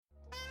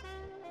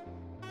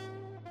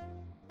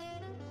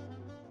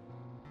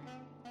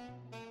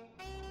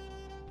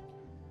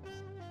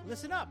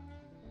Listen up.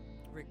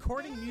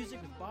 Recording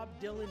music with Bob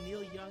Dylan,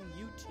 Neil Young,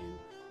 U2,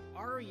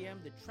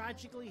 REM, the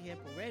Tragically Hip,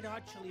 Red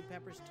Hot Chili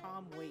Peppers,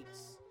 Tom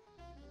Waits.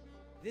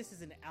 This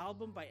is an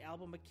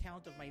album-by-album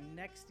account of my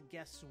next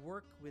guest's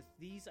work with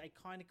these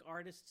iconic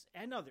artists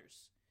and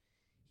others.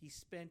 He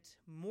spent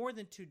more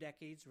than 2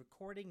 decades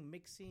recording,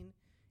 mixing,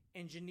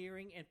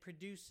 engineering, and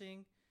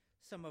producing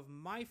some of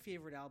my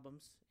favorite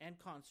albums and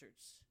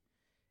concerts.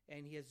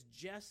 And he has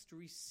just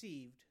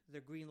received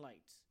the green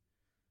light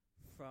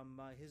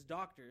from his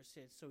doctors,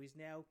 so he's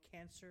now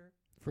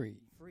cancer-free.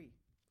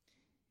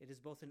 It is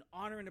both an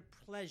honor and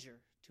a pleasure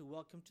to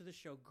welcome to the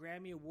show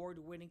Grammy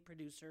Award-winning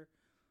producer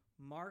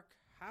Mark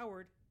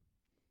Howard.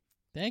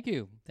 Thank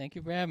you. Thank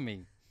you for having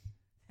me.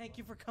 Thank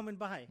you for coming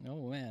by.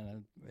 Oh,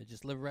 man. I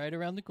just live right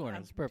around the corner.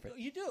 It's perfect.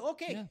 You do?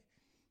 Okay. Yeah.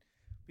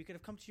 We could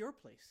have come to your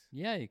place.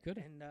 Yeah, you could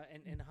have.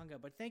 And hung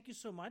out. But thank you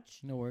so much.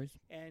 No worries.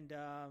 And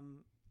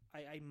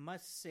I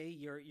must say,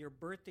 your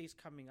birthday's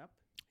coming up.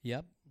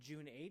 Yep.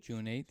 June 8th.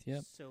 June 8th,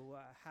 yep. So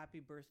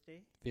happy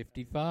birthday.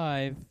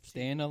 55.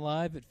 Staying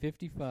alive at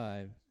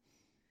 55.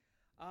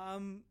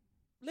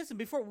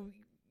 Listen,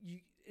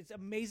 it's an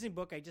amazing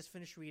book. I just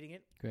finished reading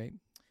it. Great.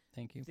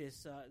 Thank you.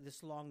 This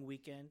long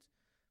weekend.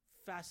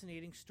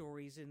 Fascinating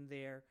stories in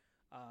there.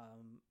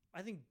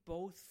 I think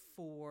both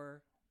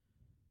for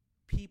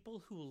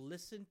people who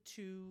listen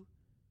to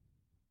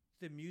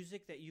the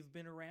music that you've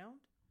been around,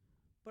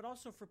 but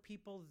also for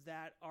people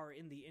that are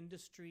in the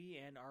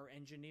industry and are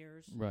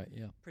engineers, right?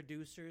 Yeah,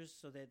 producers,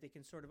 so that they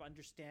can sort of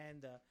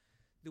understand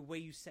the way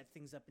you set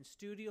things up in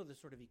studio, the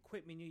sort of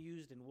equipment you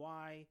used, and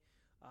why.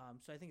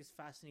 So I think it's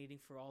fascinating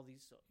for all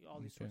these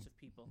sorts of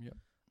people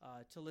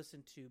to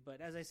listen to.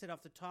 But as I said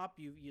off the top,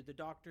 you the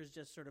doctor's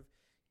just sort of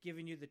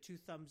giving you the 2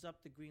 thumbs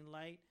up, the green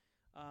light.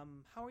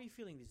 How are you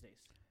feeling these days?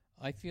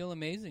 I feel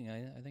amazing.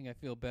 I think I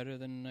feel better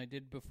than I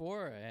did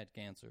before I had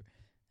cancer,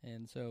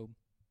 and so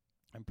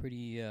I'm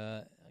pretty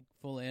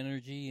full of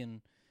energy.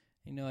 And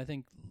I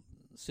think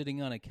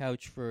sitting on a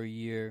couch for a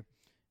year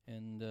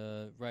and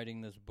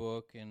writing this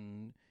book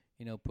and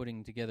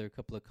putting together a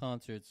couple of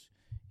concerts,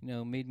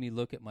 made me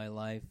look at my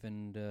life,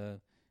 and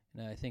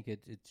I think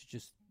it's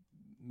just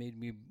made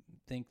me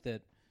think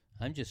that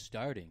I'm just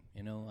starting.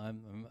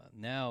 I'm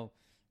now.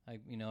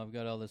 I've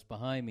got all this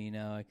behind me.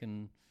 Now I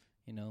can,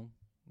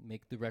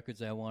 make the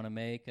records I want to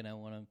make, and I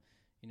want to,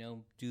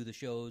 do the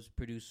shows,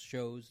 produce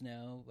shows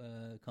now,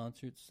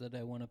 concerts that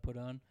I want to put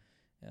on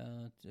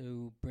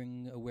to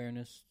bring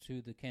awareness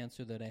to the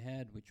cancer that I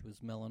had, which was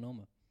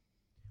melanoma.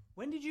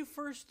 When did you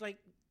first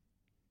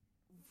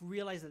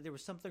realize that there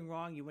was something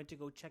wrong? You went to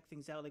go check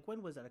things out.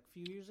 When was that? A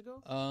few years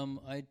ago?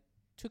 I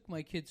took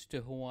my kids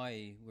to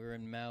Hawaii. We're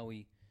in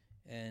Maui,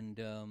 and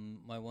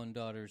my one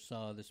daughter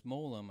saw this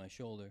mole on my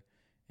shoulder.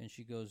 And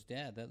she goes,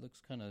 "Dad, that looks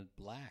kind of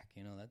black.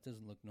 That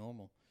doesn't look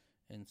normal."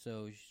 And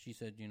so she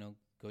said,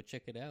 "Go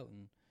check it out."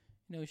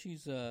 And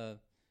she's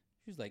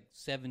like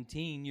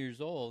 17 years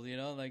old.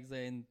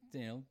 Saying,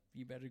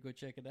 "You better go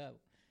check it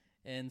out."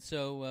 And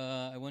so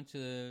I went to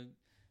the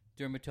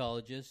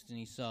dermatologist, and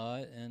he saw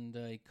it, and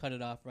he cut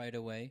it off right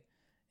away.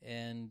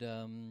 And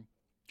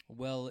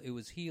it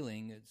was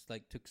healing. It's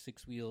took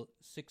 6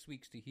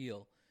 weeks to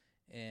heal,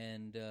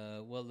 and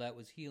that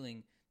was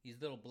healing. These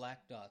little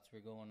black dots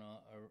were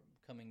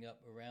coming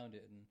up around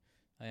it, and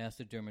I asked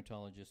the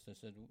dermatologist. I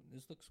said,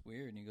 "This looks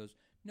weird," and he goes,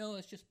 "No,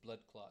 it's just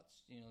blood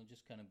clots.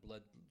 Just kind of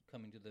blood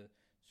coming to the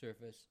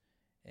surface."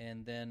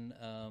 And then,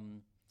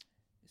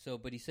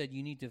 but he said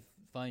you need to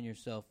find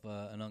yourself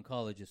an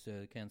oncologist,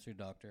 a cancer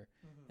doctor,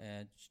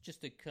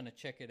 just to kind of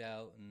check it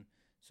out. And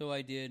so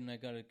I did, and I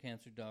got a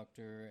cancer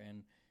doctor,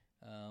 and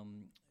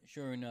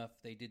sure enough,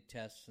 they did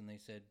tests, and they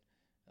said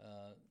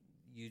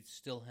you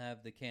still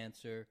have the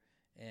cancer.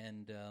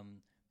 And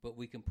but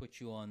we can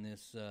put you on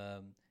this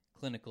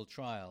clinical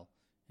trial.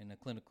 In a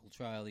clinical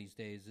trial these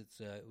days,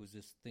 it was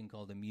this thing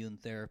called immune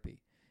therapy,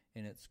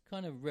 and it's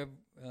kind of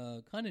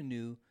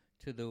new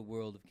to the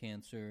world of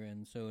cancer,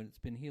 and so it's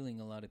been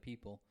healing a lot of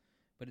people,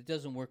 but it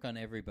doesn't work on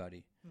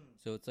everybody.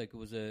 So it's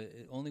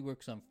it only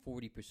works on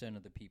 40%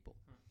 of the people.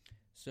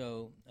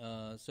 So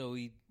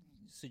he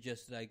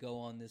suggested I go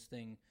on this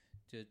thing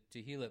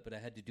to heal it, but I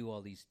had to do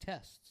all these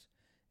tests,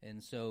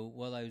 and so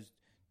while I was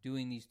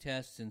doing these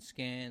tests and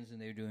scans, and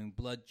they were doing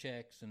blood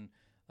checks and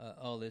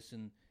all this.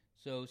 And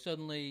so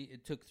suddenly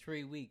it took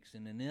 3 weeks.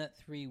 And in that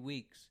 3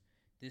 weeks,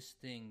 this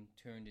thing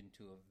turned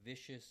into a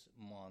vicious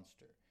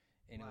monster.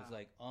 And It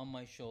was on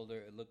my shoulder.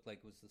 It looked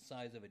like it was the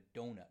size of a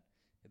donut,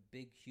 a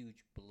big,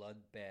 huge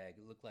blood bag.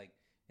 It looked like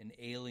an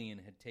alien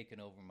had taken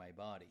over my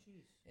body.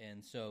 Jeez.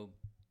 And so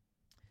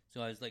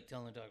I was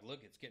telling the doctor,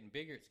 "Look, it's getting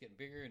bigger. It's getting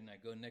bigger." And I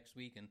go next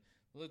week, and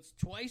it's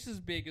twice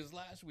as big as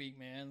last week,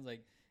 man.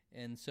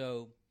 And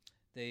so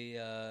They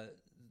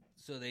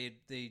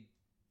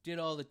did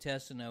all the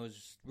tests, and I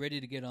was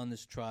ready to get on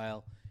this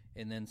trial,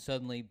 and then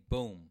suddenly,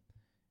 boom,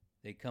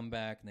 they come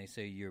back and they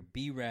say your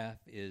BRAF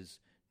is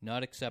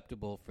not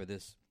acceptable for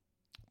this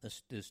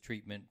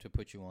treatment to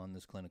put you on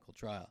this clinical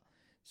trial.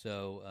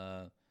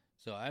 So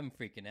So I'm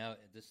freaking out.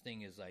 This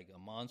thing is like a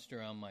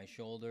monster on my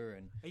shoulder,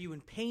 and Are you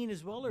in pain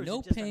as well, or no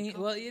is it just pain.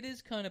 Well, it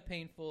is kind of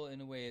painful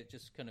in a way. It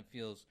just kind of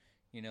feels,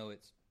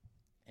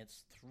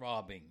 it's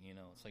throbbing.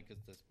 It's like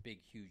it's this big,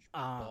 huge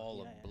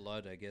ball of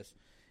blood, I guess.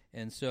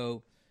 And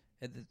so,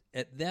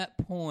 at that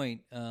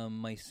point,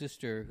 my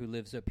sister, who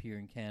lives up here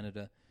in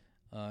Canada,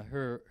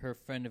 her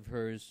friend of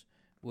hers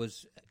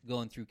was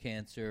going through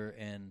cancer,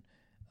 and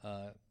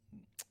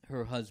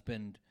her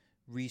husband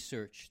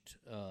researched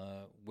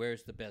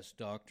where's the best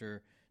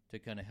doctor to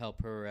kind of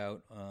help her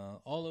out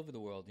all over the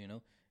world,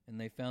 and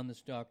they found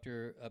this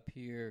doctor up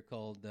here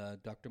called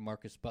Dr.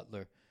 Marcus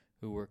Butler,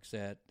 who works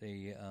at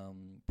the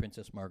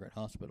Princess Margaret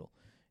Hospital,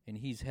 and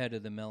he's head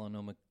of the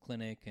melanoma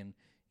clinic and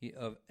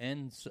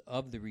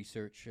of the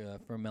research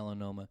for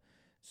melanoma.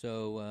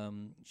 So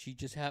she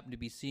just happened to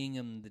be seeing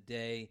him the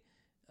day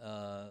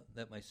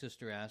that my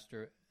sister asked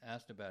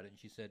about it, and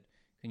she said,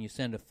 "Can you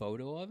send a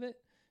photo of it?"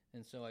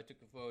 And so I took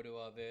a photo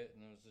of it,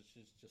 and it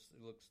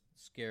looks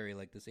scary,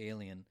 like this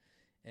alien.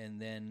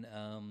 And then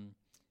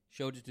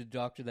showed it to the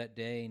doctor that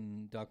day,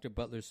 and Dr.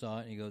 Butler saw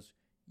it, and he goes,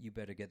 "You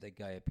better get that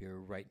guy up here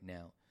right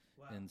now."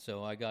 Wow. And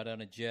so I got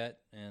on a jet,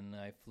 and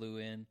I flew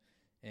in,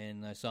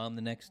 and I saw him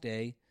the next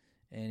day,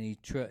 and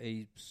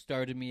he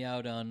started me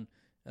out on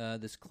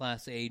this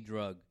Class A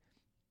drug,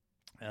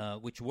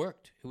 which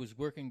worked. It was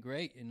working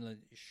great, and it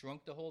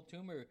shrunk the whole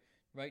tumor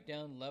right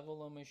down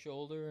level on my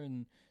shoulder,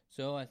 and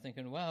so I'm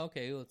thinking, wow,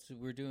 okay,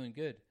 we're doing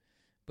good.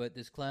 But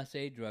this Class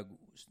A drug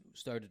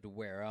started to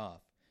wear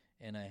off,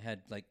 and I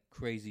had like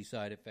crazy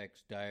side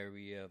effects,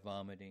 diarrhea,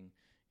 vomiting,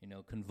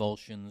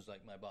 convulsions,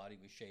 like my body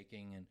was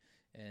shaking,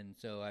 and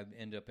so I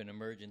ended up in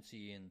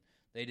emergency, and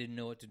they didn't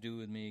know what to do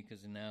with me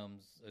because now I'm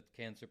a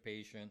cancer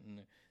patient,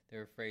 and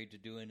they're afraid to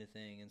do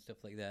anything and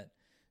stuff like that.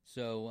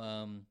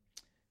 So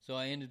so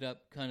I ended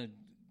up kind of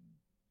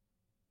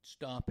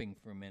stopping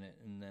for a minute,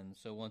 and then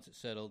so once it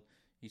settled,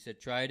 he said,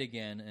 "Try it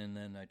again," and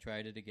then I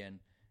tried it again,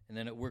 and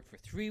then it worked for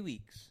 3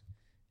 weeks,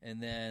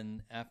 and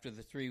then after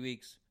the 3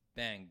 weeks,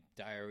 bang,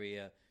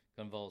 diarrhea,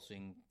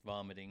 convulsing,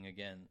 vomiting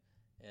again,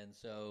 and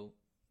so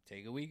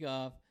take a week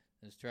off,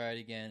 let's try it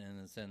again, and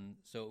then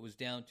so it was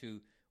down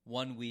to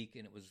 1 week,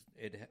 and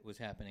it was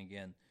happening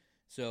again,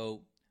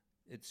 so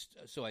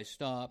I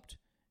stopped,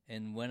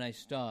 and when I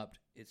stopped,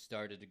 it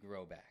started to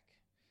grow back.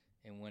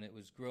 And when it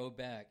was grow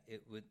back,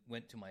 it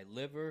went to my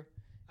liver,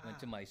 went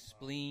to my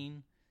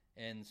spleen,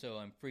 and so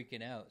I'm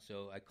freaking out.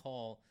 So I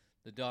call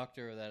the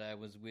doctor that I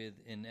was with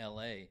in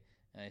L.A.,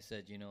 and I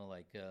said,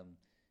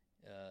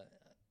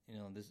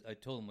 this. I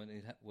told him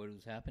what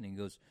was happening. He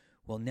goes,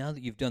 "Well, now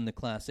that you've done the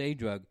Class A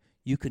drug,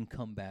 you can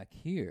come back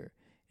here,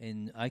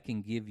 and I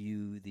can give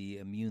you the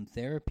immune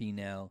therapy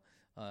now,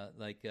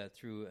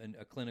 through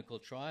a clinical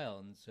trial."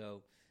 And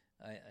so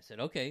I said,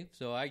 okay.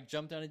 So I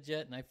jumped on a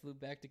jet, and I flew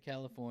back to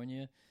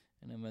California,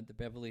 and I'm at the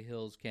Beverly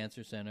Hills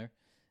Cancer Center.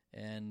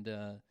 And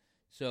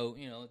so,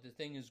 the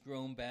thing has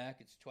grown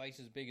back. It's twice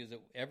as big as it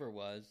ever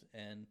was.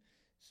 And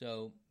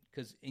so,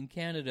 because in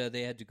Canada,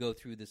 they had to go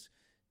through this,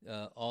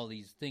 all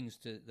these things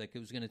it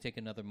was going to take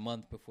another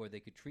month before they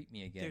could treat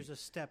me again. There's a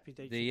step.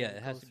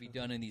 It has to be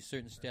done in these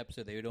certain steps,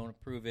 so they don't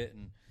approve it.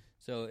 And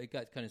so it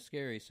got kind of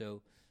scary.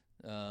 So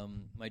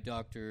my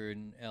doctor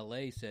in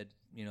L.A. said,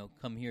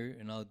 come here,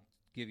 and I'll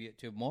give you it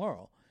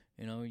tomorrow.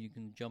 You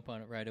can jump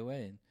on it right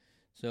away. And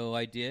so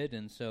I did,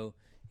 and so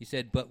he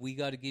said, but we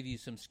got to give you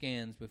some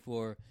scans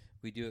before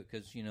we do it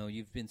because,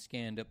 you've been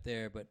scanned up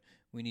there, but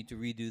we need to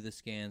redo the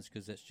scans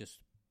because that's just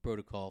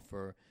protocol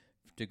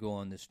to go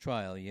on this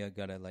trial. You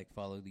got to,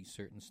 follow these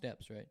certain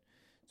steps, right?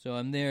 So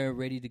I'm there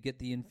ready to get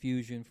the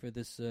infusion for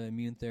this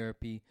immune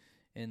therapy,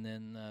 and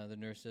then the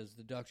nurse says,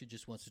 the doctor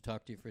just wants to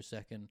talk to you for a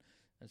second.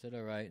 I said,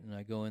 all right, and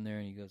I go in there,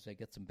 and he goes, I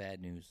got some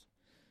bad news.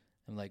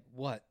 I'm like,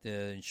 what?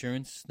 The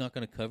insurance not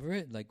going to cover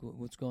it? Like,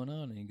 what's going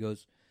on? And he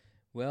goes,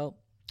 well,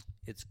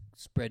 it's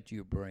spread to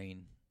your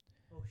brain.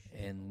 Oh, shit.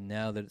 And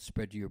now that it's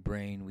spread to your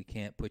brain, we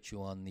can't put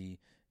you on the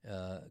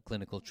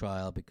clinical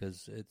trial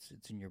because it's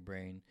in your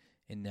brain.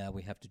 And now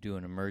we have to do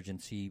an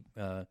emergency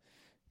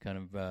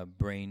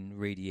brain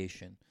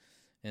radiation.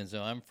 And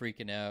so I'm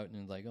freaking out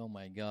and like, oh,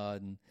 my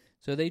God. And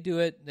so they do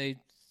it.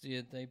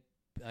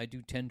 I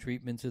do 10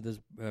 treatments of this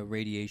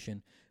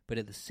radiation. But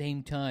at the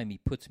same time, he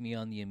puts me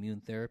on the immune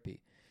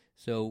therapy.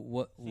 So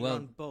what? You're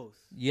on both.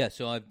 Yeah.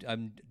 So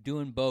I'm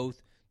doing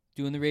both,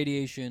 doing the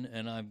radiation,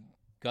 and I've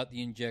got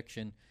the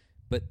injection.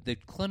 But the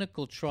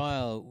clinical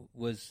trial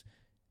was,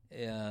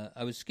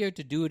 I was scared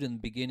to do it in the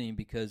beginning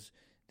because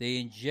they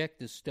inject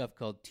this stuff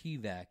called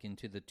TVAC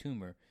into the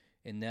tumor,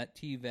 and that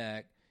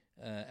TVAC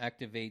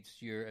activates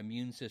your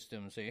immune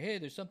system and say, hey,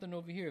 there's something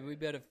over here, we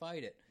better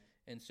fight it.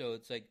 And so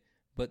it's like,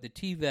 but the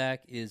TVAC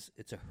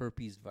it's a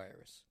herpes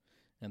virus.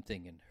 I'm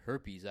thinking,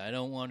 herpes, I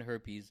don't want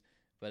herpes,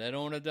 but I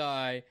don't want to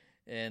die.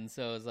 And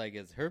so it's like,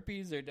 it's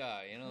herpes or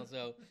die,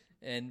 so,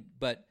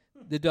 but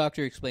the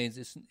doctor explains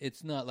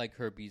it's not like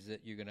herpes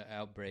that you're going to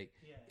outbreak.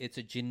 Yeah. It's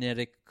a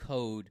genetic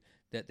code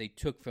that they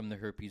took from the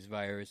herpes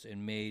virus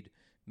and made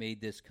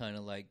this kind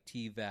of like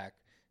TVAC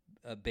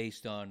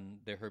based on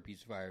the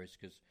herpes virus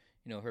because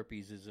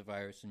herpes is a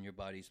virus and your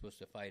body's supposed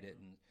to fight it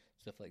and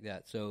stuff like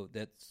that. So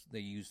they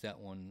use that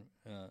one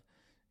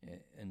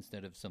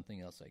instead of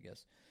something else, I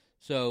guess.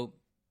 So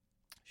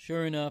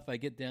sure enough, I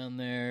get down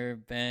there,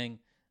 bang,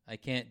 I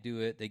can't do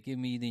it. They give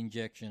me the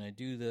injection. I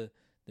do the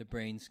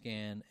brain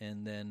scan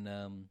and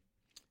then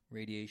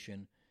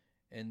radiation.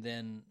 And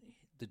then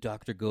the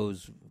doctor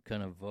goes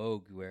kind of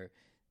vogue where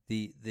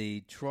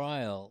the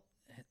trial,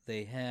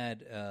 they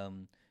had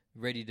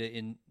ready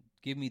to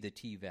give me the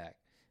TVAC.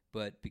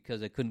 But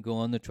because I couldn't go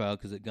on the trial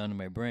because it got into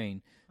my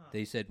brain,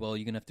 they said, well,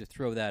 you're going to have to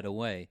throw that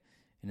away.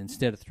 And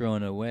instead of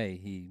throwing it away,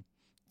 he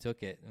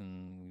took it,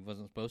 and he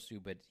wasn't supposed to,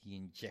 but he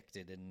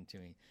injected it into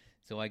me.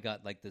 So I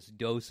got like this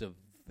dose of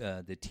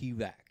the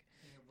TVAC.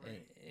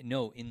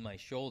 No, in my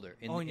shoulder.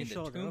 In your the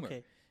shoulder, tumor.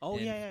 okay. Oh,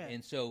 yeah.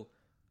 And so,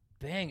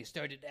 bang, it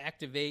started to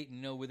activate,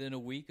 and within a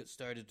week it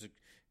started to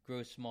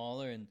grow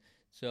smaller. And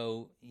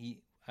so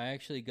I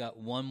actually got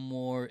one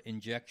more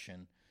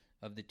injection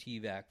of the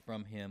TVAC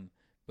from him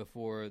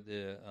before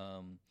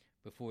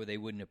they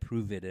wouldn't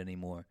approve it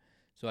anymore.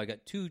 So I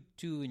got two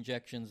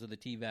injections of the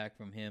TVAC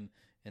from him,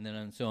 and then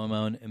I'm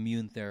on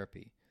immune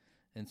therapy.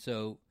 And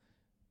so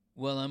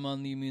while I'm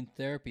on the immune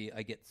therapy,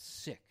 I get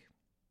sick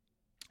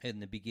in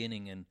the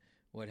beginning. And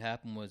what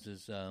happened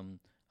was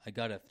I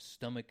got a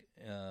stomach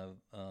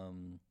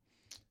kind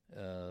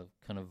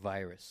of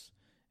virus.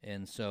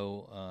 And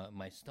so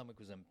my stomach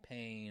was in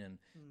pain, and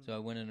so I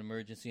went in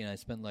emergency, and I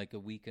spent like a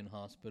week in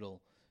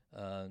hospital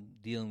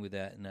dealing with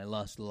that, and I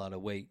lost a lot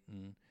of weight,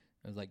 and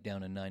I was like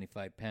down to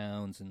 95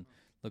 pounds and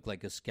looked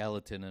like a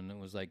skeleton, and it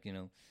was like,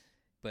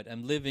 but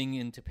I'm living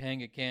in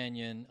Topanga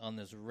Canyon on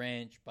this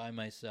ranch by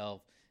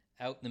myself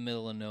out in the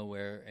middle of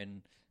nowhere,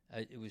 and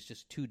it was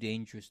just too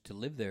dangerous to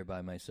live there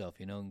by myself,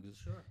 'cause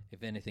Sure.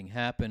 If anything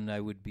happened, I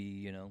would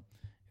be, it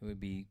would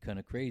be kind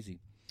of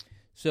crazy.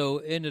 So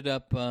ended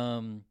up,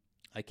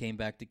 I came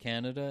back to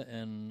Canada,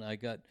 and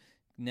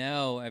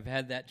now I've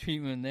had that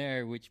treatment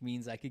there, which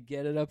means I could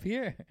get it up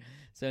here.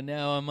 So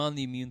now I'm on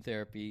the immune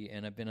therapy,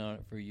 and I've been on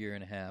it for a year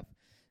and a half,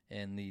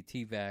 and the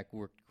TVAC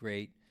worked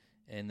great.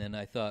 And then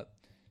I thought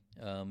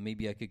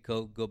maybe I could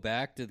go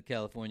back to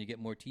California, get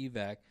more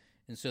TVAC.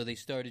 And so they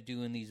started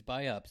doing these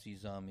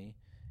biopsies on me.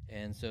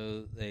 And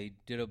so they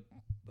did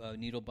a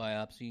needle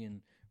biopsy,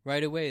 and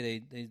right away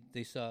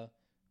they saw,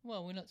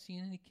 well, we're not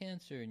seeing any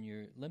cancer in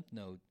your lymph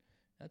node.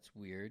 That's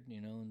weird,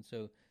 And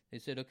so they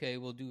said, okay,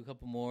 we'll do a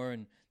couple more,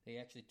 and they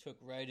actually took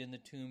right in the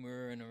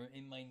tumor and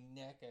in my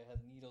neck. I had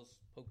needles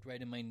poked right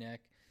in my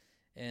neck.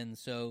 And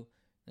so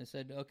they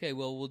said, okay,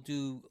 well, we'll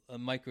do a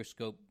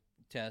microscope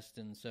test.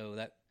 And so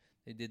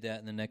they did that,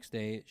 and the next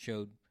day it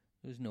showed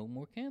there's no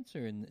more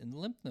cancer in the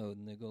lymph node.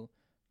 And they go,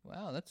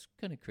 wow, that's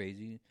kind of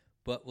crazy.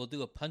 But we'll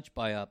do a punch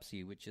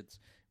biopsy, which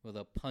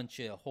they'll punch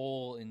a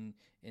hole and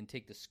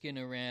take the skin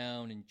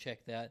around and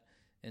check that.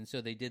 And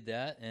so they did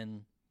that,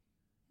 and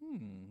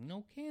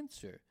no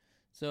cancer.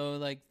 So,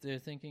 they're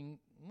thinking,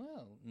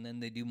 well, and then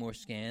they do more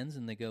scans,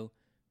 and they go,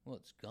 well,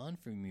 it's gone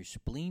from your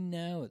spleen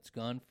now, it's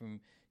gone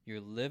from your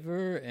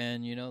liver,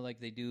 and,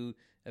 they do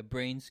a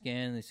brain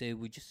scan, and they say,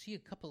 we just see a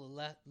couple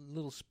of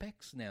little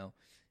specks now.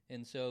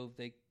 And so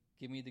they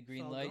give me the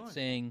green light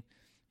saying,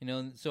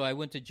 so I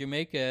went to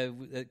Jamaica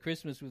at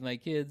Christmas with my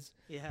kids,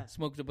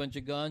 smoked a bunch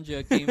of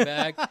ganja, came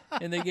back,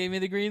 and they gave me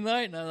the green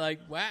light, and I'm like,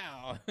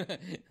 wow.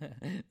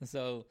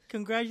 So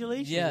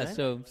congratulations. Yeah, man.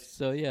 so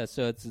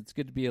it's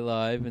good to be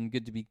alive and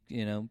good to be,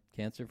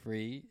 cancer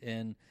free,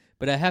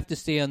 but I have to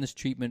stay on this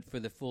treatment for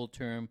the full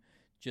term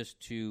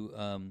just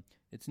to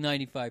it's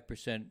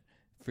 95%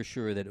 for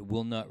sure that it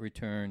will not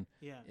return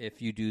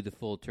if you do the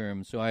full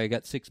term. So I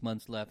got 6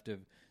 months left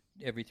of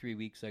every 3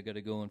 weeks I got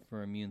to go in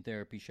for immune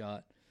therapy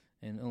shot.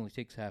 And it only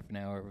takes half an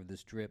hour of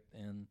this drip,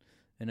 and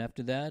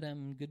after that,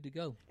 I'm good to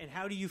go. And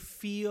how do you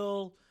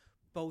feel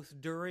both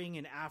during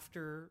and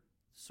after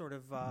sort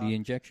of... the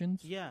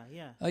injections? Yeah.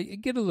 I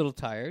get a little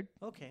tired.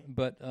 Okay.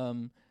 But,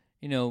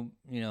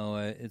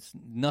 it's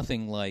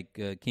nothing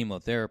like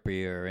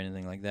chemotherapy or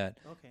anything like that.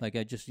 Okay. Like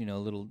I just, a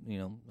little,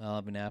 I'll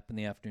have a nap in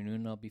the afternoon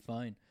and I'll be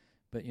fine.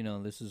 But,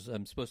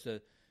 I'm supposed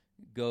to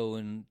go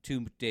in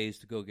 2 days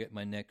to go get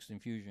my next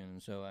infusion,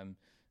 and so I'm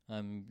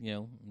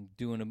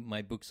doing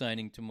my book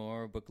signing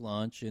tomorrow, book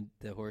launch at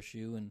the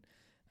Horseshoe, and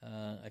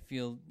I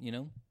feel,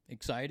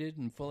 excited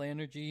and full of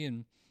energy,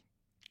 and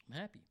I'm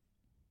happy.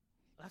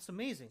 That's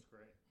amazing.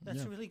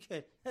 That's great. That's really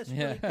good. That's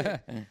really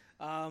good.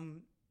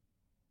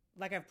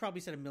 Like I've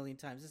probably said a million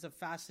times, it's a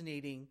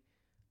fascinating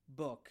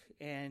book.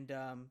 And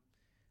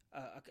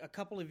a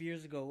couple of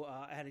years ago,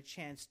 I had a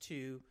chance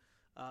to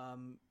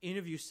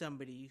interview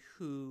somebody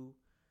who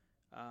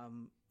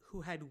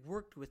had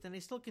worked with, and he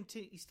still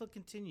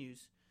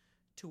continues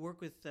to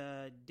work with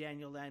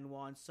Daniel Lanois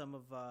on some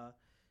of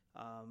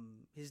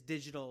his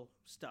digital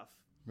stuff.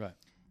 Right.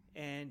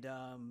 And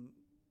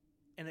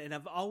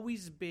I've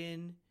always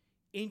been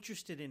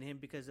interested in him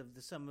because of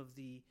some of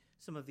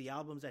the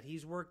albums that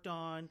he's worked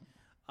on,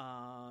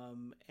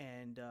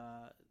 and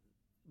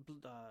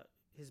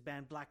his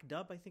band Black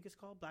Dub, I think it's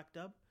called Black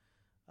Dub.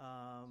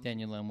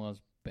 Daniel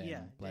Lanois' band.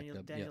 Yeah, Black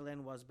Dub. Daniel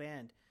Lanois'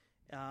 band.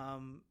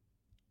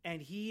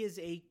 and he is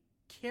a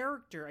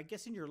character, I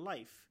guess, in your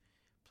life,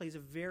 plays a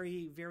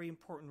very, very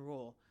important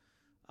role.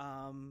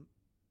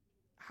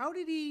 How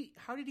did he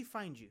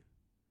find you?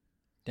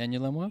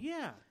 Daniel Lanois?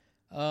 Yeah.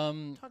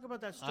 Talk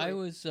about that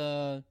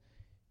story.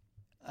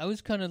 I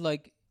was kind of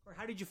like, or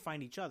how did you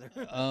find each other?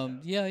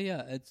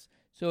 yeah.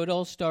 It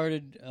all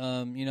started.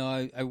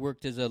 I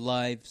worked as a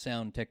live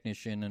sound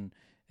technician, and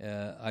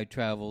I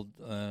traveled,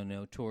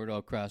 toured all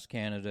across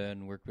Canada,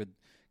 and worked with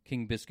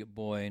King Biscuit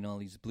Boy and all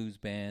these blues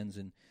bands,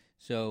 and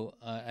so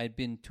I'd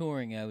been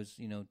touring. I was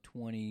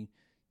 20,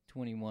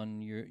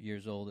 21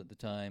 years old at the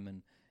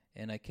time,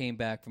 and I came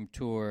back from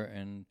tour,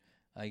 and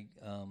I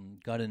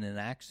got in an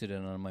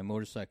accident on my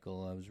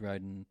motorcycle. I was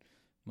riding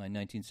my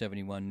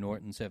 1971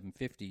 Norton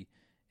 750,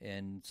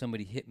 and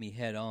somebody hit me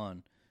head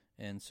on,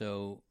 and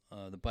so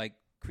the bike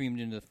creamed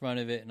into the front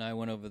of it, and I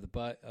went over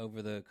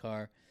the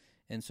car,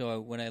 and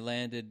so when I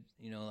landed,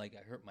 I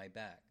hurt my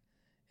back,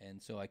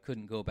 and so I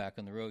couldn't go back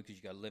on the road because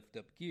you got to lift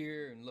up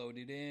gear and load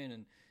it in,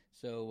 and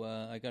so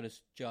I got a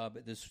job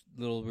at this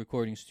little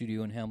recording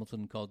studio in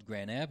Hamilton called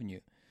Grand Avenue,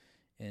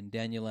 and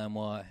Daniel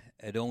Lanois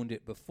had owned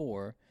it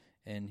before,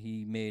 and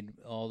he made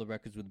all the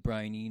records with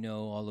Brian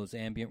Eno, all those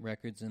ambient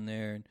records in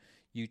there, and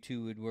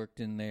U2 had worked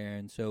in there,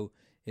 and so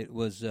it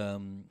was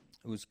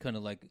kind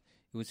of like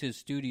it was his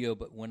studio.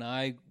 But when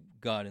I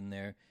got in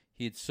there,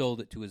 he had sold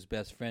it to his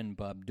best friend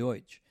Bob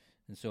Deutsch,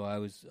 and so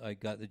I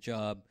got the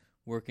job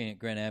working at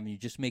Grand Avenue,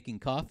 just making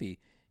coffee,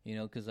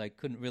 because I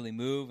couldn't really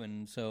move,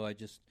 and so I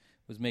just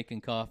was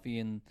making coffee,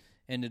 and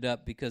ended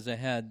up, because I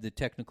had the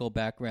technical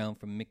background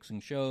from mixing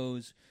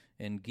shows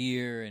and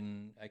gear,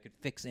 and I could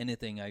fix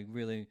anything. I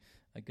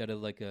got a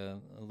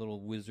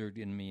little wizard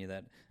in me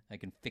that I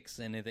can fix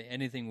anything.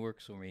 Anything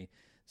works for me.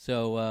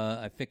 So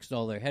I fixed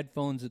all their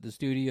headphones at the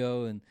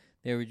studio, and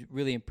they were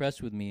really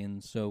impressed with me.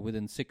 And so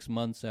within 6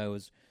 months, I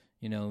was,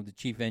 the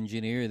chief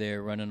engineer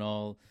there, running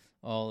all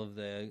of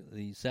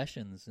the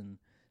sessions. And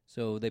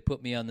so they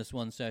put me on this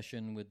one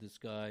session with this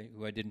guy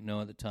who I didn't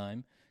know at the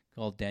time,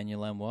 called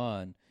Daniel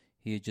Lanois, and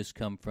he had just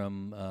come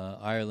from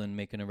Ireland,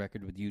 making a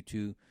record with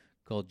U2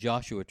 called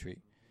Joshua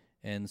Tree.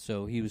 And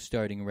so he was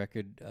starting a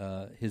record,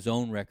 his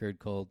own record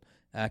called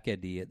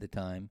Acadie at the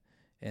time.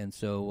 And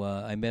so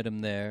I met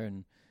him there,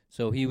 and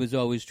so he was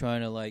always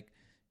trying to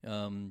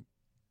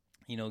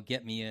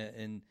get me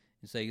and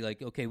say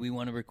okay, we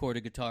want to record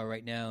a guitar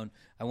right now, and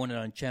I want it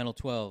on channel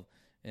 12.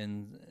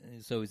 And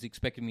so he's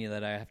expecting me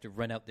that I have to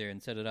run out there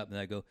and set it up, and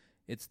I go,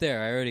 it's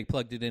there. I already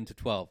plugged it into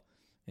 12.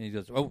 And he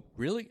goes, oh,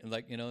 really?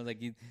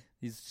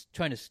 He's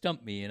trying to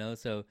stump me,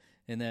 So,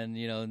 and then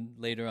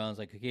later on, I was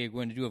like, okay, we're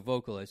going to do a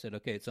vocal. I said,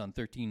 okay, it's on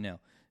 13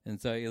 now.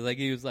 And so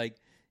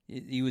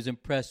he was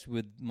impressed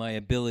with my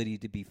ability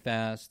to be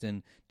fast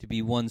and to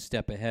be one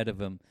step ahead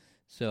of him.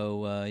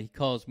 So he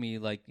calls me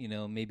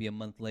maybe a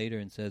month later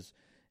and says,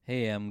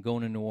 hey, I'm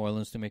going to New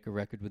Orleans to make a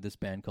record with this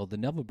band called the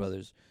Neville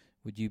Brothers.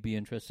 Would you be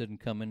interested in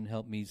coming and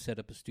help me set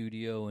up a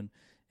studio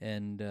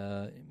and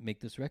make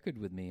this record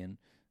with me? And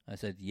I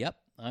said, yep,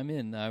 I'm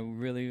in. I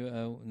really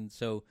and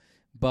so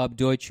Bob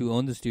Deutsch, who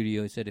owned the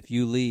studio, he said, if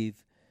you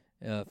leave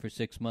for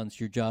 6 months,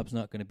 your job's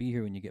not going to be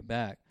here when you get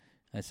back.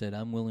 I said,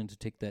 I'm willing to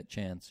take that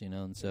chance,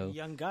 and so... You're a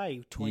young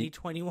guy,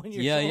 21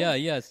 years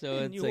old. Yeah. So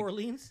in New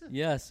Orleans?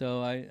 Yeah,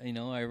 so I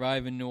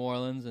arrive in New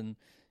Orleans, and,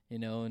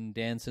 and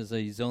Dan says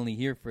he's only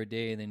here for a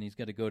day, and then he's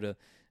got to go to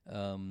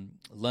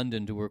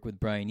London to work with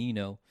Brian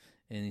Eno.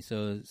 And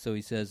so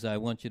he says, I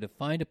want you to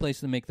find a place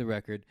to make the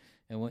record,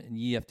 and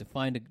you have to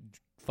find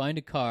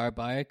a car,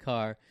 buy a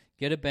car,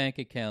 get a bank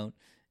account,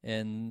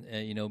 and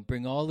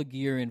bring all the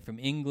gear in from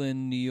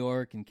England, New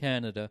York, and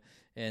Canada,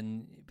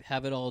 and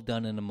have it all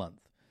done in a month.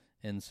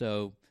 And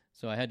so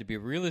I had to be a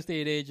real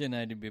estate agent, I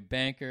had to be a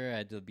banker, I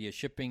had to be a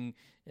shipping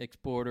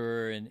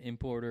exporter and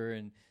importer,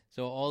 and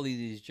so all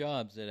these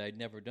jobs that I'd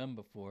never done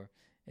before.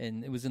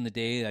 And it was in the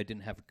day I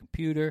didn't have a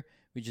computer;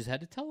 we just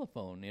had a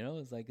telephone. It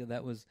was like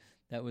that was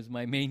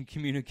my main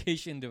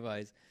communication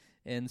device.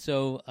 And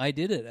so I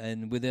did it,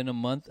 and within a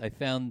month, I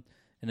found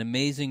an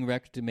amazing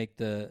record to make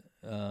the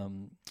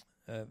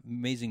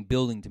amazing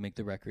building to make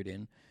the record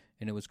in,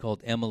 and it was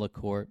called Emila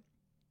Court.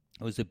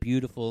 It was a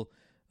beautiful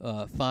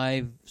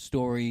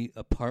 5-story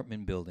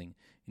apartment building,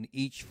 and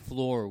each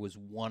floor was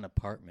one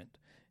apartment,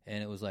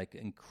 and it was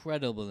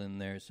incredible in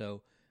there.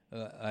 So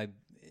I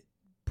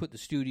put the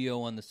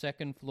studio on the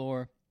second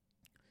floor.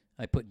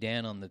 I put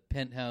Dan on the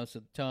penthouse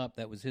at the top.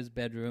 That was his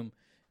bedroom,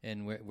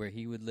 and where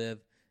he would live.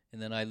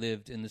 And then I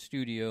lived in the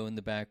studio in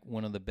the back,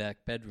 one of the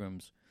back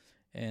bedrooms.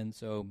 And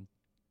so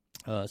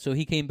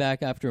he came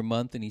back after a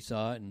month, and he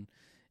saw it,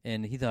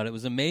 and he thought it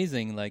was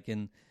amazing.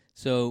 And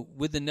so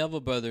with the Neville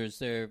Brothers,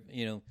 they're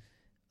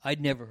I'd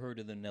never heard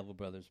of the Neville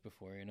Brothers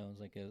before. It was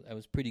I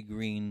was pretty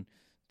green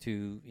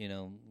to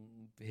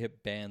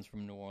hip bands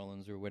from New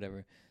Orleans or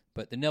whatever.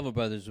 But the Neville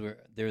Brothers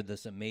they're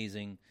this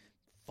amazing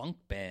funk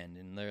band,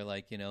 and they're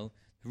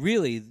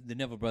really the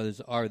Neville Brothers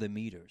are the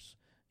Meters.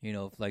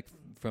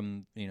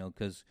 From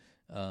because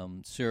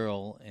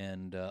Cyril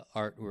and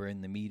Art were in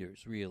the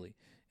Meters, really.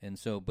 And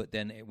so, but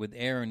then with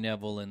Aaron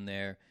Neville in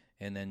there,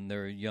 and then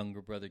their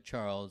younger brother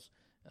Charles,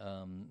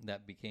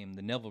 that became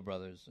the Neville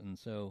Brothers. And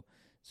so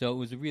it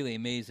was really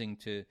amazing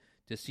to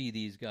see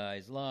these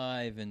guys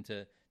live and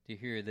to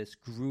hear this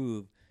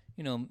groove.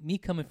 You know, me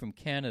coming from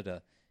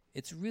Canada,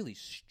 it's really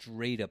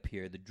straight up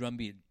here. The drum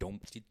beat,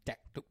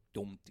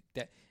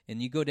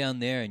 and you go down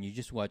there and you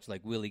just watch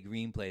like Willie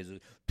Green plays, and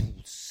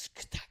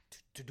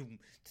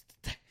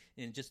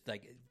just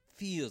like it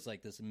feels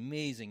like this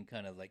amazing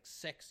kind of like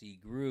sexy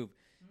groove.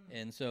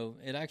 And so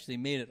it actually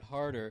made it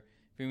harder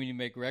for me to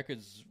make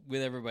records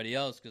with everybody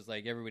else because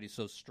like everybody's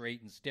so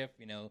straight and stiff,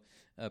 you know,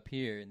 up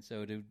here, and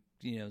so to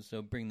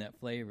bring that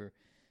flavor.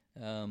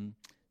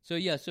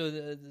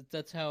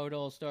 That's how it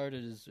all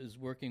started is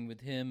working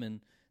with him,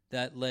 and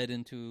that led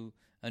into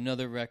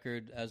another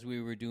record as we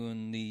were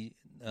doing the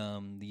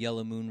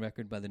Yellow Moon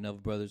record by the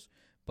Neville Brothers.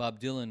 Bob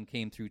Dylan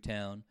came through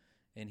town,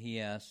 and he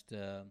asked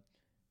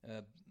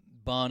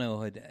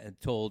Bono had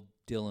told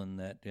Dylan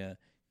that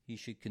he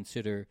should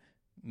consider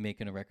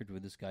making a record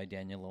with this guy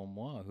Daniel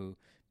Lanois, who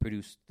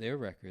produced their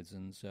records,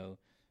 and so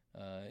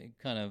it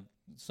kind of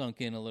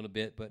sunk in a little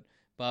bit. But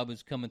Bob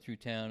was coming through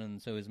town,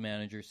 and so his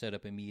manager set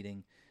up a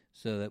meeting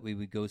so that we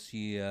would go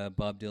see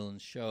Bob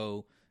Dylan's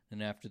show.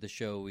 And after the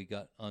show, we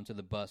got onto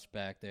the bus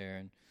back there,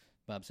 and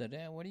Bob said,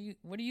 what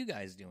are you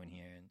guys doing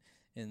here?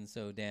 And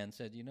so Dan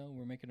said,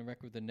 we're making a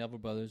record with the Neville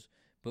Brothers,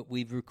 but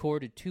we've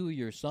recorded 2 of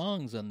your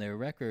songs on their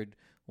record,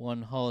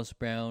 one Hollis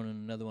Brown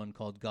and another one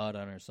called God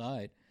on Our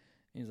Side.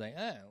 And he's like,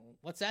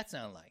 what's that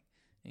sound like?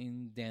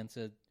 And Dan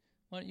said,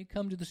 why don't you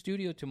come to the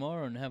studio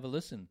tomorrow and have a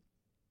listen?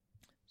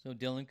 So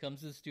Dylan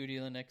comes to the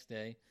studio the next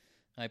day.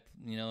 I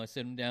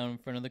sit him down in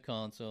front of the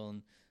console,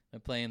 and I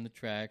play him the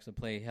tracks. I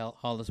play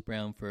Hollis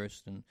Brown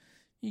first, and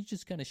he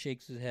just kind of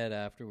shakes his head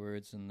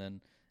afterwards. And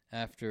then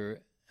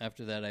after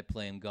that, I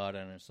play him God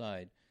on Our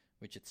Side,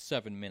 which it's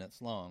 7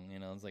 minutes long.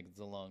 It's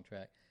a long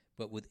track.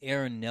 But with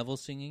Aaron Neville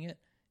singing it,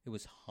 it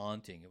was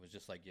haunting. It was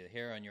just like your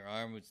hair on your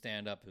arm would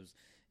stand up.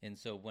 And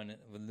so when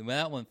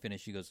that one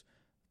finished, he goes,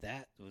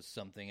 that was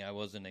something I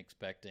wasn't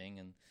expecting.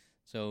 And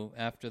so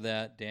after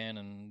that, Dan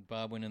and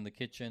Bob went in the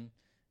kitchen,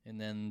 and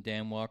then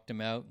Dan walked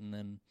him out, and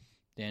then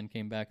Dan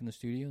came back in the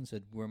studio and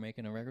said, we're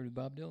making a record with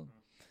Bob Dylan.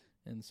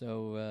 And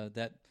so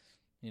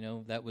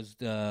that was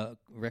a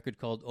record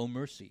called Oh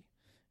Mercy.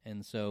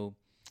 And so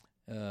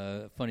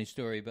funny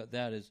story about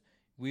that is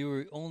we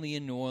were only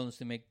in New Orleans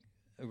to make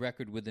a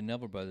record with the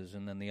Neville Brothers,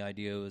 and then the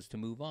idea was to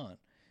move on,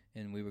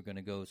 and we were going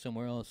to go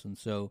somewhere else. And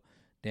so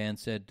Dan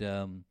said,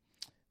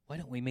 why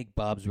don't we make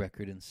Bob's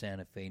record in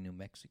Santa Fe, New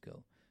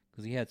Mexico?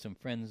 Because he had some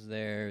friends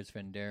there. His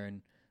friend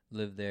Darren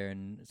lived there,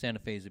 and Santa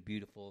Fe is a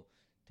beautiful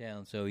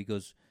town. So he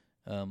goes,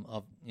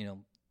 I'll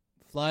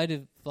fly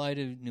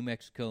to New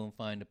Mexico and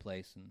find a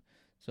place. And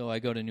so I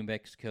go to New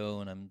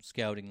Mexico, and I'm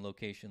scouting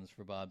locations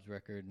for Bob's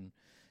record, and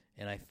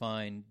I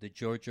find the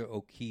Georgia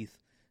O'Keeffe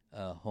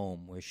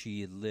home where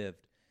she had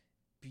lived.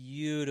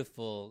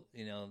 Beautiful,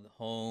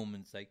 home.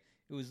 And it's like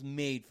it was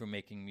made for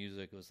making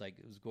music. It was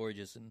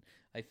gorgeous, and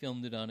I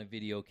filmed it on a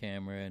video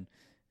camera,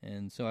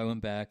 and so I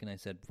went back and I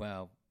said,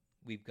 wow,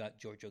 we've got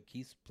Georgia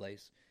O'Keeffe's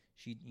place.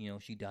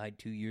 She died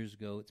 2 years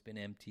ago. It's been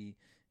empty,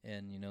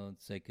 and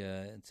it's like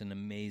it's an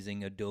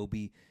amazing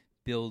adobe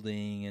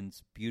building, and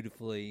it's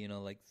beautifully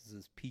like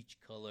this peach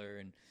color,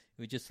 and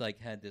it just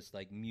like had this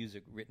like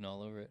music written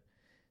all over it.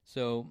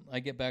 So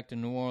I get back to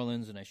New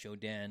Orleans and I show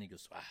Dan. He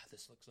goes, wow,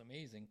 this looks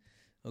amazing.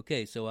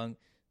 Okay, so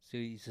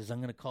he says, I'm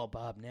going to call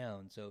Bob now.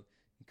 And so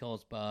he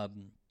calls Bob,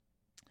 and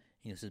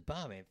he says,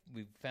 Bob,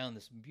 we've found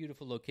this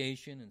beautiful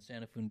location in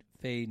Santa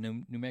Fe,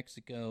 New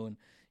Mexico, and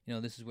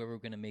this is where we're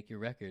going to make your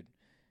record.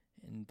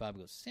 And Bob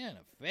goes,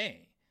 Santa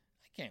Fe?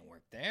 I can't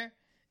work there.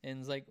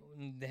 And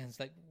Dan's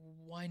like,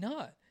 why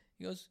not?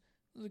 He goes,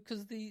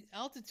 because the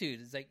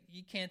altitude is like,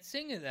 you can't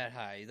sing it that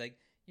high. He's like,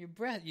 you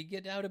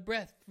get out of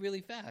breath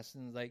really fast.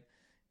 And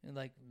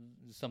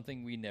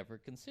something we never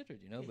considered,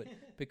 but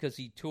because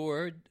he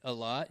toured a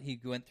lot, he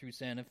went through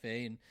Santa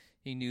Fe, and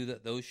he knew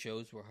that those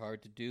shows were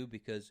hard to do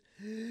because,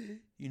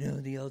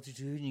 the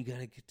altitude, and you got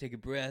to take a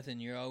breath,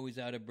 and you're always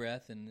out of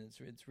breath, and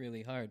it's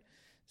really hard.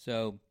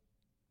 So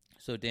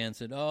Dan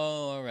said, oh,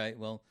 all right,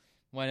 well,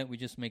 why don't we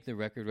just make the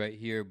record right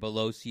here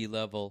below sea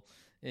level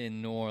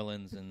in New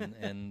Orleans?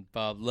 And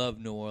Bob loved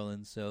New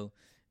Orleans, so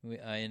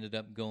I ended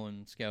up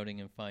going scouting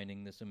and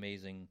finding this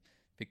amazing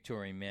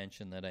Victorian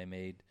mansion that I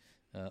made,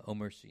 Oh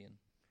Mercy.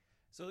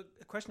 So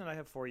the question that I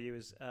have for you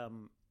is,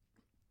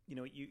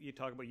 you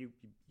talk about you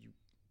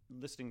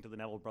listening to the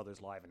Neville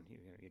Brothers live, and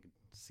you can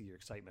see your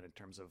excitement in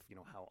terms of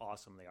how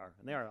awesome they are,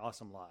 and they are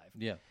awesome live.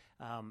 Yeah.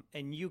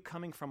 And you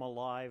coming from a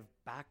live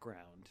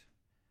background,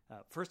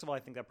 first of all, I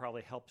think that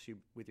probably helps you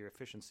with your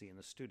efficiency in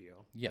the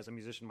studio. Yeah. As a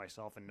musician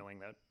myself, and knowing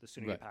that the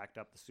sooner you packed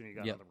up, the sooner you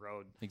got on the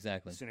road,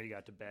 exactly, the sooner you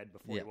got to bed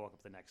before you woke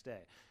up the next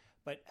day.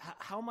 But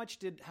how much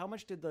did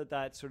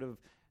that sort of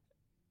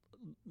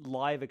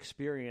live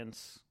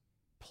experience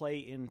play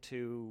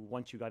into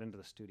once you got into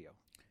the studio?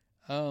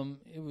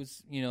 It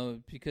was,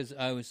 because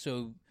I was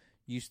so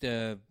used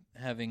to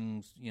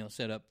having,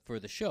 set up for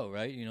the show,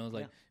 right?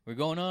 We're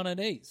going on at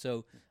 8.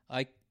 So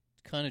I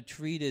kind of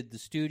treated the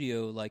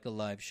studio like a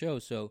live show.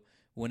 So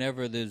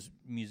whenever this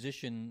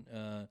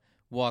musician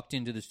walked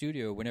into the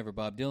studio, or whenever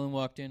Bob Dylan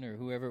walked in, or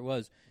whoever it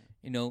was,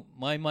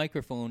 my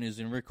microphone is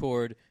in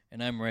record,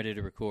 and I'm ready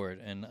to record,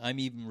 and I'm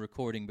even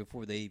recording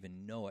before they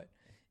even know it.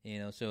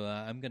 So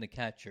I'm going to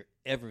capture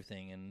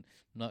everything, and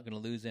I'm not going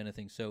to lose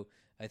anything. So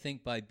I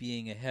think by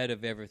being ahead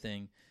of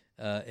everything,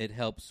 it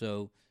helps.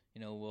 So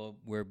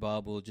where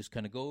Bob will just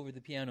kind of go over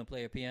the piano,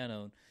 play a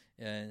piano,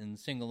 and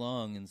sing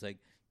along, and it's like,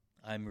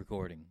 I'm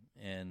recording,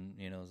 and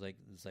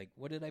it's like,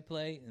 what did I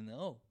play? And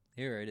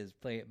here it is,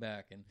 play it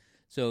back. And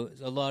so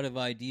a lot of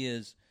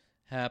ideas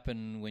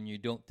happen when you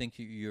don't think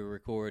you're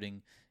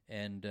recording,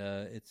 and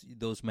it's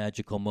those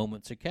magical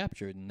moments are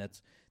captured, and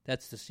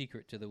that's the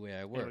secret to the way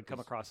I work. It would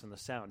come across in the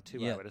sound too,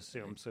 Yeah. I would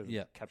assume. So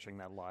capturing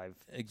that live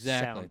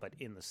Exactly. sound, but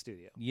in the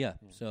studio. Yeah.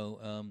 So,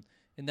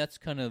 and that's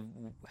kind of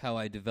how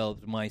I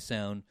developed my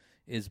sound,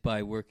 is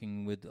by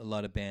working with a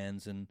lot of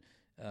bands, and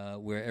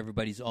where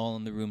everybody's all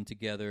in the room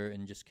together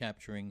and just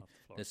capturing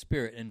the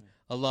spirit. And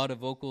a lot of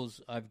vocals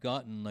I've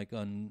gotten, like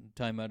on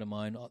Time Out of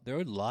Mind, there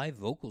are live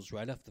vocals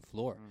right off the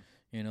floor.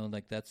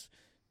 Like that's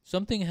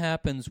something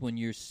happens when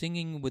you're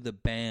singing with a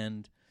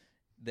band,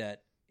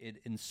 that it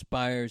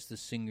inspires the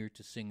singer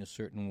to sing a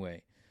certain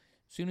way.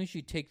 As soon as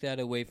you take that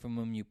away from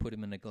him, you put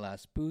him in a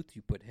glass booth,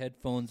 you put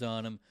headphones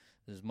on him,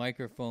 there's a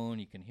microphone,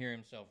 you can hear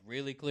himself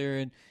really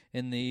clear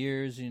in the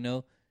ears,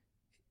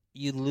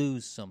 you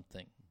lose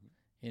something.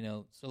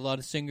 So a lot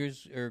of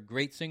singers are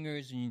great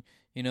singers, and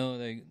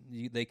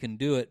they can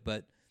do it,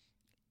 but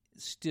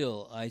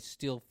I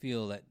still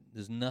feel that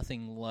there's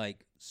nothing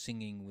like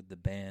singing with the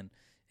band,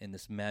 and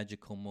this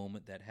magical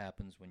moment that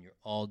happens when you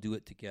all do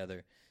it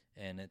together,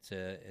 and it's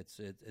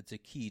a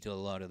key to a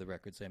lot of the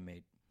records I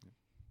made.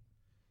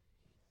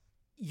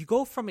 You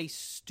go from a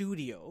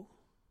studio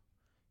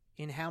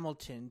in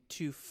Hamilton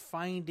to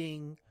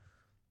finding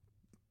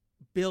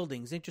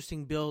buildings,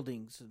 interesting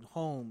buildings and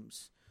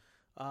homes.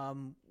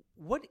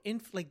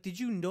 Did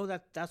you know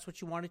that that's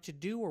what you wanted to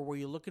do, or were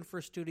you looking for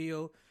a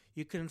studio,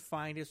 you couldn't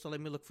find it, so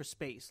let me look for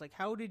space? Like,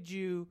 how did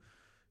you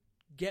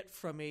get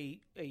from a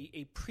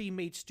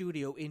pre-made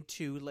studio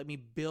into let me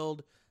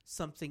build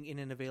something in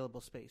an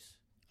available space?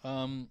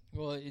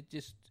 Well, it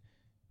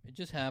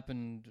just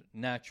happened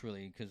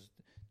naturally, because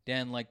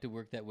Dan liked to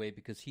work that way,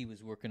 because he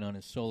was working on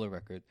his solo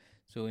record.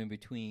 So in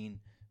between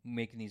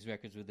making these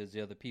records with his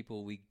other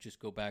people, we just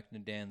go back to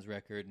Dan's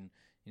record, and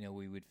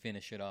we would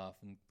finish it off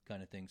and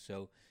kind of thing.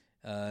 So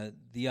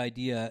the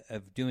idea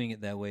of doing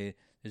it that way,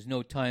 there's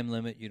no time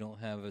limit. You don't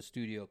have a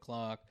studio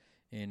clock.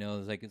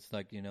 It's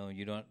like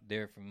you're not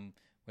there from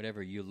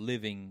whatever. You're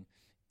living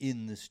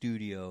in the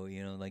studio.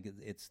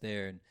 It's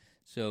there. And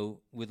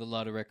so with a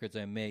lot of records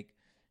I make,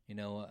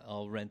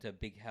 I'll rent a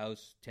big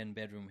house,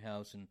 10-bedroom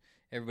house, and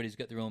everybody's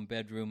got their own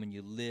bedroom, and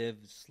you live,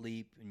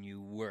 sleep, and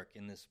you work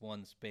in this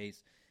one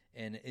space,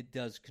 and it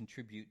does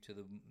contribute to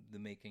the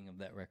making of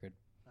that record.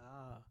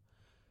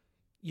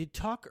 You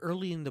talk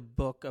early in the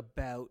book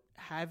about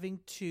having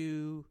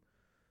to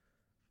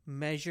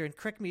measure, and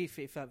correct me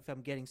if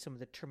I'm getting some of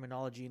the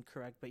terminology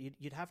incorrect, but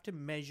you'd have to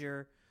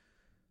measure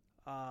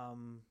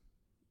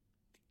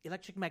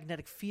electric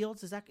magnetic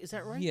fields. Is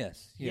that right?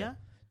 Yes. Yeah.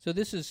 So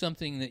this is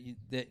something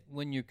that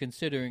when you're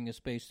considering a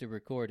space to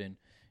record in,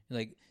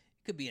 like,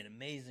 it could be an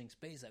amazing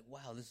space, like,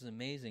 wow, this is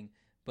amazing.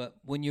 But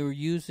when you're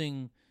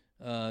using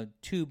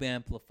tube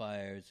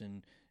amplifiers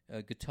and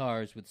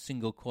guitars with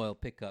single coil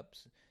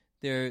pickups,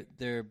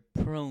 they're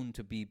prone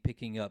to be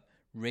picking up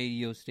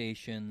radio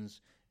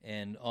stations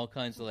and all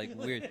kinds of like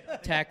weird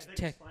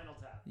taxis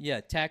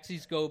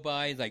go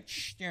by, it's like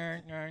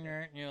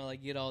like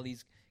you get all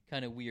these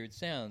kind of weird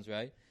sounds,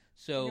 right?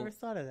 So I never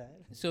thought of that.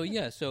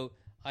 So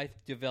I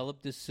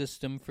developed this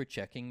system for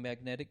checking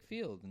magnetic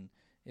field, and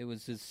it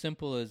was as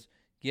simple as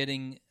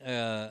getting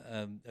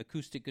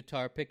acoustic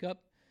guitar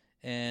pickup,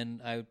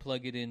 and I would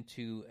plug it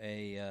into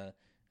a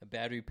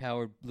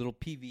battery-powered little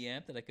PV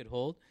amp that I could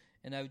hold,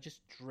 and I would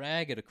just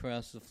drag it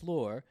across the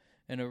floor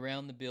and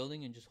around the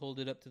building and just hold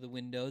it up to the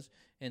windows.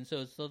 And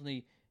so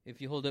suddenly,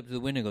 if you hold it up to the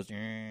window, it goes,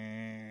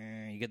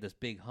 you get this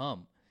big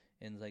hum.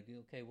 And it's like,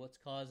 okay, what's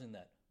causing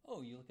that?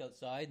 Oh, you look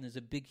outside, and there's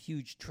a big,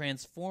 huge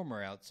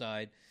transformer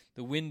outside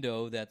the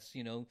window that's,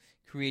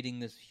 creating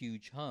this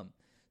huge hum.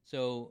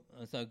 So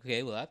I thought,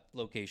 okay, well, that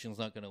location's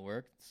not going to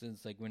work.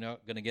 Since like we're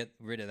not going to get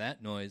rid of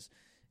that noise.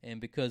 And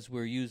because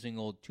we're using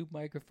old tube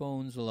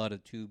microphones, a lot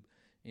of tube,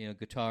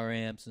 guitar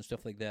amps and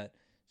stuff like that.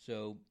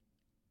 So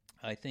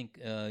I think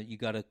you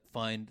got to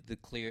find the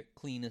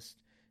cleanest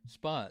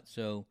spot.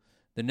 So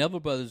the Neville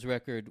Brothers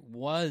record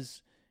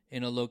was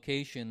in a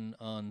location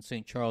on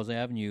St. Charles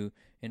Avenue,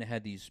 and it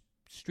had these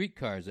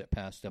streetcars that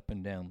passed up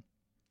and down.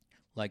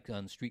 Like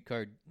on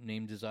Streetcar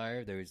Named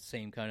Desire, there was the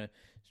same kind of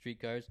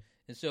streetcars.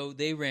 And so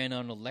they ran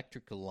on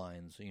electrical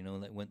lines,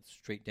 that went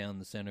straight down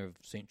the center of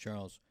St.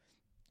 Charles.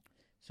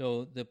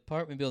 So the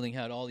apartment building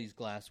had all these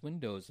glass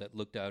windows that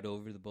looked out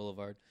over the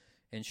boulevard.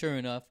 And sure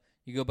enough,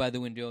 you go by the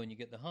window and you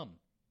get the hum.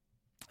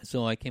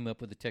 So I came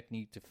up with a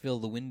technique to fill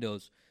the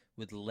windows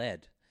with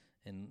lead.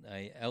 And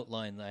I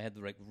outlined, I had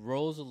the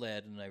rolls of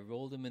lead, and I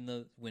rolled them in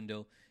the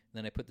window,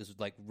 then I put this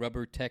like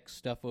rubber tech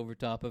stuff over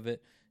top of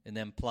it, and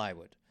then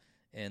plywood.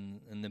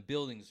 And the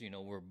buildings,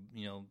 were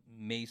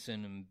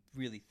mason and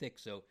really thick,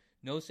 so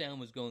no sound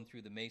was going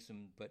through the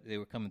mason, but they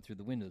were coming through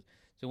the windows.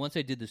 So once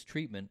I did this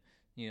treatment,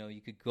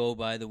 you could go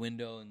by the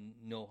window and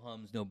no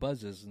hums, no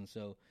buzzes, and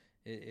so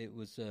it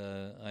was.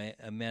 I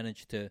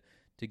managed to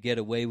get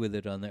away with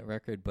it on that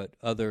record, but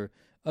other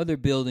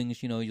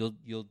buildings,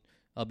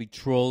 I'll be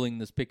trolling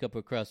this pickup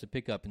across the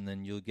pickup, and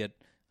then you'll get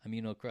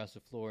across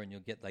the floor, and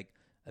you'll get like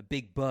a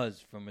big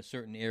buzz from a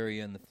certain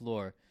area in the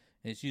floor.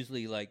 And it's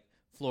usually like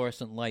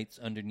fluorescent lights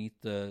underneath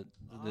the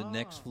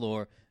next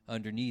floor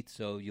underneath,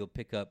 so you'll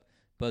pick up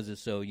buzzes.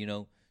 So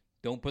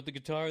don't put the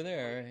guitar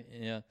there.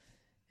 Yeah,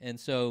 and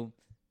so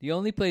the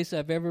only place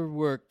I've ever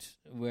worked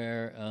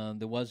where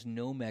there was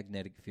no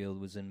magnetic field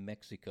was in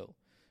Mexico,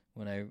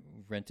 when I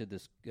rented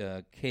this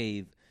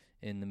cave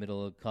in the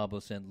middle of Cabo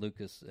San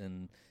Lucas,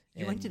 and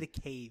you went to the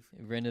cave.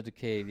 Rented a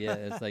cave, yeah.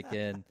 It's like,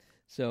 and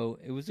so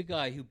it was a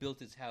guy who built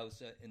his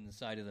house in the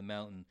side of the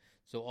mountain.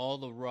 So all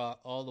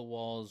the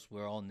walls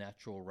were all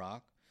natural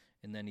rock,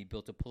 and then he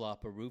built a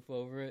palapa roof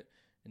over it,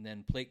 and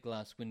then plate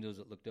glass windows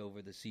that looked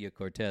over the Sea of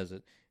Cortez.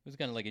 It was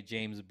kind of like a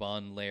James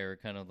Bond lair,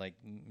 kind of like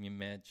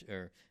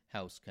or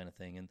house kind of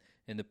thing,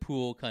 and the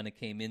pool kind of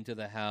came into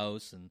the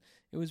house, and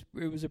it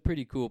was a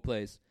pretty cool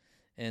place.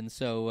 And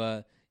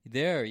so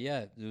there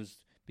was,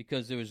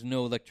 because there was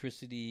no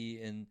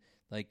electricity and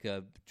like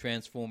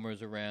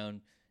transformers around.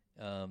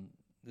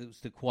 It was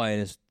the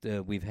quietest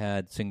we've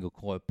had single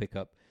coil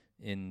pickup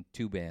in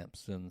tube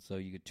amps, and so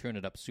you could turn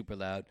it up super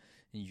loud,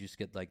 and you just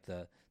get like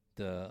the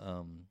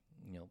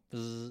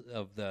buzz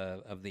of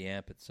the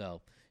amp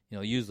itself.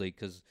 Usually,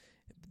 because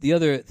the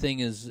other thing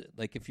is,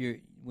 like,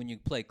 when you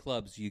play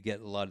clubs, you get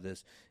a lot of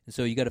this, and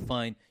so you got to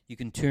find, you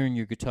can turn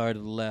your guitar to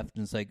the left,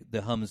 and it's like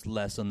the hum is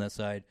less on that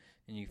side,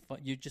 and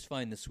you just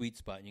find the sweet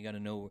spot, and you got to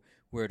know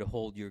where to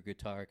hold your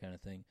guitar, kind of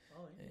thing.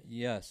 Oh,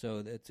 yeah.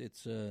 So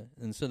it's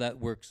and so that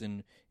works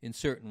in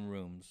certain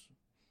rooms.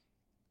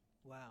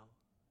 Wow.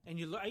 And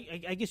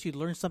I guess you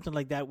learn something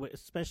like that,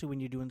 especially when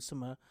you're doing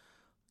some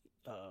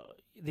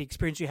the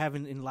experience you have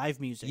in live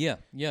music. Yeah.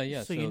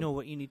 So you know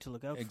what you need to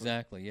look out for.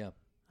 Exactly. Yeah.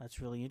 That's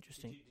really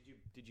interesting.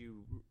 Did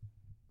you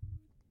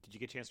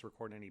get a chance to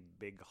record any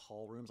big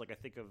hall rooms? Like, I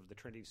think of the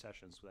Trinity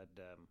sessions that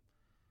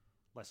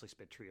Leslie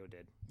Spit Trio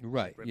did,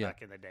 right?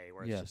 Back in the day,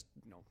 where it's just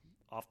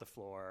off the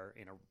floor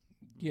in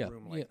a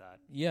room like that.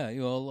 Yeah.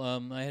 Well,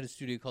 I had a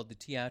studio called the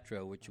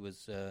Teatro, which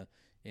was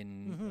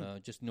in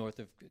just north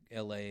of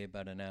L.A.,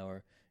 about an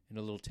hour, in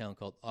a little town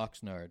called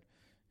Oxnard.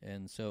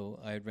 And so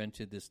I had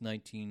rented this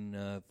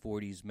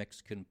 1940s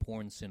Mexican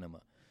porn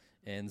cinema.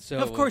 And so,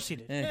 of course you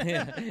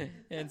did.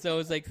 And so it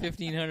was like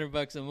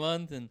 $1,500 a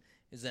month, and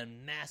it was a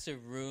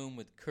massive room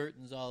with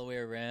curtains all the way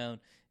around.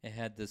 It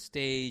had the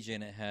stage,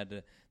 and it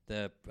had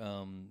the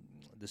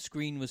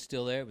screen was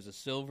still there. It was a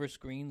silver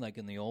screen, like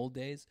in the old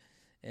days.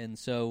 And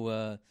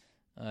so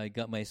I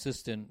got my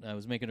assistant. I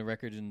was making a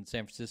record in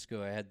San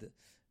Francisco. I had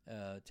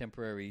the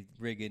temporary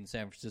rig in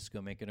San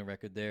Francisco making a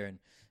record there, and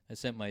I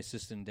sent my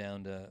assistant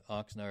down to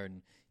Oxnard,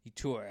 and he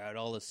tore out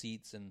all the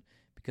seats. And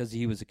because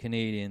he was a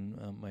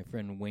Canadian, my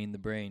friend Wayne the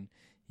Brain,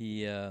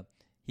 he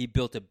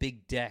built a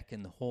big deck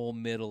in the whole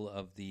middle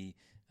of the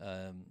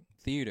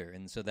theater,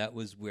 and so that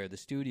was where the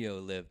studio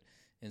lived.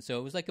 And so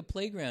it was like a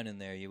playground in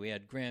there. We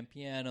had grand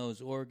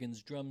pianos,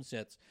 organs, drum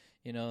sets,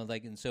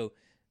 and so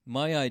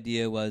my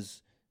idea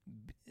was,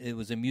 it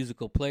was a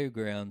musical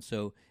playground.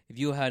 So if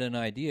you had an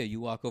idea, you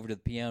walk over to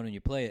the piano and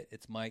you play it.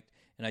 It's mic'd,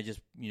 and I just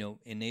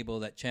enable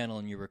that channel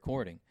in your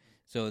recording.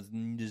 So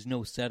there's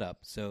no setup.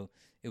 So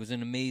it was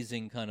an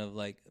amazing kind of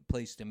like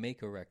place to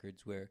make a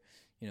records where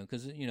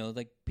because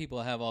like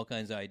people have all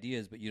kinds of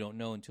ideas, but you don't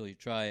know until you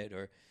try it.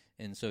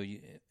 And so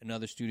in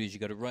other studios, you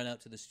got to run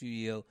out to the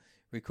studio,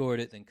 record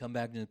it, then come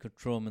back to the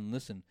control room and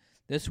listen.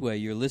 This way,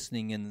 you're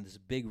listening in this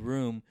big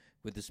room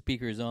with the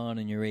speakers on,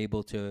 and you're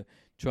able to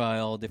try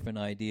all different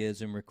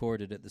ideas and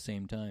record it at the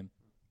same time.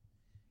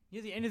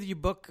 Near the end of your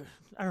book,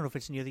 I don't know if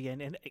it's near the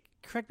end, and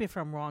correct me if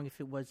I'm wrong, if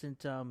it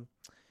wasn't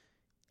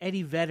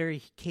Eddie Vedder,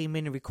 he came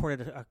in and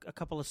recorded a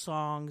couple of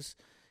songs.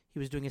 He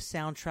was doing a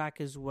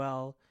soundtrack as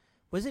well.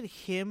 Was it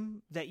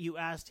him that you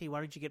asked, hey, why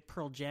don't you get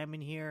Pearl Jam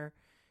in here?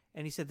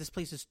 And he said, this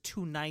place is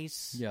too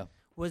nice. Yeah.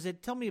 Was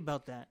it? Tell me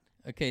about that.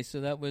 Okay, so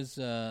that was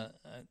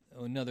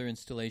another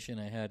installation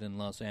I had in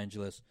Los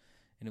Angeles,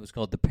 and it was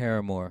called the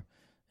Paramore,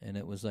 and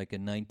it was like a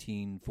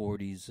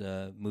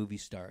 1940s movie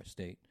star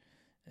estate.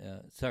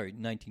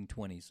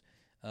 1920s.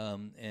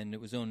 And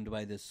it was owned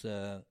by this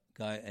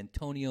guy,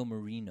 Antonio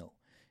Marino.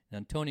 And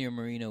Antonio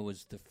Marino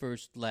was the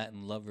first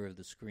Latin lover of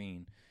the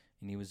screen,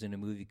 and he was in a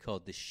movie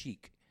called The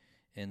Sheik.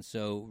 And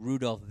so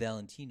Rudolph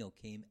Valentino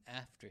came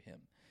after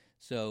him.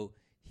 So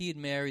he had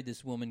married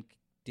this woman,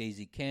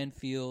 Daisy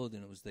Canfield,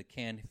 and it was the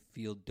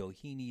Canfield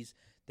Dohenis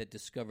that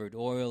discovered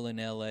oil in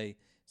L.A.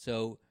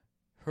 So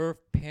her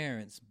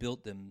parents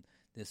built them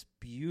this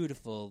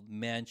beautiful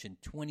mansion,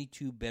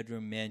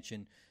 22-bedroom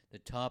mansion. The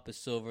top is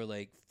Silver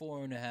Lake,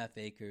 4.5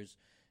 acres,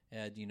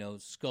 had,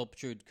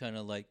 sculptured kind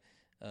of like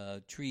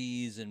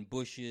trees and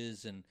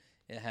bushes, and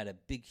It had a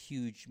big,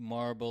 huge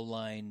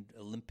marble-lined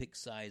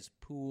Olympic-sized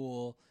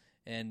pool,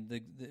 and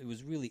it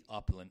was really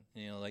opulent,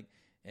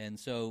 And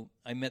so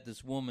I met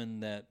this woman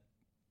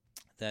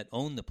that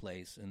owned the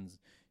place, and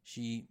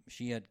she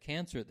had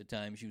cancer at the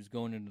time. She was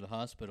going into the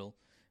hospital,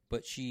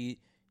 but she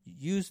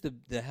used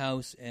the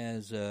house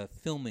as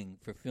filming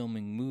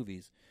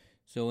movies.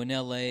 So in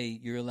L.A.,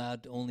 you're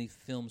allowed to only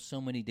film so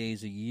many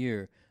days a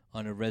year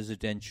on a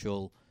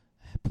residential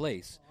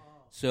place.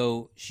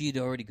 So she'd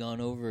already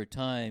gone over her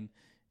time,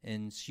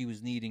 and she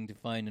was needing to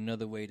find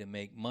another way to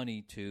make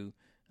money to,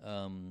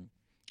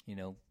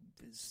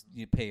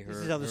 you pay her.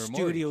 This is how the her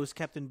studio mortgage. was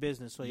kept in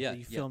business. So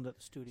you filmed at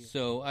the studio.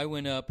 So I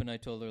went up and I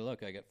told her,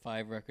 look, I got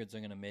 5 records I'm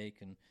going to make,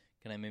 and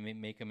can I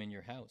make them in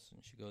your house?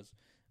 And she goes,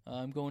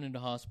 I'm going into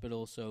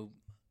hospital, so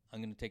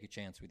I'm going to take a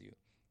chance with you.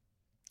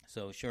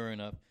 So sure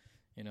enough,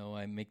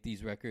 I make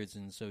these records,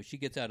 and so she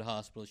gets out of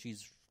hospital.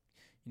 She's,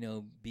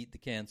 beat the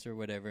cancer,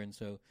 whatever, and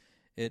so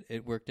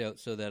it worked out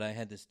so that I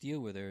had this deal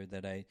with her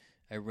that I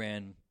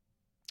ran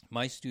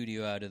my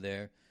studio out of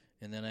there,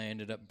 and then I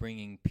ended up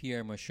bringing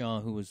Pierre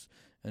Marchand, who was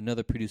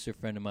another producer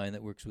friend of mine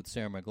that works with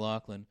Sarah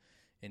McLachlan,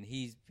 and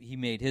he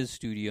made his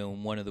studio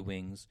in one of the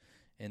wings,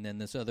 and then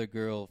this other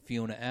girl,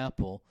 Fiona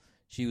Apple,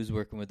 she was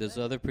working with this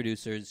other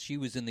producer. She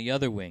was in the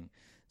other wing.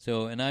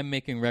 So, and I'm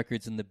making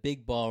records in the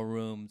big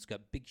ballroom. It's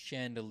got big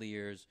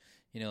chandeliers.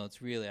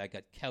 It's really, I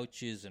got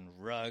couches and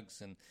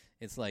rugs, and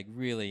it's like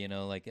really,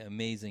 like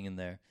amazing in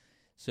there.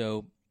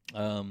 So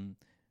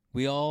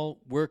we all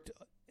worked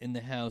in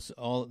the house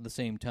all at the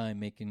same time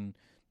making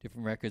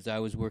different records. I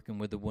was working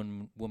with a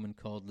woman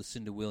called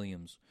Lucinda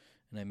Williams,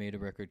 and I made a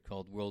record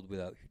called World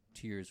Without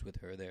Tears with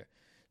her there.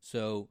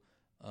 So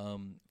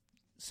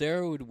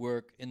Sarah would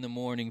work in the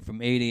morning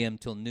from 8 a.m.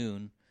 till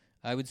noon.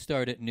 I would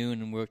start at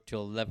noon and work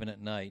till 11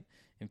 at night.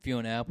 And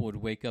Fiona Apple would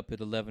wake up at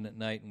 11 at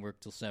night and work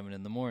till 7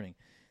 in the morning.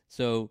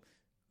 So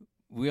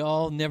we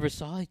all never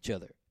saw each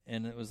other.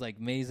 And it was like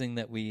amazing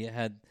that we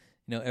had,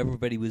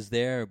 everybody was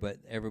there, but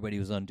everybody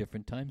was on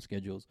different time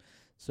schedules.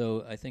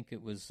 So I think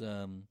it was,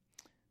 so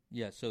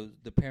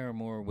the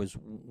Paramore was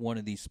one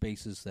of these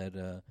spaces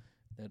that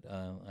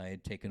I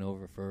had taken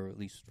over for at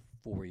least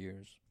 4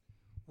 years.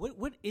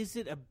 What is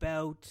it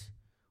about,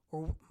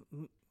 or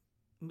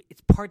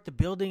it's part the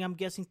building, I'm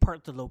guessing,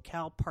 part the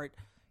locale, part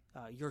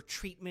your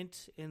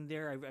treatment in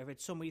there. I've read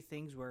so many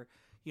things where,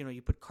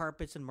 you put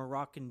carpets and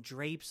Moroccan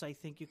drapes, I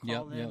think you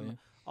call them,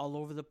 all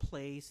over the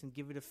place and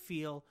give it a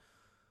feel.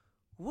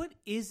 What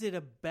is it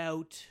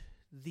about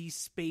these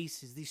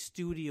spaces, these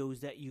studios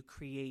that you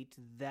create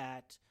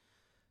that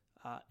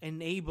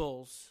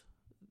enables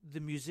the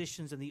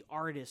musicians and the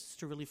artists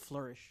to really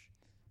flourish?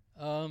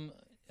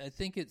 I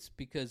think it's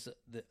because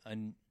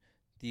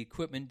the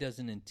equipment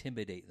doesn't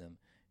intimidate them.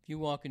 If you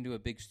walk into a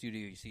big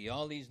studio, you see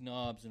all these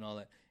knobs and all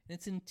that, and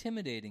it's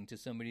intimidating to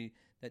somebody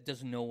that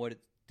doesn't know what it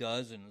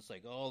does, and it's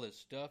like all this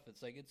stuff.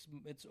 It's like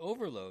it's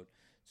overload.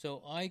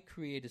 So I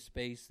create a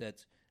space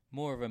that's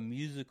more of a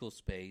musical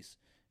space,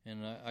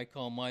 and I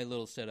call my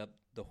little setup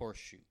the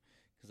horseshoe,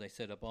 because I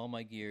set up all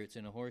my gear. It's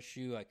in a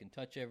horseshoe. I can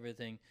touch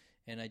everything,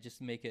 and I just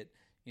make it,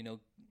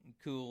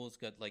 cool. It's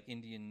got like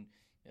Indian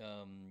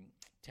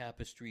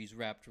tapestries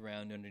wrapped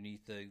around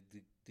underneath the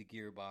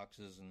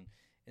gearboxes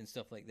and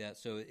stuff like that.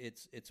 So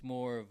it's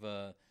more of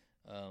a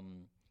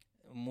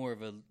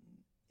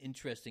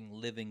interesting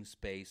living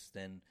space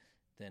than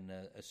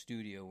a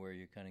studio where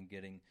you're kind of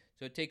getting.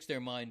 So it takes their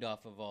mind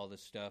off of all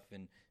this stuff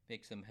and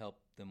makes them help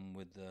them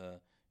with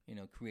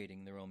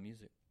creating their own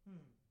music.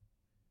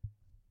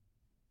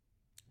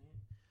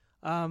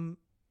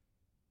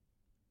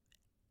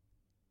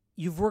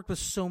 You've worked with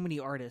so many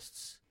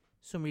artists,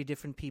 so many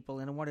different people,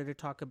 and I wanted to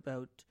talk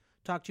to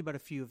you about a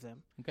few of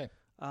them. Okay.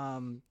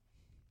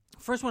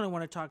 First one I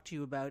want to talk to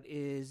you about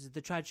is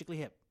the Tragically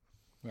Hip.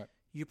 Right.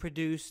 You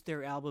produced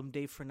their album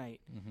Day for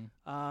Night.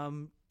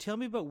 Mm-hmm. Tell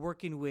me about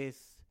working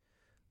with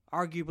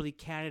arguably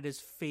Canada's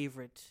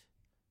favorite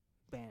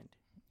band.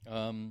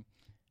 All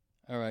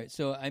right.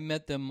 So I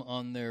met them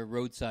on their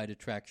Roadside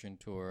Attraction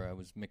tour. I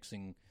was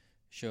mixing a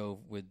show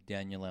with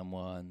Daniel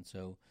Lamois, and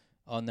so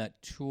on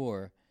that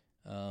tour,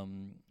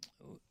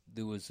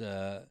 there was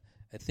a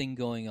thing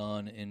going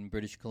on in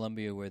British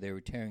Columbia where they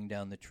were tearing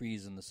down the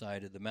trees on the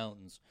side of the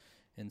mountains.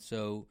 And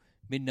so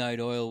Midnight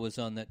Oil was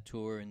on that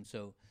tour, and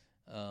so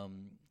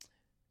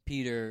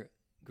Peter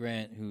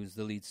Grant, who's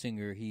the lead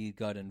singer, he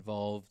got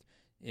involved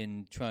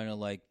in trying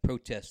to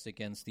protest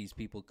against these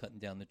people cutting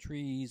down the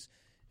trees.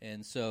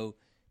 And so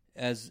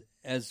as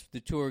the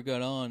tour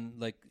got on,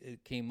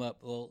 it came up,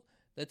 well,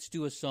 let's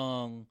do a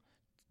song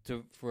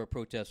for a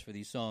protest for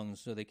these songs.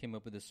 So they came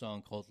up with a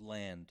song called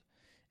Land.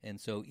 And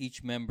so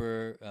each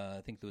member,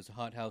 I think there was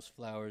Hot House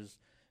Flowers,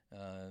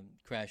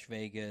 Crash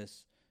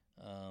Vegas,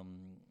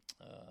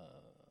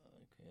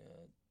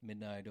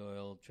 Midnight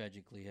Oil,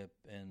 Tragically Hip,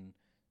 and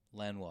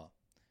Lanois.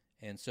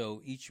 And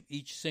so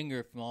each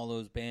singer from all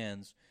those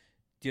bands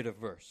did a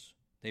verse.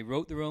 They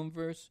wrote their own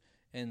verse,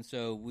 and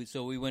so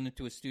we went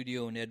into a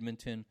studio in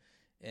Edmonton.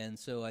 And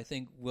so I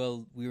think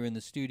while we were in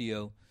the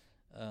studio,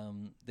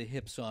 the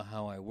Hip saw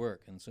how I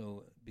work, and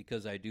so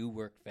because I do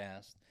work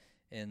fast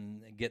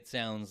and get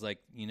sounds like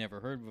you never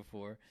heard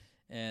before,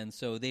 and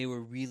so they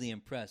were really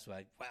impressed.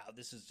 Like, wow,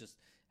 this is just,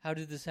 how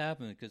did this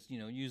happen? Because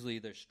usually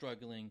they're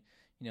struggling,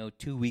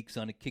 2 weeks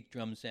on a kick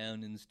drum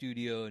sound in the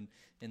studio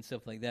and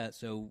stuff like that.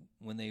 So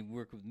when they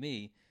work with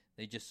me,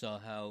 they just saw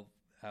how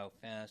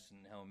fast and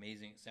how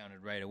amazing it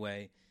sounded right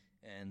away,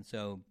 and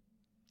so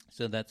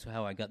that's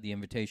how I got the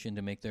invitation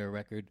to make their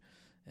record,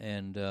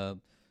 and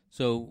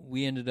so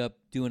we ended up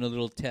doing a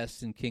little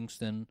test in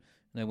Kingston,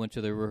 and I went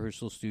to their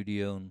rehearsal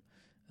studio, and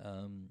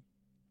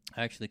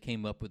I actually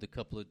came up with a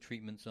couple of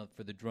treatments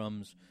for the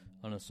drums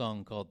on a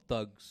song called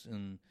Thugs,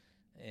 and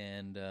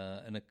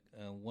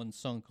one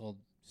song called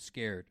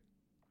Scared.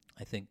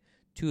 I think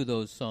two of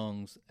those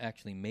songs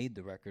actually made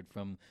the record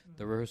from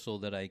the rehearsal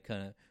that I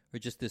or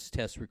just this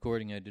test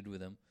recording I did with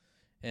them.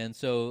 And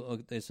so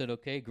they said,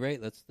 okay,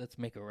 great, let's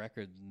make a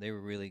record. And they were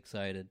really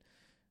excited.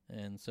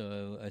 And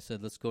so I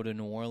said, let's go to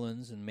New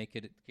Orleans and make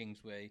it at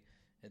Kingsway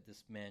at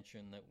this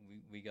mansion that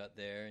we got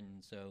there.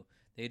 And so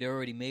they'd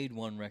already made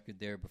one record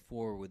there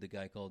before with a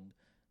guy called,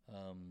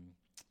 oh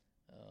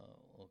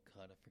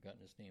God, I've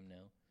forgotten his name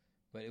now.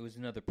 But it was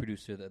another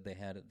producer that they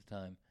had at the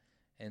time.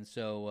 And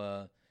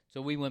so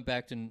we went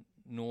back to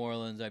New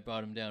Orleans. I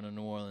brought him down to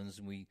New Orleans,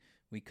 and we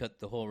cut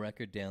the whole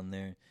record down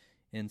there.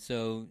 And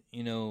so,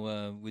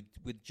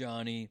 with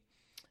Johnny,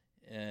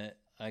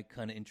 I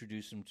kind of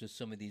introduced him to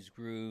some of these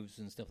grooves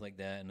and stuff like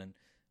that. And then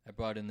I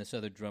brought in this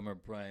other drummer,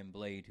 Brian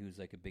Blade, who's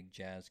like a big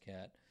jazz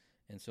cat.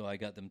 And so I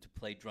got them to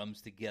play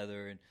drums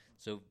together. And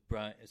so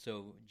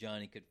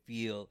Johnny could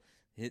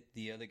hit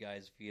the other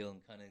guy's feel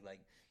and kind of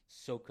like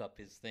soak up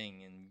his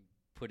thing and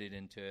put it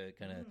into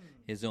kind of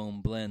his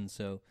own blend.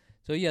 So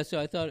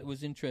I thought it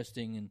was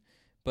interesting.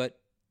 But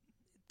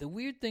the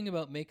weird thing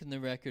about making the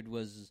record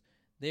was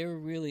they were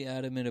really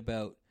adamant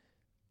about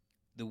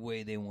the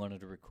way they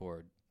wanted to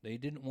record. They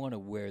didn't want to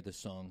wear the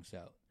songs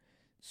out.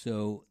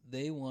 So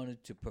they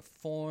wanted to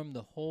perform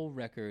the whole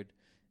record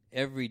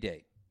every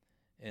day.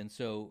 And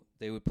so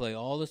they would play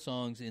all the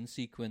songs in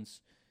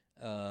sequence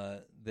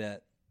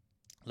that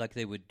like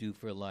they would do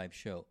for a live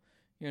show.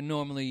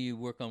 Normally you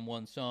work on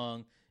one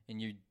song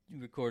and you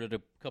record it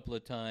a couple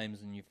of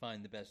times and you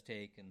find the best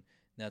take and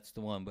that's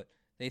the one. But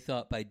they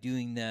thought by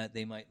doing that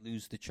they might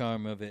lose the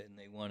charm of it, and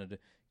they wanted to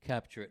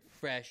capture it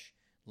fresh,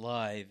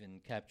 live,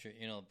 and capture,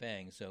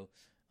 bang. So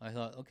I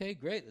thought, okay,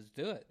 great, let's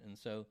do it. And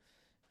so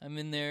I'm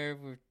in there.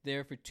 We're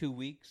there for 2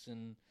 weeks,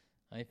 and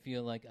I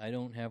feel like I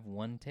don't have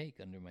one take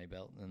under my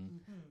belt, and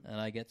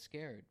I get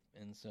scared.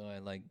 And so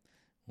I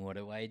what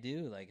do I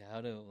do?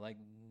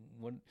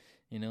 What?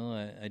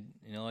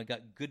 I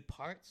got good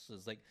parts.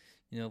 It's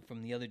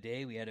from the other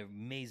day we had an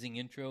amazing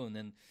intro, and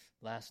then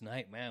last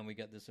night, man, we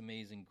got this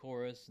amazing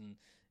chorus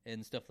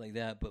and stuff like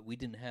that. But we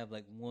didn't have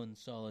one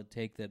solid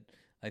take that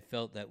I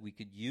felt that we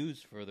could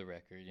use for the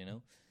record,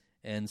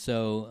 And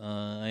so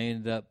I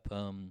ended up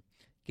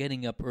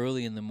getting up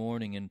early in the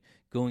morning and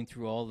going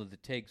through all of the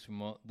takes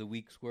from the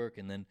week's work,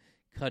 and then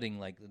cutting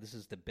this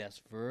is the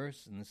best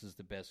verse and this is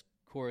the best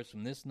chorus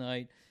from this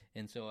night.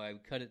 And so I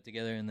would cut it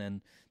together, and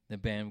then the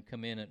band would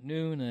come in at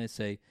noon, and I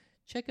say,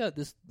 check out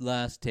this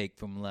last take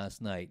from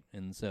last night.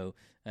 And so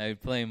I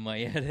would play my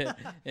edit,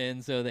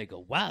 and so they go,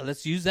 wow,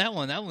 let's use that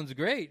one. That one's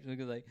great.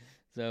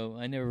 So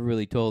I never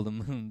really told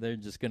them. They're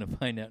just going to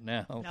find out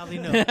now. Now they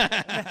know.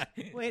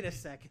 Wait a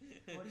second.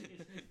 Well,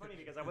 it's funny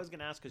because I was going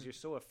to ask, because you're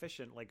so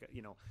efficient,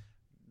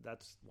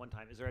 that's one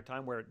time. Is there a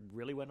time where it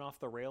really went off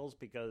the rails?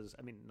 Because,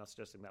 not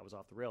suggesting that was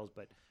off the rails,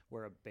 but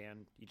where a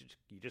band, you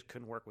just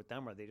couldn't work with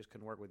them, or they just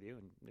couldn't work with you,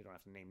 and you don't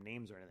have to name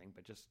names or anything,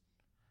 but just...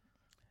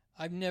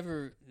 I've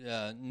never,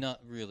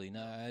 not really.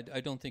 No, I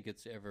don't think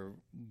it's ever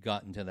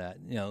gotten to that.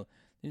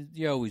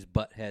 You always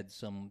butt heads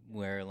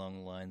somewhere along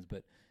the lines,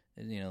 but,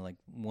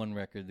 one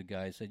record, the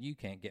guy said, you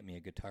can't get me a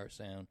guitar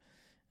sound.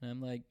 And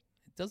I'm like,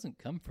 it doesn't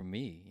come from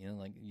me.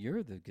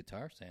 You're the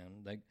guitar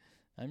sound.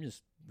 I'm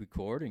just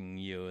recording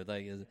you.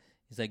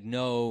 He's like,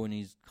 no, and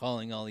he's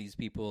calling all these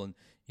people, and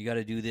you got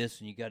to do this,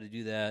 and you got to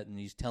do that, and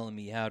he's telling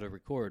me how to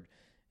record.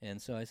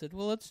 And so I said,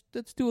 well,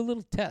 let's do a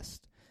little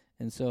test.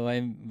 And so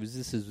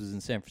this was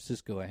in San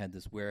Francisco. I had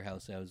this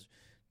warehouse I was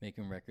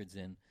making records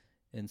in.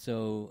 And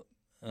so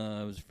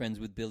I was friends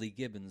with Billy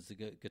Gibbons,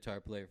 the guitar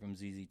player from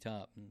ZZ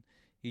Top. And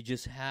he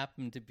just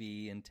happened to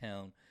be in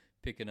town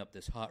picking up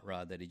this hot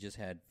rod that he just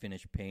had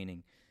finished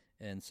painting.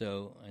 And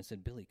so I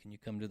said, Billy, can you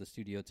come to the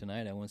studio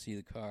tonight? I want to see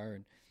the car.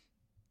 And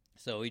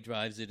so he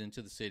drives it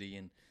into the city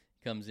and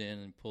comes in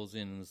and pulls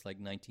in this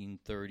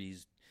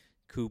 1930s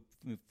coupe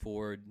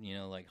Ford,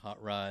 hot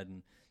rod.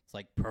 And it's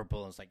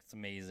purple. And it's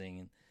amazing.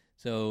 And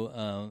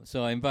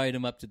so I invite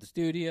him up to the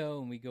studio,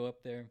 and we go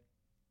up there.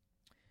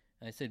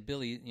 And I said,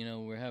 Billy,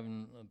 we're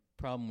having a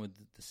problem with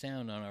the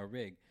sound on our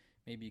rig.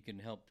 Maybe you can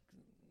help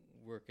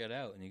work it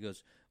out. And he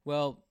goes,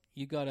 well,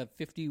 you got a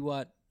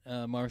 50-watt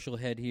Marshall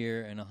head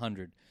here and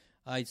 100.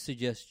 I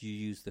suggest you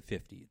use the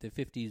 50. The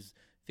 50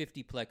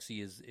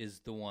 plexi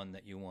is the one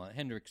that you want.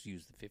 Hendrix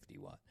used the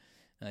 50-watt.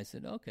 And I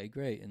said, okay,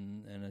 great.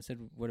 And I said,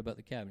 what about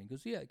the cabinet? He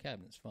goes, yeah, the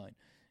cabinet's fine.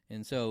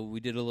 And so we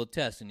did a little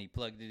test, and he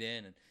plugged it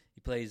in, and he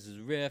plays his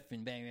riff,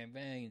 and bang, bang,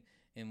 bang,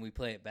 and we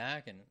play it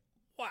back, and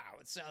wow,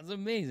 it sounds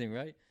amazing,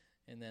 right?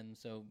 And then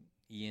so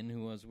Ian,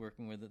 who I was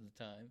working with at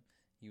the time,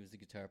 he was the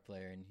guitar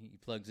player, and he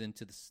plugs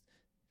into the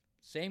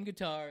same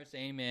guitar,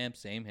 same amp,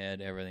 same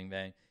head, everything,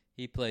 bang.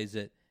 He plays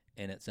it,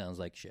 and it sounds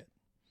like shit.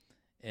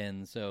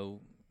 And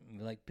so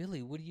we're like,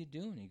 Billy, what are you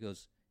doing? He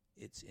goes,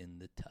 it's in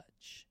the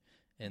touch.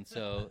 And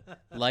so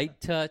light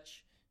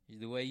touch,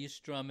 the way you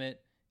strum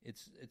it,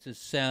 it's a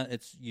sound.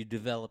 It's you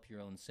develop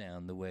your own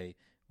sound the way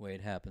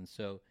it happens.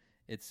 So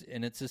it's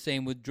the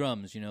same with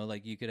drums. You know,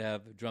 like you could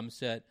have a drum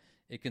set.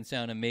 It can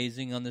sound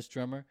amazing on this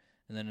drummer,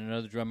 and then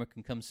another drummer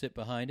can come sit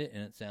behind it,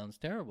 and it sounds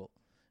terrible.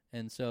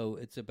 And so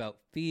it's about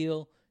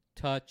feel,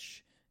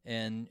 touch,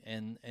 and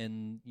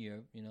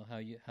you know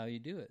how you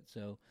do it.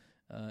 So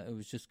it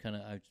was just kind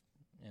of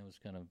I was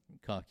kind of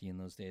cocky in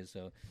those days.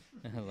 So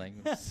like,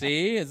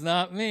 see, it's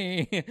not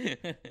me.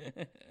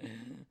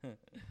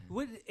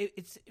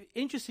 It's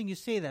interesting you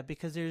say that,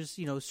 because there's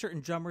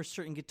certain drummers,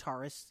 certain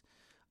guitarists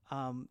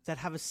that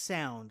have a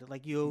sound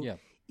like you. Yeah.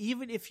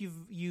 Even if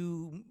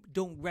you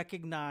don't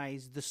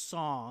recognize the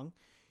song,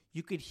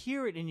 you could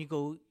hear it and you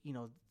go,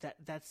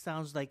 that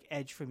sounds like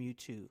Edge from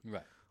U2.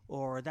 Right.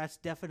 Or that's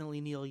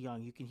definitely Neil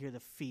Young. You can hear the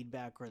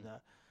feedback or the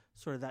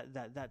sort of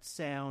that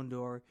sound,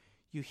 or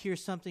you hear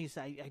something, you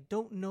say, I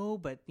don't know,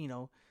 but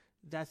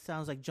that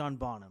sounds like John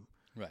Bonham.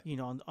 Right.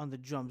 On the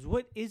drums.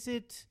 What is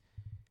it?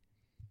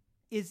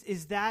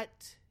 Is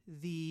that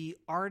the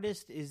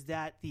artist? Is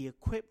that the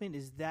equipment?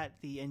 Is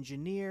that the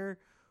engineer?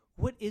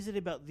 What is it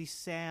about these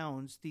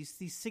sounds, these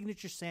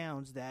signature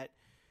sounds that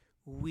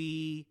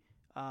we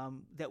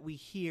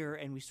hear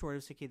and we sort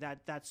of say, okay,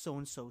 that's so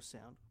and so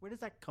sound? Where does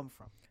that come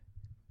from?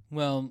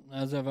 Well,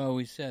 as I've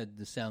always said,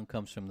 the sound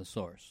comes from the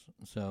source.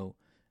 So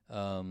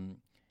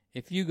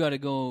if you got to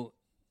go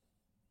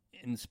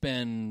and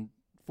spend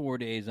 4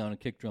 days on a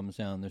kick drum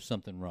sound, there's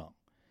something wrong.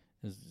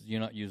 You're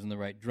not using the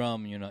right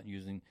drum, you're not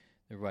using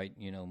the right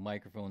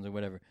microphones or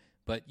whatever.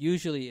 But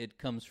usually it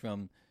comes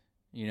from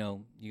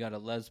you got a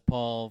Les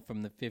Paul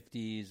from the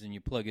 50s and you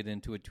plug it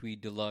into a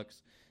Tweed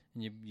Deluxe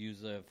and you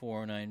use a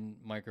 409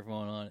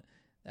 microphone on it.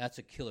 That's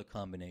a killer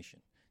combination.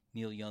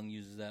 Neil Young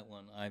uses that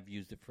one. I've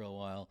used it for a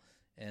while.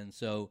 And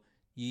so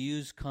you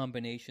use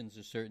combinations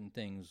of certain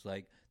things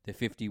like the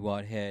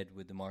 50-watt head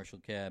with the Marshall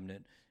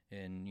cabinet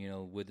and,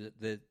 with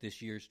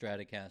this year's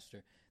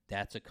Stratocaster.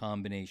 That's a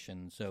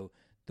combination. So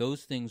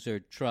those things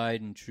are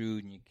tried and true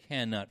and you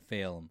cannot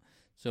fail them.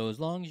 So as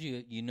long as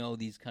you know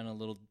these kind of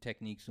little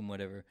techniques and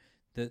whatever,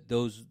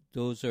 those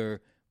are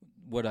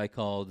what I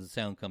call the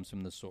sound comes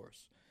from the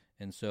source.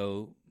 And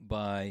so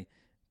by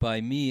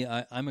me,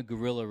 I'm a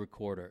guerrilla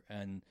recorder,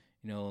 and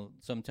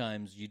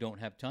sometimes you don't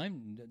have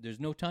time. There's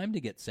no time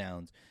to get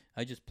sounds.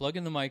 I just plug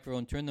in the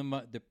microphone, turn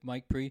the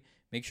mic pre,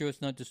 make sure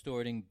it's not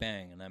distorting,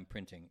 bang, and I'm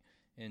printing.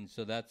 And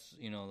so that's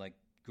like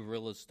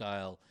guerrilla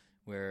style,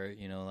 where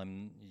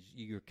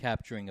you're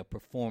capturing a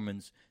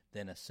performance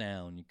than a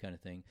sound kind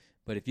of thing.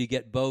 But if you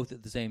get both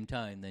at the same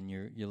time, then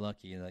you're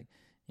lucky. Like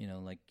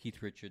like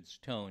Keith Richards'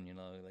 tone.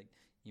 Like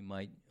you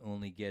might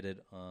only get it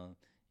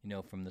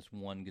from this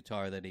one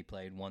guitar that he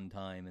played one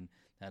time, and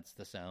that's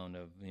the sound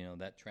of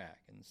that track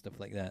and stuff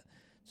like that.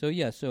 So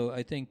yeah, so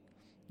I think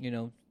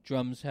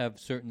drums have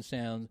certain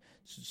sounds.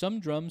 Some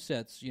drum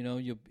sets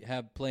you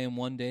have play them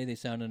one day, they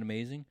sounded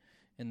amazing,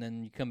 and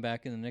then you come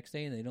back in the next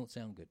day and they don't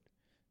sound good.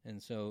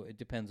 And so it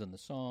depends on the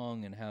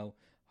song and how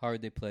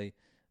hard they play.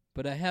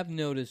 But I have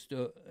noticed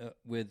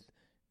with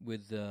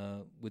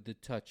the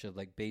touch of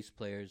like bass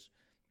players,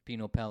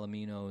 Pino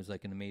Palomino is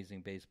like an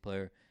amazing bass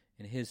player,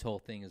 and his whole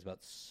thing is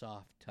about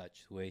soft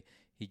touch, the way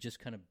he just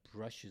kind of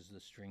brushes the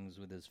strings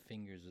with his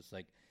fingers. It's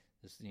like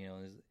this,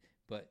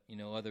 but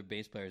other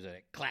bass players are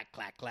like clack,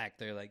 clack, clack.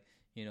 They're like,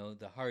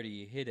 the harder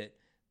you hit it,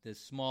 the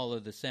smaller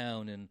the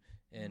sound,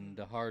 and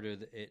the harder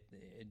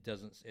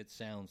it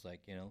sounds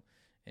like,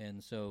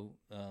 And so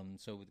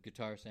with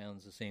guitar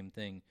sounds, the same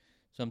thing.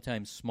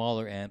 Sometimes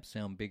smaller amps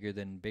sound bigger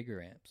than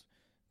bigger amps.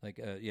 Like,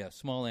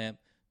 small amp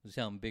will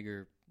sound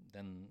bigger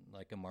than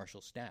like a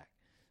Marshall Stack.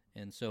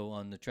 And so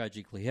on the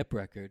Tragically Hip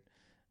record,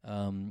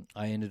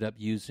 I ended up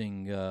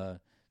using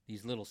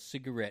these little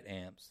cigarette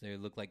amps. They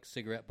look like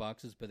cigarette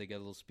boxes, but they got a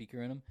little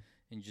speaker in them,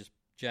 and you just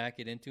jack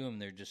it into them.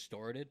 They're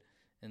distorted.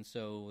 And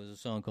so it was a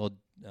song called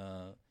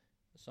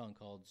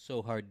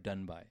 "So Hard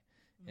Done By,"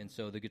 and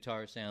so the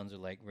guitar sounds are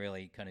like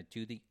really kind of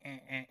toothy,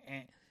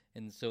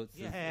 and so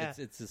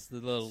it's this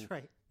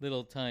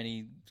little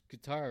tiny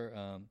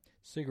guitar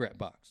cigarette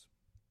box.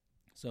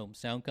 So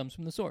sound comes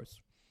from the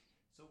source.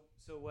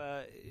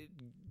 So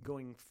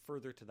going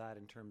further to that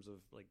in terms of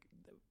like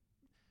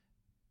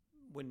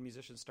when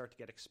musicians start to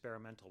get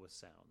experimental with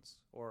sounds,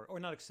 or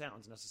not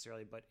sounds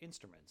necessarily, but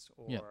instruments,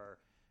 or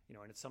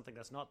and it's something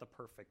that's not the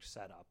perfect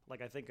setup.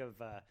 Like I think of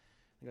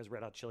it was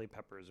Red Hot Chili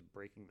Peppers,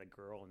 Breaking the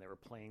Girl, and they were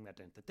playing that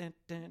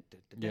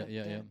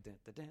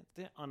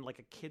on like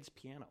a kid's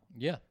piano.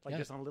 Yeah,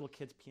 just on a little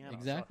kid's piano.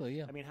 Exactly.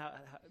 So, I mean, how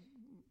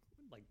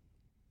like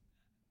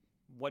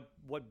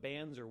what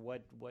bands or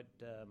what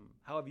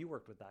how have you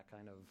worked with that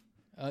kind of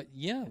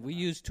Yeah, we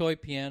use toy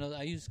pianos.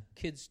 I use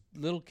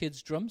little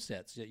kids' drum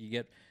sets that you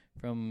get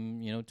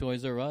from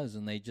Toys R Us,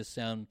 and they just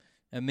sound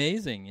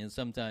amazing. And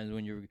sometimes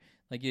when you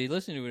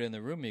listen to it in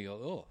the room, you go,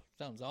 "Oh,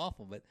 sounds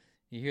awful," but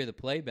you hear the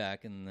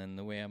playback, and then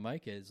the way I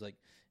mic it is like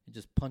it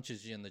just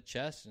punches you in the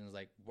chest, and it's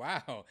like,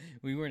 "Wow,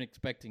 we weren't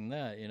expecting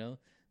that,"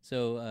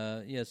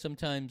 So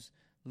sometimes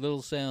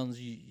little sounds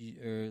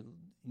or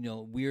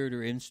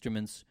weirder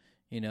instruments,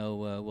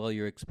 while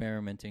you're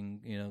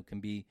experimenting, can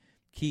be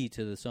key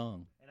to the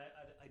song. And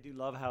I do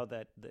love how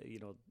that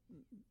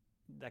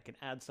that can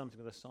add something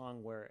to the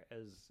song, where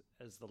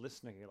as the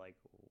listener you're like,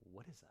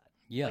 what is that?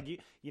 Yeah, like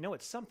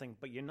it's something,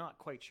 but you're not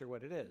quite sure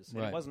what it is. And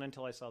right. It wasn't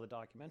until I saw the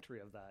documentary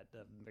of that,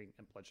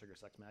 Blood Sugar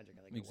Sex Magik,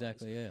 I think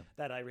exactly, it was,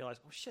 that I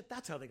realized, oh shit,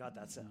 that's how they got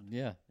that sound.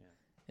 Yeah.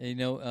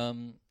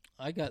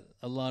 I got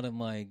a lot of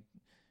my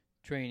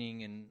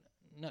training, and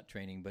not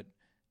training, but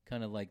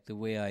kind of like the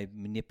way I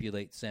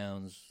manipulate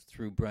sounds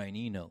through Brian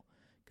Eno,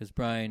 because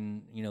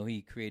Brian,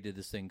 he created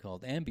this thing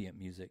called ambient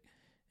music,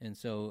 and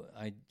so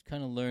I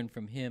kind of learned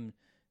from him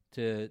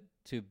to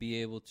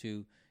be able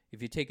to,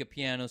 if you take a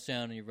piano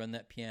sound and you run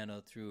that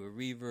piano through a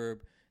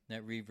reverb, and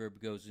that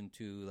reverb goes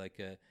into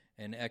like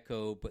an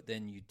echo, but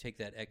then you take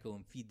that echo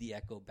and feed the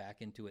echo back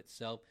into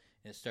itself,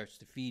 and it starts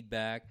to feed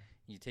back,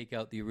 and you take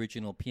out the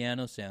original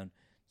piano sound.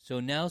 So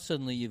now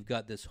suddenly you've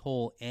got this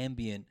whole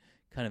ambient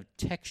kind of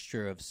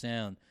texture of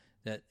sound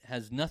that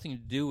has nothing to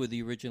do with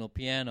the original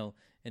piano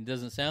and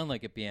doesn't sound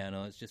like a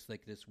piano. It's just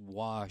like this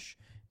wash,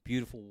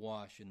 beautiful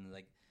wash, and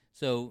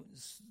so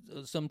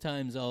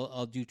sometimes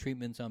I'll do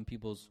treatments on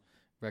people's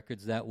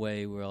records that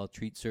way, where I'll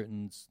treat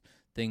certain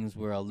things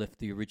where I'll lift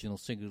the original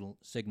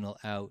signal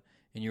out,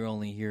 and you're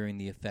only hearing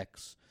the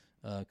effects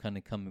kind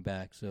of coming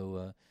back.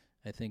 So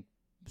I think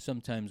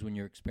sometimes when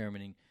you're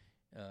experimenting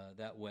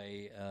that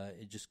way,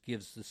 it just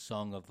gives the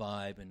song a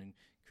vibe and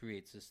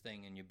creates this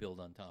thing, and you build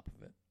on top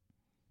of it.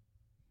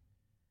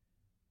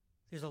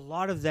 There's a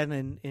lot of that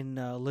in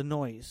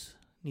Lanois,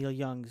 Neil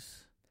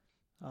Young's.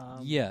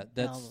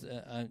 That's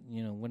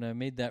when I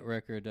made that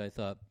record, I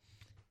thought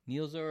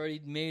Neil's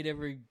already made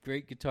every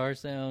great guitar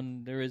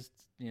sound there is,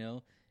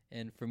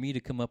 and for me to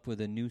come up with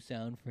a new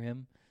sound for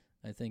him,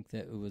 I think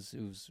that it was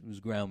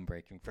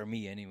groundbreaking for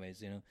me,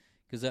 anyways.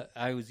 Because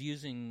I was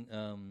using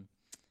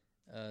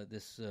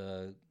this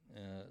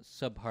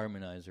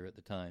sub-harmonizer at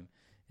the time,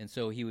 and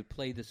so he would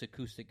play this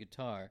acoustic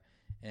guitar,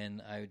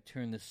 and I would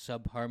turn the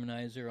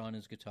sub-harmonizer on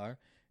his guitar,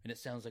 and it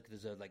sounds like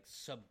there's a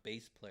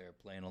sub-bass player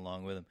playing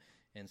along with him.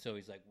 And so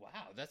he's like,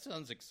 wow, that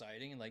sounds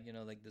exciting, and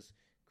like this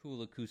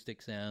cool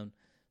acoustic sound.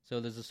 So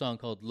there's a song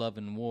called Love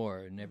and War,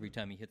 and every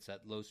time he hits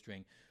that low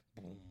string,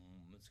 boom,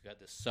 it's got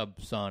this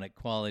subsonic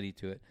quality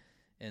to it.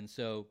 And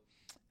so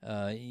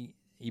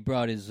he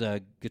brought his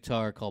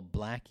guitar called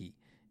Blackie,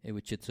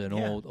 which it's an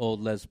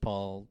old Les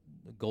Paul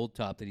gold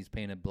top that he's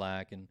painted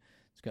black, and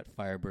it's got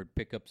Firebird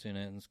pickups in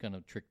it, and it's kind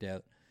of tricked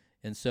out.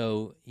 And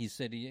so he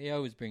said he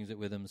always brings it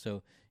with him.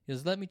 So he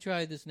goes, let me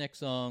try this next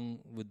song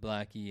with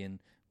Blackie, and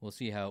we'll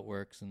see how it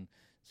works. And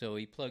so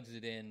he plugs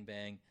it in,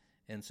 bang.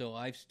 And so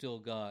I've still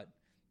got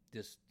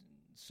this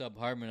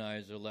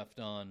sub-harmonizer left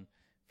on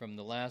from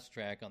the last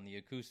track on the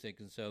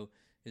acoustic. And so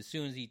as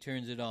soon as he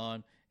turns it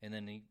on and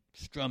then he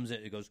strums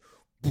it, it goes,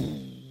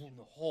 boom, and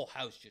the whole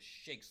house just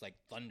shakes like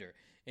thunder.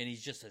 And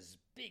he's just, this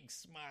big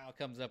smile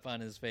comes up on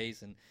his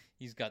face, and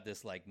he's got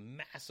this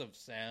massive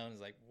sound.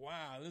 It's like,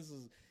 wow,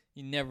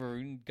 you never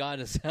got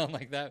a sound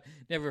like that.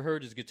 Never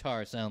heard his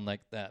guitar sound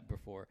like that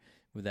before,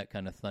 with that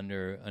kind of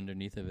thunder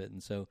underneath of it.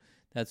 And so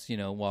that's,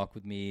 Walk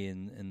With Me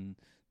and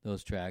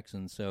those tracks.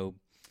 And so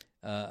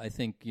I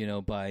think,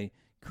 by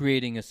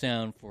creating a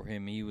sound for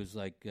him, he was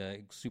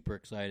super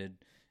excited.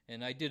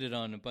 And I did it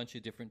on a bunch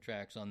of different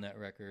tracks on that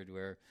record,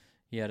 where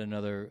he had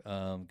another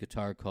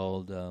guitar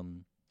called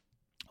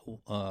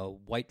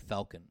White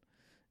Falcon.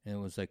 And it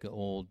was like an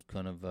old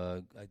kind of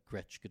a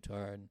Gretsch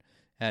guitar,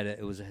 and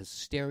it was a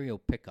stereo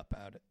pickup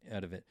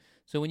out of it.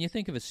 So when you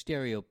think of a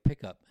stereo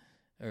pickup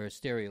or a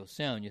stereo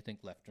sound, you think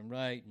left and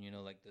right, and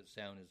the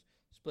sound is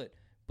split.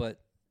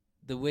 But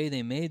the way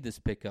they made this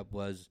pickup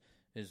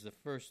is the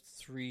first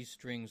three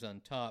strings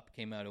on top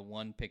came out of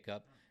one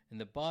pickup,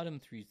 and the bottom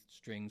three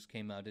strings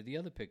came out of the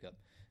other pickup.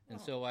 And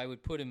so I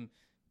would put them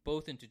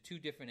both into two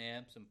different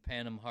amps and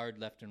pan them hard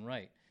left and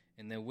right.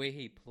 And the way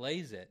he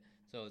plays it,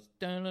 so it's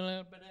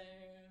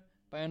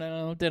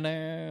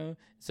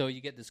so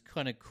you get this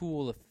kind of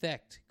cool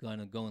effect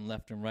kind of going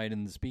left and right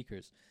in the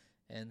speakers.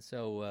 And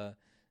so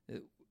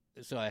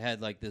so I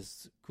had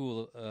this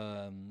cool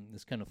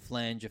this kind of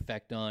flange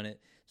effect on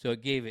it, so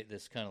it gave it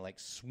this kind of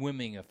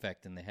swimming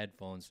effect in the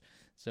headphones.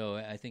 So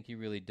I think he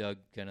really dug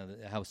kind of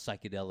how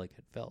psychedelic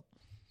it felt.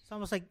 It's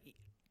almost like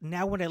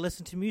now when I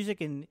listen to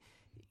music, and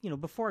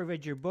before I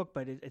read your book,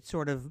 but it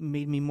sort of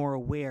made me more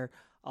aware.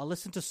 I'll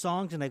listen to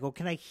songs and I go,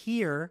 can I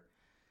hear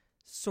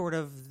sort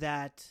of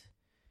that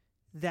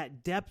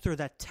depth or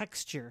that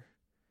texture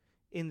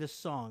in the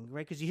song,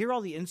 right? Because you hear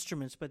all the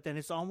instruments, but then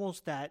it's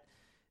almost that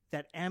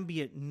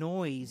ambient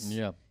noise.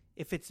 Yeah.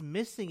 If it's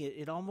missing it,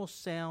 it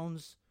almost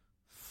sounds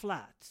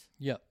flat.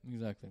 Yeah,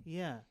 exactly.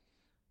 Yeah.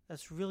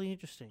 That's really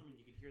interesting.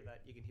 You can hear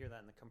that. You can hear that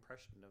in the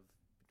compression of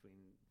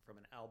from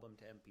an album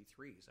to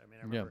MP3s. I mean,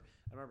 I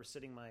remember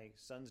sitting my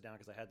sons down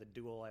because I had the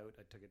dual out.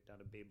 I took it down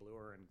to Babe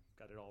Lure and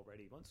got it all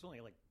ready. Well, it's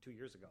only like 2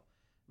 years ago.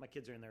 My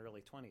kids are in their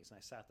early 20s, and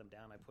I sat them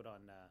down. I put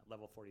on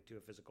Level 42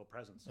 of Physical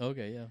Presence.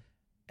 Okay, yeah.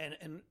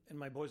 And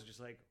my boys are just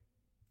like,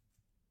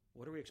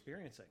 what are we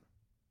experiencing?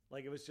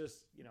 Like, it was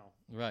just,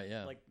 right,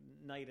 yeah, like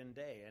night and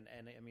day.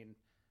 And I mean,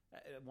 I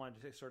wanted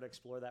to sort of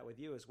explore that with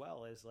you as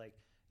well, as like,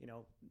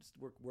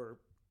 we're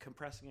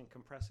compressing and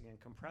compressing and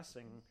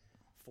compressing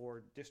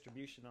for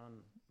distribution on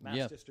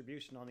mass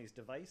distribution on these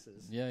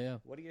devices. Yeah.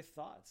 What are your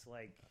thoughts?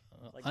 Like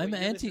I'm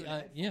anti.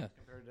 Yeah.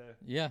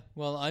 Yeah.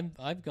 Well,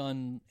 I've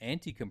gone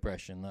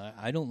anti-compression.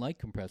 I don't like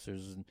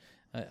compressors, and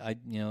I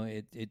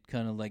it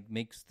kind of like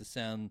makes the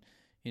sound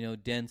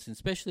dense, and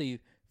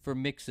especially for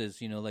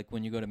mixes. Like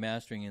when you go to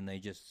mastering and they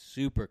just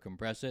super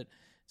compress it,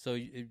 so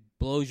it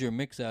blows your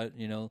mix out.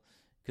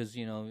 Because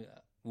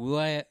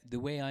the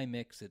way I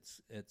mix,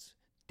 it's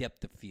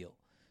depth of feel.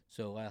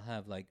 So I'll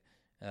have like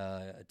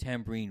a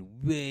tambourine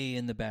way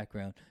in the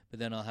background, but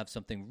then I'll have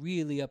something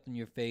really up in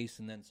your face,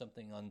 and then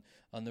something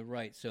on the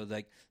right. So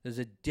like there's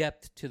a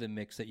depth to the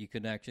mix that you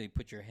can actually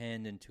put your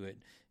hand into it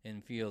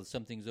and feel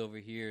something's over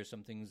here,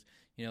 something's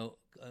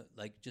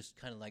like just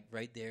kind of like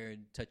right there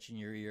and touching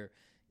your ear,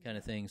 kind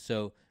of thing.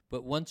 So,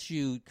 but once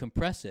you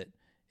compress it,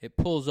 it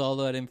pulls all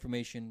that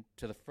information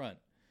to the front.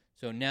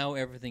 So now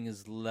everything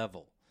is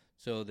level.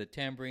 So the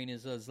tambourine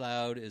is as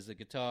loud as the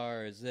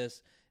guitar, as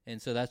this, and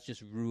so that's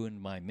just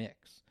ruined my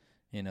mix.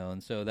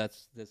 And so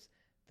that's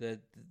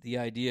the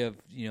idea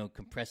of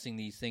compressing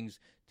these things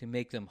to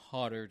make them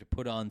hotter to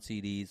put on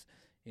CDs,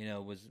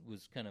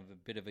 was kind of a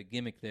bit of a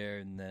gimmick there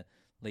in the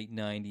late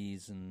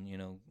 '90s and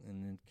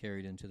and then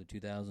carried into the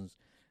 2000s.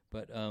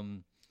 But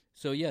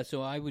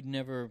so I would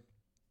never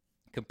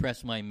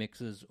compress my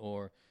mixes,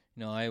 or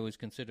I always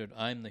considered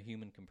I'm the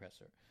human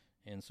compressor,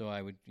 and so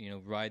I would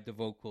ride the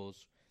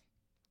vocals,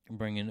 and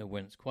bring in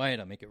when it's quiet,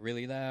 I make it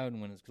really loud,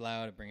 and when it's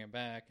loud, I bring it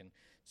back, and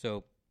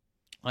so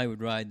I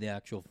would ride the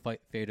actual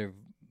fader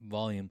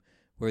volume,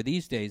 where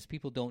these days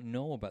people don't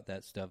know about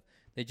that stuff.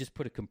 They just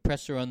put a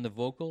compressor on the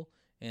vocal,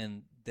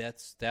 and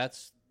that's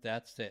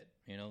it.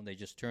 They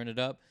just turn it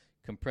up,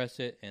 compress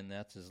it, and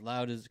that's as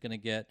loud as it's going to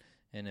get.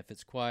 And if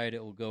it's quiet,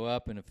 it will go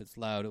up, and if it's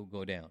loud, it will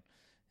go down.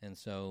 And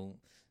so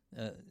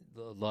a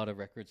lot of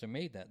records are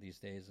made that these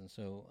days, and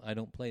so I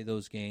don't play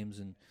those games.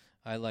 And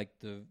I like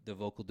the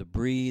vocal to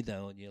breathe.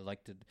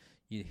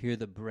 You hear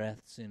the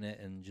breaths in it,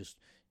 and just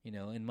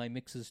in my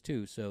mixes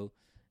too. So.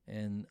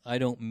 And I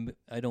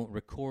don't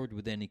record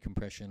with any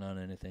compression on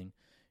anything.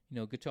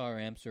 Guitar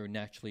amps are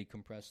naturally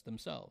compressed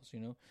themselves,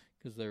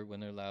 because when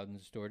they're loud and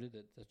distorted,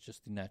 that's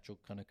just the natural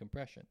kind of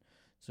compression.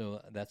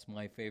 So that's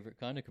my favorite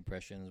kind of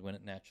compression, is when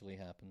it naturally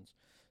happens.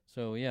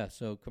 So yeah,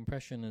 so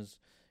compression is,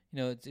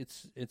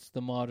 it's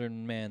the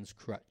modern man's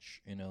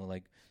crutch,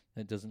 like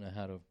that doesn't know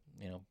how to,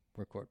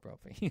 record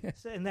properly.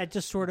 And that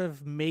just sort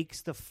of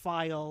makes the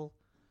file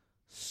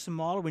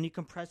smaller. When you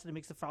compress it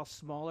makes the file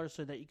smaller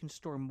so that you can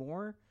store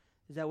more.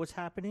 Is that what's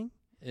happening?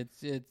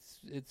 It's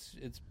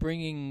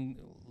bringing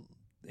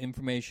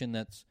information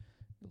that's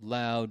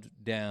loud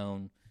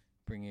down,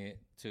 bringing it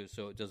to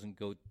so it doesn't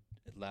go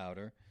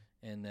louder,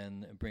 and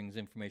then it brings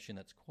information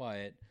that's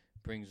quiet,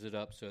 brings it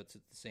up so it's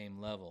at the same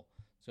level.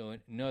 So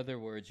in other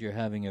words, you're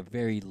having a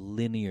very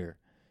linear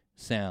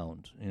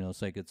sound.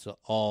 It's like it's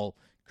all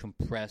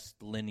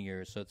compressed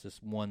linear. So it's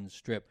this one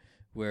strip,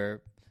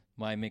 where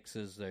my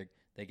mixes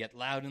they get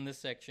loud in this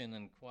section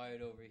and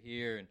quiet over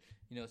here, and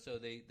so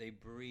they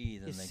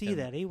breathe. You see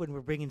that, when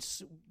we're bringing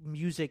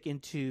music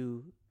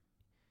into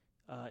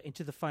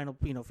the final.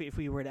 If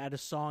we were to add a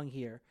song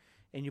here,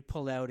 and you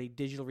pull out a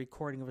digital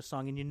recording of a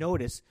song, and you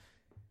notice,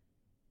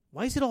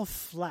 why is it all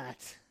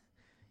flat?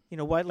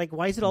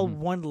 Why is it all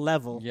one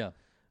level? Yeah.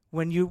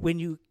 When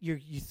you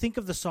think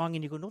of the song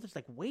and you go, no, there's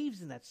like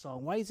waves in that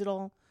song. Why is it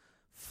all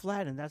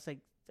flat? And that's I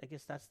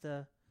guess that's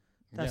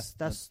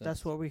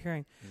what we're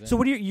hearing. Exactly. So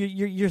what are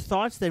your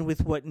thoughts then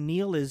with what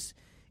Neil is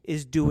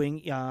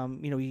doing?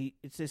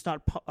 It's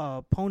not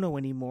Pono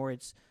anymore.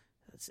 It's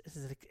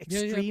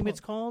Extreme. It's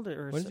called,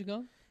 or what is it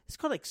called? It's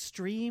called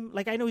Extreme.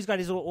 Like, I know he's got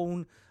his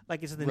own,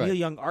 like it's in the Neil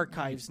Young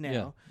archives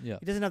now. Yeah.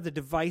 He doesn't have the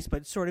device,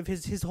 but sort of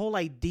his whole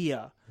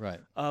idea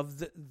of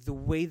the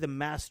way the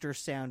master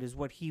sound is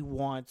what he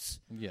wants.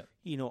 Yeah.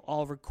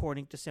 All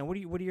recording to sound. What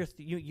are your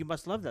you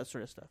must love that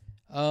sort of stuff.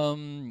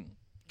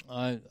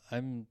 I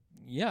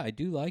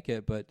do like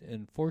it, but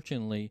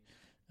unfortunately,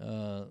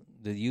 the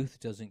youth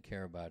doesn't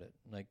care about it.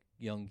 Like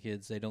young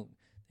kids, they don't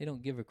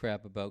give a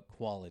crap about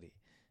quality,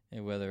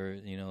 and whether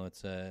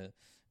it's an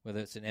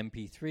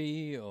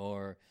MP3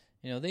 or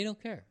they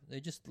don't care. They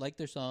just like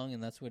their song,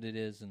 and that's what it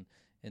is.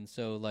 And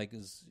so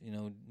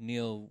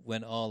Neil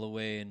went all the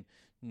way and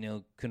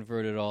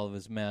converted all of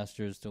his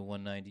masters to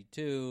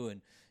 192,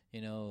 and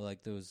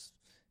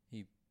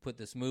he put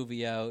this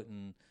movie out,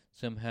 and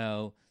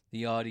somehow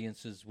the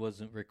audiences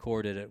wasn't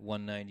recorded at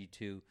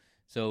 192,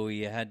 so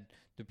he had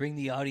to bring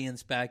the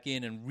audience back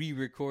in and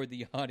re-record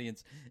the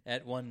audience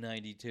at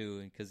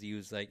 192, because he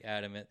was like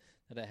adamant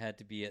that I had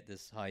to be at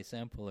this high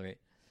sample rate.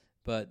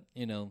 But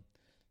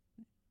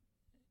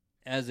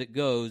as it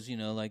goes,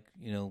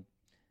 I'm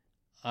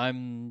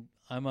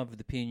of the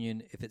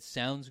opinion, if it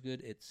sounds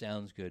good, it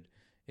sounds good.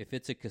 If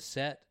it's a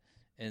cassette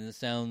and it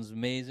sounds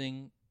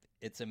amazing,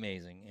 it's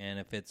amazing. And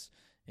if it's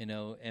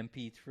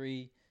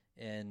MP3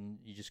 and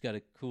you just got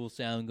a cool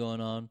sound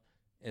going on,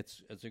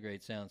 it's a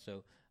great sound.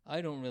 So I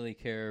don't really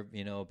care,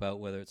 about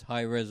whether it's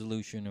high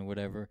resolution or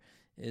whatever,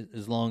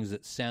 as long as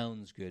it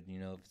sounds good.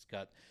 If it's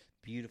got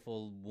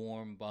beautiful,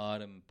 warm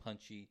bottom,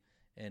 punchy,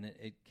 and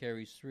it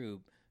carries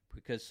through.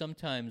 Because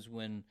sometimes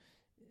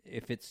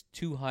if it's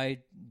too high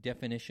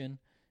definition,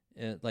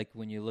 like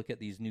when you look at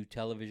these new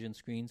television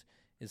screens,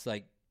 it's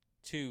like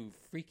too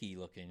freaky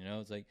looking.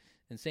 It's like,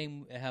 and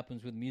same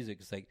happens with music.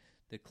 It's like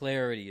the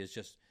clarity is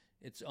just,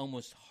 it's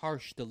almost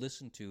harsh to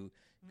listen to,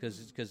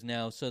 because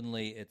now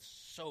suddenly it's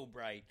so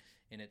bright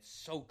and it's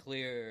so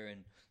clear,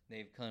 and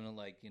they've kind of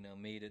like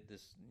made it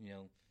this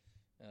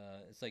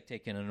it's like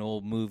taking an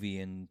old movie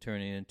and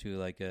turning it into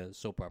like a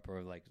soap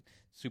opera, like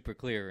super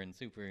clear and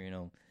super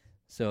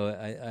So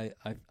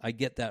I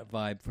get that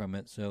vibe from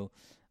it. So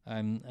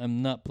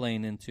I'm not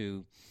playing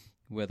into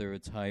whether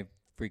it's high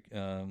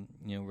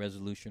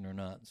resolution or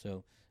not.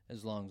 So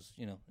as long as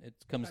it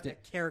comes to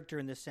character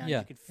in the sound, yeah,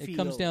 you could feel. It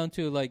comes down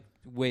to like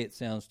the way it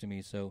sounds to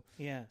me. So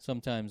yeah,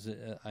 sometimes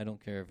I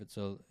don't care if it's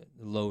a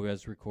low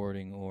res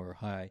recording or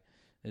high,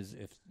 as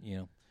if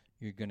you're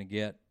gonna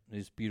get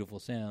this beautiful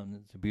sound.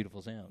 It's a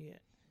beautiful sound. Yeah,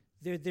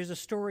 there's a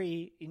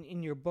story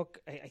in your book.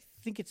 I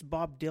think it's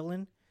Bob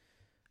Dylan.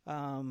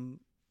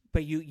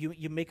 But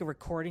you make a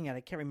recording, and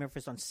I can't remember if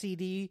it's on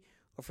CD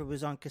or if it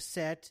was on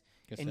cassette.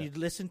 And you'd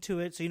listen to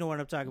it, so you know what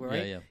I'm talking about,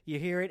 right? Yeah. You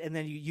hear it, and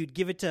then you'd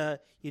give it to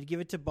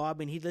Bob,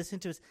 and he'd listen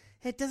to it.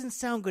 Hey, it doesn't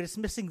sound good. It's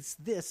missing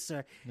this,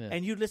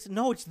 and you'd listen.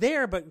 No, it's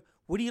there, but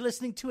what are you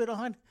listening to it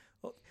on?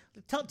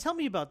 Tell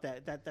me about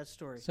that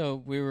story.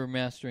 So we were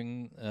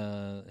mastering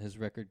his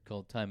record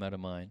called "Time Out of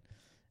Mind,"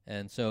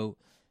 and so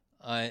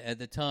at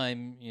the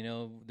time,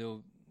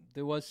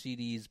 there was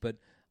CDs, but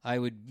I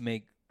would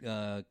make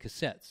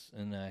cassettes,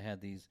 and I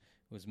had these.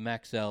 It was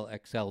Maxell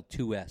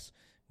XL2S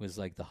was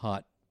like the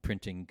hot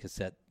printing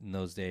cassette in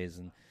those days,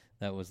 and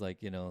that was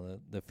like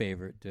the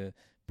favorite to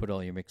put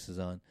all your mixes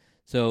on.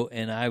 So,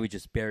 and I would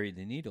just bury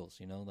the needles,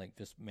 like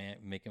just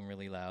make them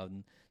really loud,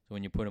 and so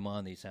when you put them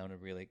on, they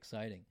sounded really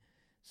exciting.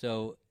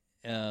 So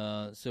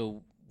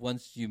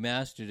once you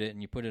mastered it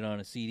and you put it on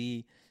a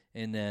CD,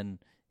 and then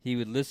he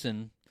would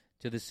listen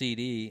to the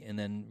CD and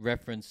then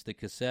reference the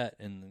cassette,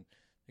 and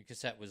the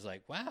cassette was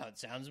like, wow, it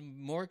sounds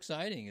more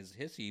exciting. It's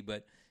hissy,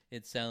 but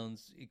it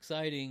sounds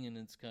exciting, and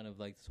it's kind of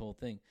like this whole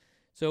thing.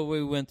 So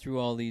we went through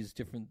all these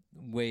different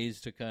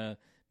ways to kind of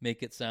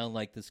make it sound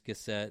like this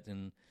cassette,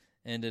 and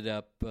ended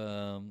up,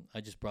 I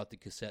just brought the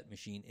cassette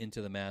machine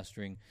into the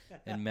mastering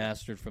and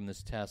mastered from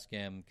this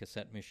Tascam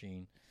cassette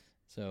machine.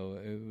 So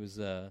it was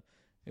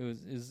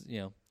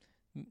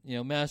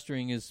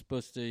mastering is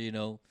supposed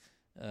to,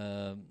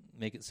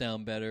 make it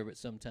sound better, but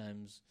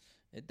sometimes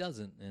it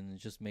doesn't, and it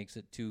just makes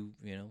it too,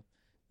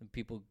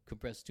 people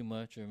compress too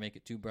much or make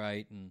it too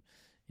bright, and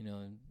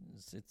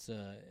it's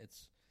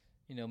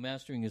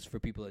mastering is for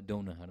people that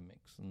don't know how to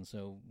mix, and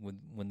so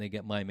when they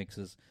get my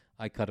mixes,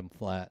 I cut them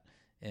flat,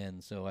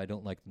 and so I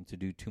don't like them to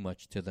do too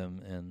much to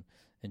them,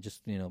 and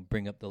just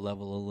bring up the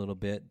level a little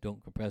bit,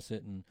 don't compress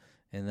it, and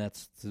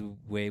that's the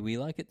way we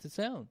like it to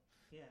sound.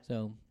 Yeah.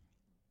 So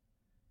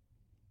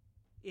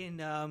we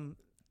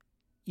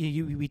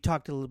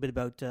talked a little bit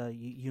about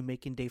you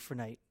making Day for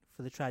Night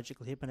for the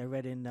Tragical Hip, and I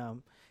read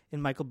in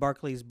Michael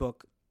Barclay's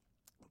book,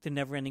 The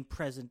Never-Ending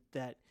Present,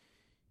 that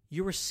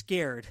you were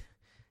scared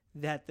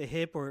that the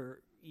hip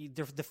or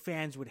the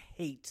fans would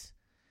hate.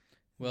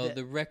 Well,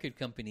 the record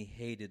company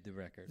hated the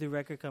record. The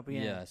record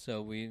company, yeah.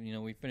 So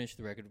we finished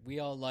the record. We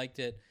all liked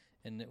it,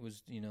 and it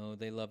was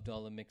they loved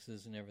all the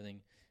mixes and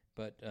everything.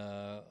 But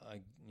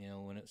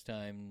when it's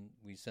time,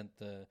 we sent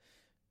the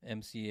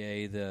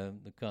MCA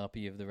the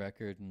copy of the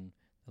record, and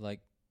they're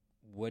like,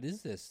 "What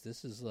is this?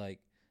 This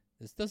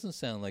doesn't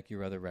sound like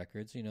your other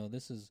records.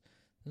 This is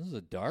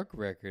a dark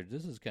record.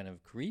 This is kind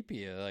of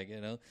creepy.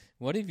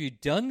 What have you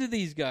done to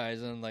these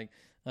guys?" And I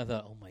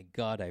thought, oh my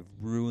God, I've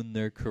ruined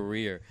their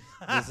career.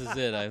 This is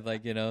it. I I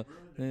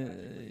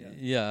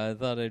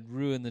thought I'd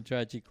ruined the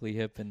Tragically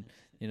Hip, and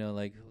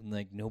like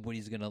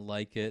nobody's gonna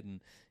like it,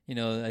 and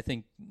I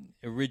think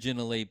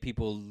originally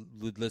people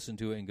would listen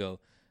to it and go,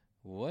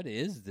 "What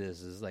is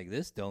this? It's like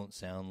this don't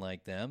sound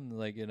like them."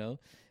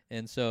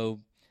 And so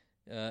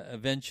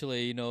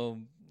eventually,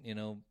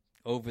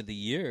 over the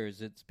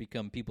years, it's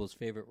become people's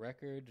favorite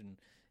record,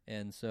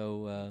 and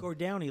so Gord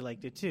Downie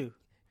liked it too.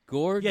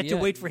 Gord, you had to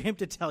wait for him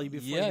to tell you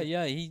before.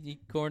 Yeah. He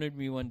cornered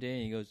me one day,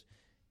 and he goes,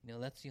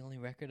 "That's the only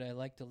record I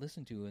like to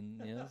listen to," and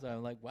so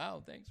I'm like,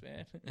 "Wow, thanks,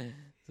 man."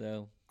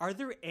 So, are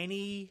there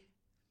any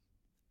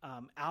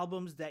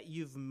albums that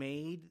you've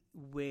made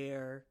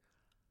where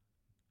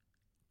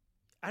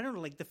I don't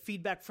know, like the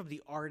feedback from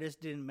the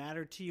artist didn't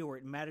matter to you, or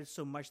it mattered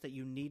so much that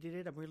you needed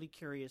it? I'm really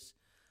curious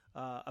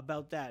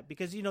about that,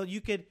 because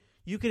you could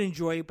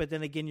enjoy it, but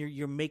then again,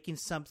 you're making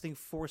something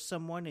for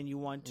someone, and you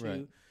want to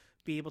Right.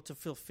 be able to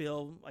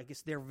fulfill, I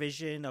guess, their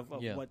vision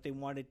of Yeah. what they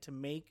wanted to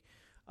make.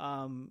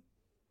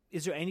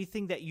 Is there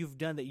anything that you've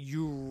done that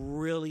you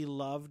really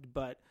loved,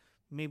 but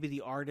maybe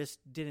the artist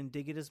didn't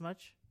dig it as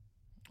much?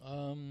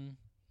 No,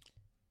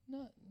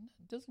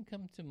 it doesn't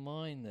come to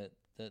mind that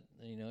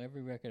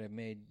every record I've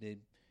made,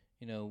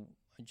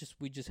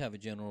 we just have a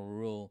general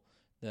rule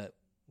that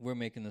we're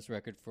making this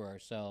record for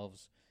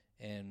ourselves,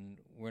 and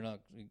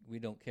we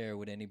don't care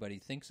what anybody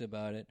thinks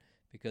about it,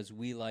 because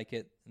we like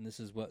it, and this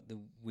is what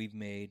we've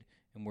made,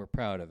 and we're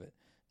proud of it.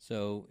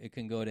 So it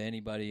can go to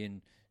anybody,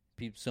 and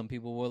some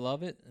people will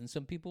love it, and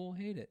some people will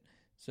hate it.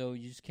 So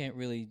you just can't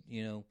really,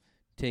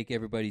 take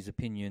everybody's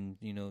opinion,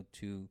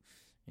 to,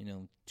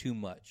 too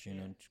much,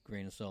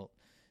 grain of salt.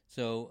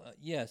 So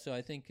so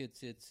I think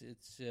it's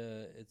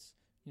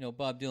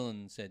Bob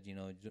Dylan said, he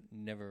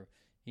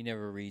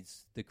never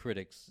reads the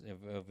critics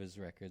of his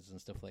records and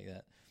stuff like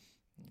that.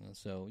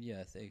 So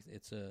yeah,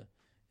 it's a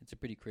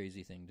pretty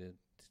crazy thing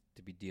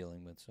to be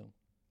dealing with. So,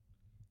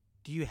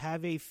 Do you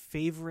have a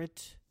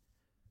favorite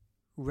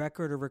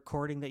record or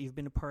recording that you've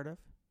been a part of?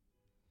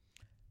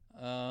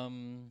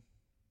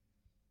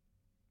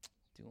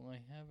 Do I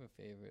have a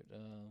favorite?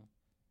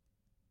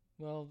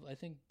 Well, I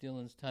think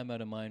Dylan's Time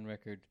Out of Mind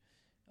record,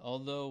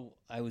 although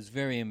I was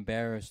very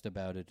embarrassed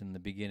about it in the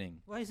beginning.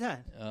 Why is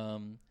that?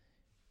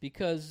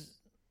 Because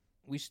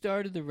we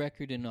started the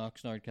record in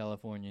Oxnard,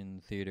 California, in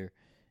the theater,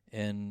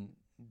 and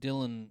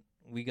Dylan,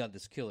 we got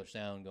this killer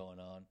sound going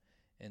on,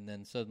 and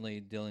then suddenly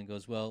Dylan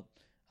goes, well,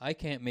 I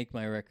can't make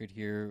my record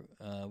here.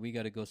 We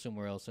got to go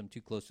somewhere else. I'm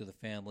too close to the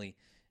family,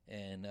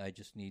 and I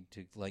just need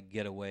to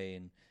get away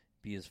and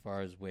be as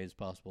far away as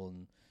possible.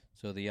 And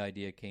so the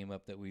idea came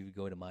up that we would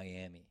go to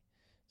Miami.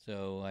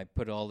 So I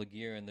put all the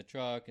gear in the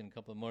truck and a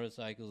couple of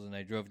motorcycles, and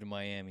I drove to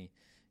Miami.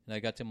 And I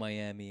got to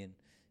Miami, and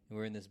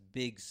we're in this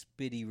big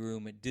spitty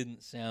room. It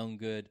didn't sound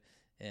good,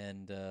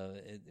 and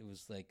it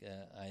was like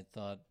I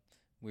thought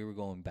we were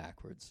going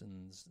backwards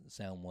and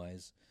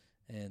sound-wise.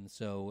 And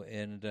so it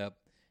ended up,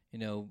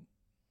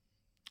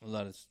 a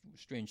lot of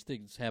strange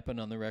things happened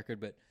on the record,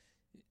 but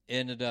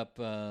ended up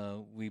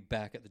we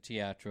back at the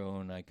Teatro,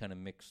 and I kind of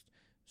mixed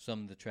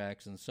some of the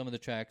tracks, and some of the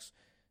tracks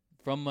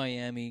from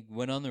Miami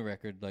went on the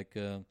record,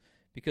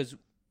 because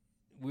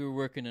we were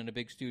working in a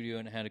big studio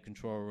and it had a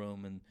control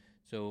room, and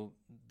so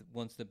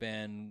once the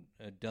band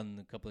had done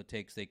a couple of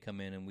takes, they'd come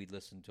in and we'd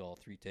listen to all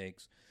 3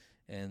 takes.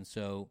 And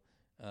so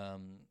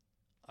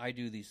I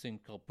do these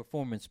things called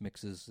performance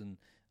mixes, and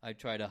I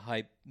try to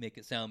make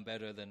it sound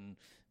better than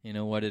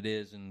what it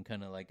is, and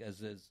kind of like as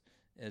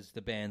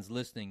the band's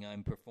listening,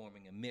 I'm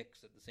performing a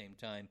mix at the same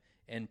time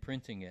and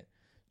printing it.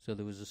 So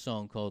there was a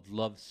song called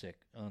Lovesick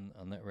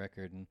on that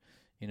record, and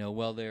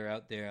while they're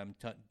out there, I'm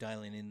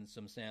dialing in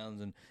some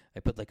sounds, and I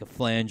put like a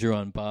flanger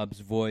on Bob's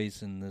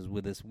voice, and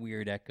with this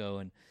weird echo,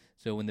 and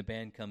so when the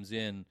band comes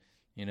in,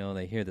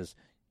 they hear this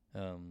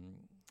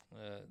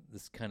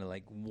this kind of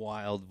like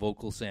wild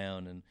vocal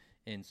sound,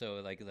 and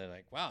so they're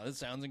like, wow, this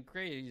sounds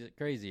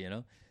crazy,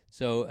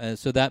 So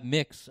that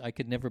mix, I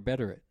could never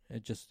better it.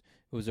 It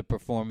was a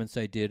performance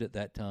I did at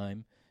that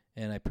time,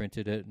 and I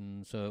printed it,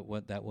 and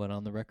so that went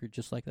on the record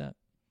just like that.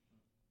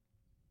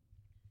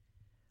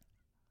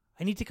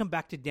 I need to come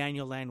back to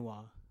Daniel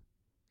Lanois.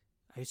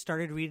 I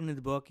started reading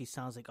the book. He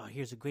sounds like,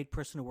 here's a great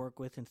person to work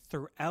with. And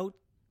throughout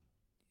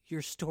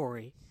your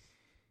story,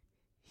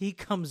 he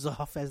comes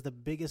off as the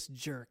biggest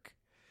jerk.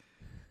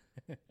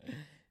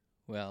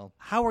 Well,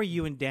 how are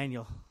you and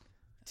Daniel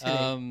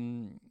today?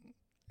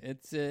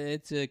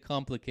 It's a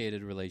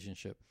complicated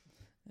relationship,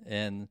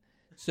 and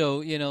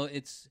so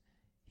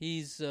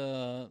he's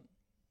a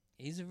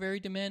very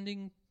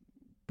demanding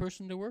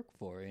person to work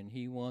for, and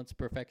he wants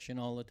perfection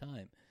all the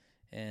time.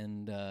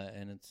 And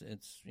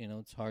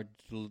it's hard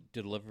to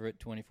deliver it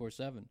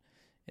 24/7,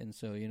 and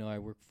so I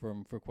worked for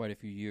him for quite a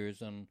few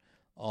years on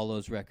all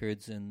those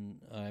records, and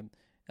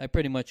I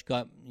pretty much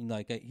got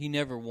he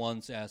never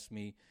once asked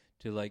me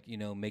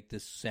to make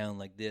this sound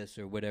like this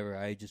or whatever.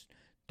 I just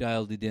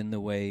dialed it in the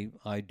way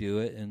I do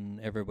it,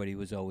 and everybody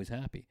was always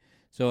happy.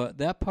 So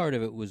that part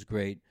of it was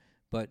great,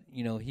 but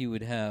he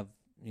would have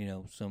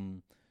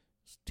some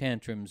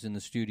tantrums in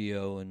the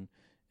studio, and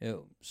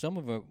some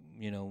of it,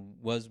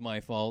 was my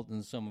fault,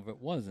 and some of it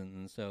wasn't.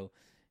 And so,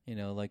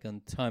 like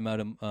on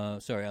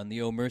on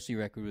the Oh Mercy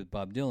record with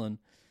Bob Dylan,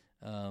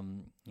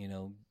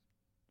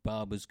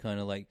 Bob was kind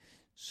of like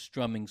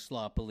strumming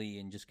sloppily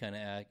and just kind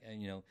of,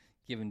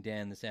 giving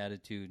Dan this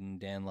attitude, and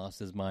Dan lost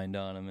his mind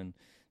on him and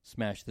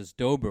smashed this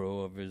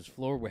dobro over his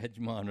floor wedge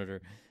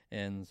monitor.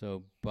 And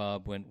so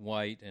Bob went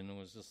white, and it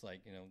was just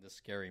like, this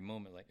scary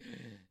moment,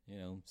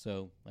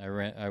 so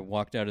I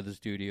walked out of the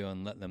studio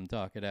and let them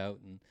talk it out.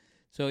 And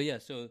so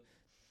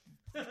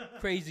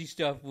crazy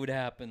stuff would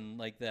happen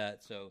like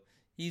that. So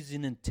he's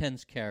an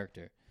intense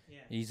character. Yeah.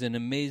 He's an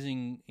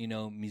amazing,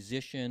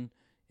 musician,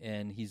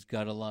 and he's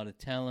got a lot of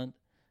talent,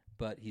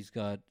 but he's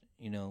got,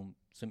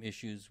 some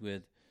issues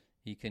with.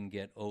 He can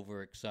get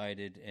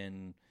overexcited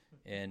and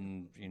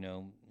you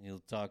know,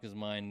 he'll talk his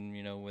mind,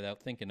 you know,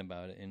 without thinking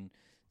about it. And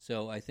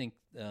so I think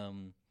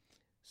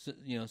so,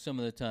 you know, some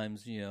of the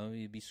times, you know,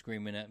 he'd be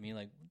screaming at me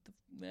like,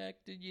 "What the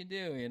heck did you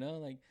do?" You know,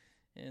 like,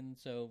 and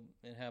so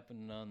it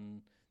happened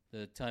on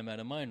the Time Out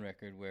of Mind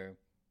record where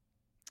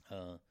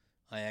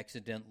I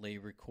accidentally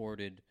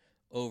recorded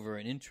over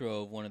an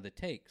intro of one of the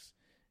takes.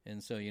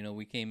 And so, you know,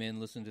 we came in,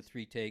 listened to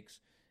 3 takes,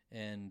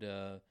 and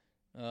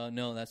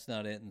no, that's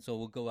not it. And so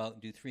we'll go out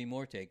and do 3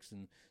 more takes.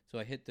 And so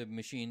I hit the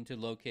machine to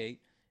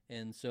locate,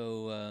 and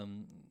so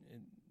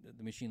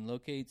the machine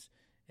locates,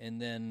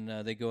 and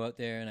then they go out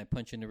there, and I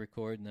punch in the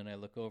record, and then I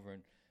look over,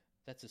 and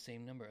that's the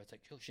same number. I was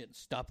like, oh, shit,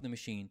 stop the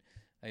machine.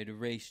 I had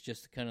erased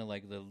just kind of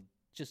like the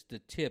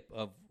tip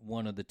of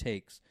one of the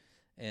takes.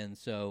 And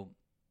so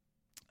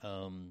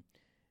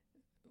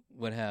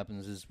what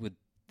happens is with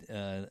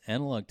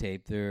analog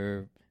tape,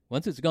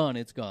 once it's gone,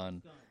 it's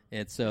gone.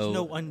 It's so There's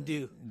no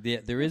undo.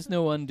 There is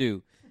no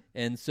undo.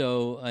 And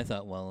so I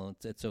thought, well,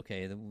 it's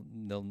okay.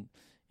 They'll,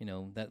 you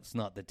know, that's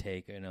not the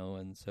take, you know.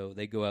 And so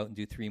they go out and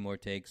do 3 more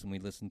takes, and we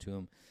listen to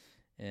them.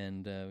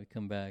 And we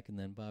come back, and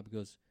then Bob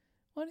goes,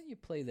 why don't you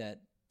play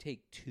that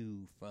take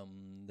 2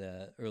 from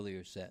the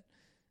earlier set?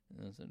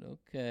 And I said,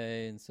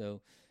 okay. And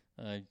so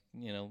I,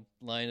 you know,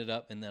 line it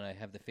up, and then I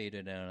have the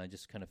fader down. I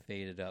just kind of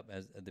fade it up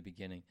at the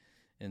beginning.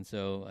 And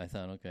so I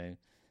thought, okay.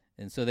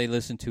 And so they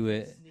listen to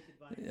it.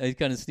 I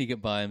kind of sneak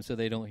it by them so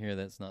they don't hear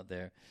that's not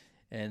there.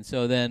 And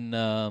so then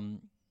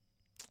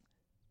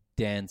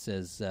Dan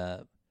says,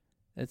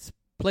 let's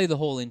play the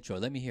whole intro.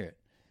 Let me hear it.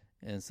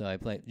 And so I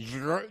play,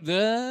 I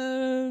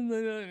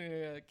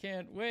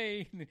can't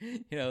wait.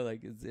 You know,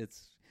 like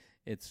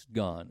it's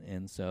gone.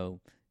 And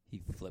so he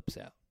flips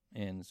out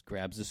and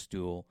grabs a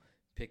stool,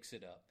 picks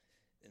it up,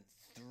 and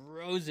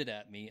throws it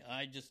at me.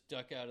 I just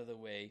duck out of the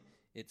way.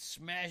 It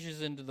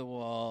smashes into the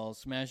wall,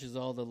 smashes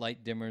all the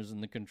light dimmers in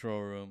the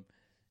control room,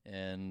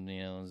 and,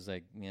 you know, it's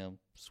like, you know,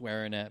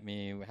 swearing at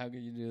me. How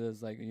could you do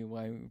this? Like,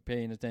 why are you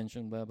paying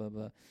attention? Blah, blah,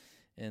 blah.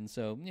 And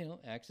so, you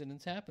know,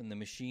 accidents happen. The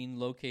machine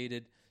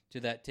located to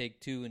that take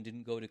 2 and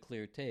didn't go to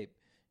clear tape,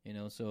 you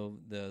know, so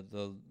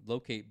the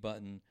locate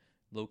button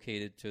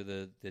located to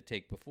the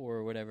take before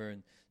or whatever,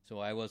 and so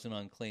I wasn't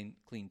on clean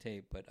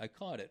tape, but I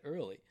caught it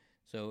early,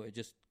 so it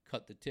just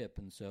cut the tip.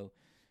 And so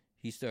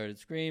he started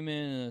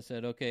screaming, and I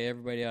said, okay,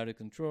 everybody out of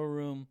control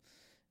room.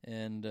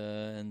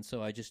 And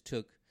so I just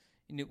took,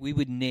 you know, we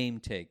would name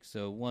takes.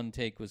 So one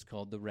take was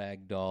called the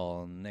Rag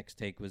Doll, and the next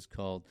take was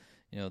called,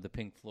 you know, the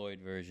Pink Floyd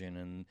version,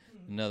 and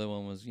another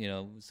one was, you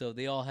know, so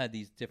they all had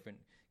these different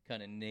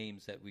kind of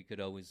names that we could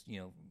always, you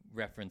know,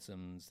 reference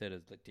them instead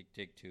of like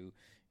take 2, you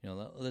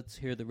know, let's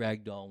hear the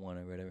Rag Doll one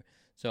or whatever.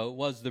 So it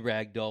was the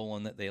Rag Doll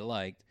one that they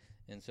liked,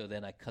 and so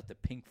then I cut the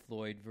Pink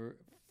Floyd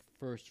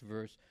first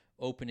verse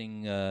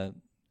opening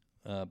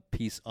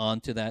piece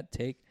onto that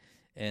take,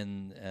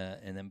 and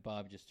then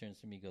Bob just turns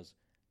to me and goes,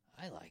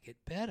 I like it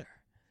better.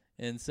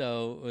 And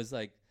so it was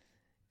like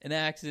an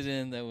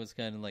accident that was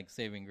kind of like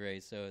saving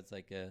grace. So it's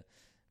like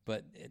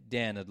but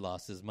Dan had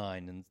lost his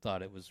mind and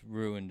thought it was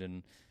ruined,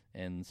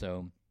 and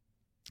so,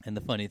 and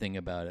the funny thing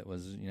about it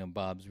was, you know,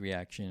 Bob's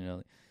reaction, you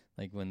know,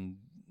 like when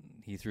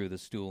he threw the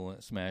stool and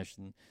it smashed,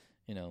 and,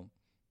 you know,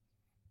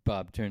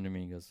 Bob turned to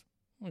me and goes,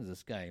 what is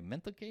this guy, a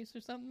mental case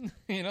or something?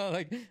 You know,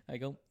 like, I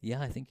go,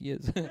 yeah, I think he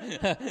is.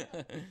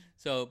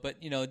 So,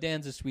 but, you know,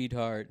 Dan's a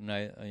sweetheart, and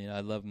I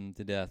love him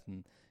to death,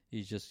 and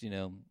he's just, you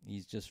know,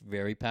 he's just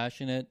very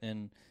passionate,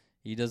 and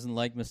he doesn't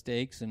like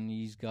mistakes, and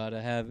he's got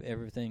to have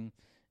everything,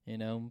 you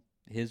know,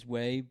 his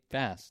way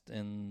fast,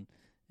 and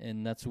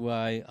that's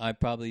why I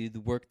probably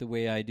work the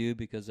way I do,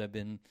 because I've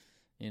been,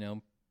 you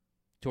know,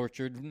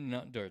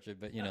 not tortured,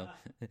 but, you know,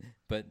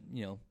 but,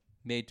 you know,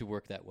 made to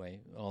work that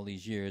way all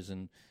these years,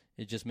 and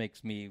it just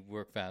makes me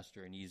work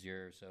faster and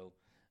easier. So,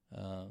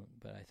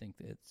 but I think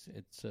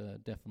it's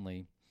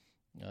definitely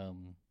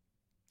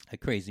a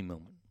crazy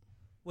moment.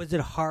 Was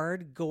it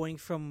hard going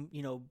from,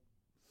 you know,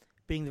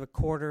 being the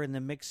recorder and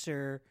the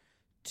mixer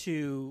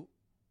to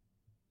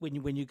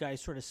when you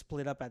guys sort of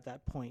split up at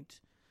that point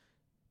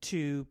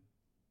to,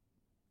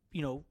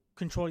 you know,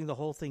 controlling the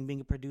whole thing, being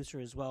a producer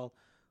as well?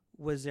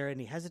 Was there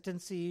any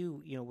hesitancy?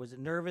 You know, was it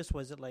nervous?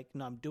 Was it like,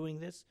 no, I'm doing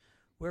this?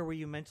 Where were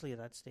you mentally at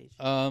that stage?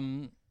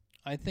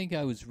 I think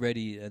I was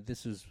ready.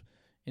 This was,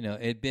 you know,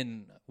 it had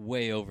been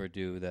way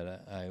overdue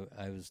that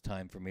I was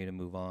time for me to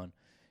move on.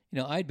 You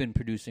know, I'd been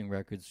producing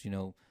records, you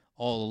know,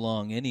 all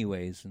along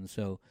anyways. And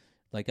so,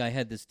 like, I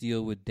had this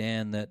deal with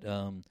Dan that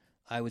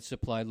I would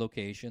supply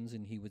locations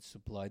and he would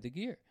supply the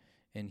gear.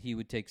 And he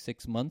would take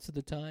 6 months at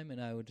the time,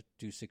 and I would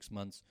do 6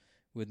 months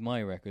with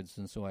my records.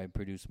 And so I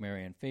produced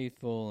Marianne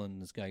Faithfull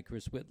and this guy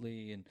Chris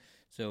Whitley, and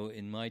so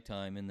in my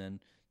time, and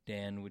then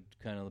Dan would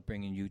kind of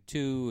bring in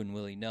U2 and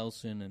Willie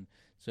Nelson, and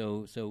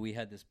so we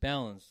had this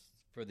balance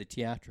for the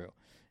teatro,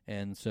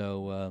 and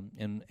so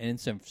and in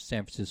San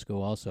Francisco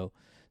also.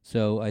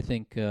 So I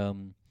think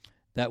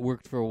that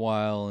worked for a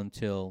while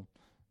until,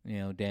 you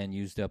know, Dan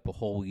used up a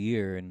whole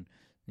year, and,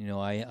 you know,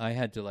 I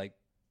had to like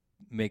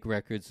make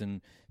records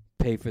and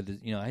pay for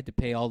I had to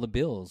pay all the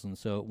bills. And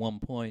so at one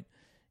point,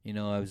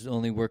 I was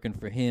only working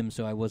for him,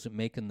 so I wasn't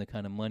making the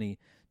kind of money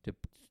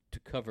to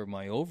cover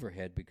my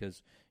overhead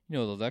because, the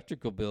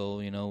electrical bill,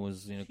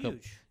 was,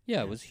 huge.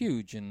 It was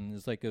huge. And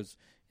it's like,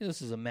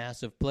 this is a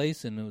massive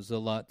place, and it was a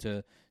lot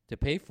to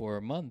pay for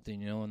a month,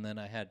 and then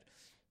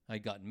I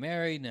got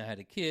married, and I had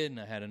a kid, and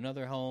I had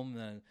another home,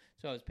 and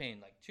so I was paying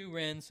like 2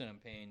 rents, and I'm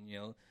paying,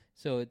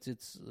 so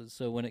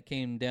so when it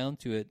came down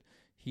to it,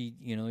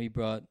 he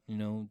brought,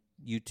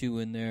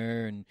 U2 in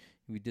there, and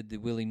we did the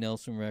Willie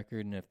Nelson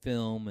record and a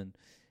film,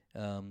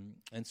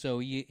 and so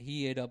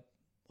he ate up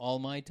all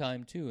my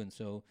time too, and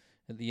so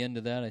at the end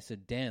of that, I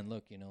said, Dan,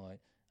 look,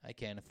 I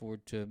can't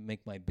afford to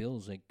make my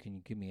bills. Like, can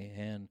you give me a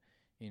hand,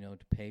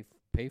 to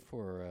pay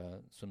for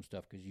some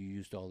stuff because you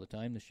used all the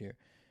time this year?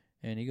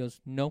 And he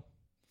goes, no.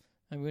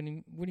 I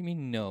mean, what do you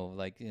mean no?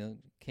 Like,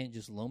 can't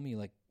just loan me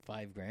like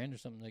 $5,000 or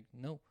something? Like,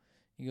 no.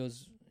 He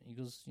goes,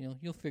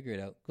 you'll figure it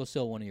out. Go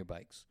sell one of your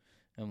bikes.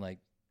 I'm like,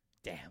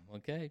 damn,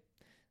 okay.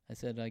 I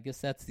said, I guess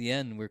that's the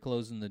end. We're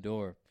closing the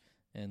door.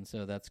 And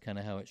so that's kind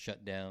of how it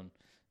shut down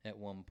at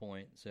one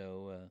point.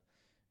 So,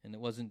 and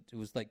it was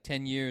like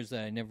 10 years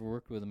that I never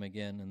worked with him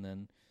again. And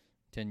then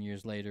 10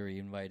 years later, he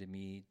invited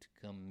me to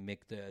come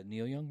make the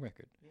Neil Young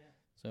record. Yeah.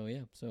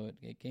 So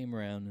it came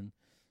around. And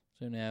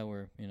so now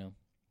we're,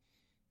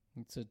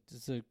 it's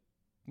a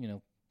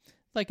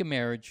like a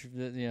marriage.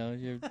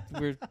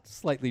 We're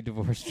slightly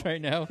divorced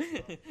right now.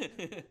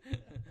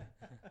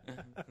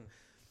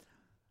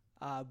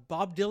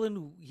 Bob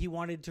Dylan, he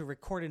wanted to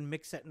record and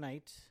mix at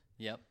night.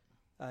 Yep.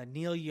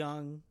 Neil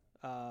Young.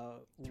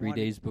 3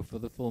 days before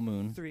the full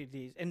moon. 3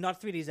 days, and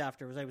not 3 days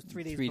after. It was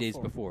 3 days. 3 days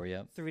before.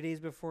 Yeah. 3 days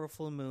before a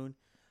full moon.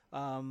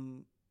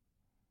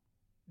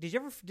 Did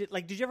you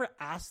ever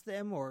ask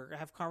them or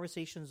have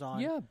conversations on?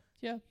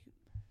 Yeah.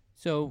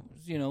 So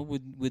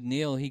with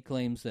Neil, he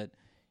claims that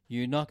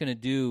you're not going to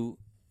do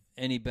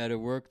any better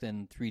work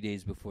than 3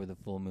 days before the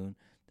full moon.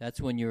 That's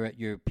when you're at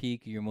your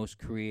peak, you're most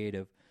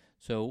creative.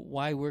 So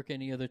why work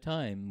any other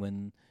time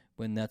when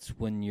that's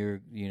when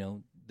you're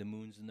the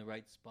moon's in the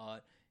right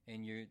spot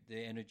and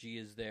the energy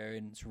is there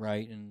and it's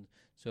right. And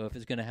so if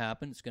it's going to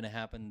happen, it's going to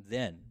happen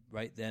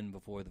right then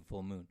before the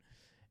full moon.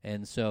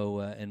 And so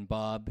and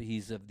Bob,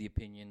 he's of the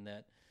opinion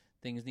that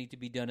things need to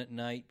be done at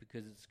night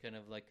because it's kind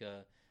of like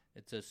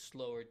it's a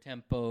slower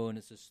tempo and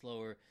it's a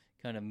slower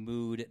kind of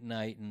mood at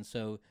night, and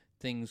so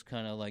things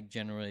kind of like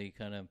generally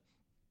kind of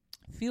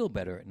feel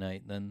better at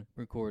night than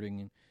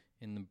recording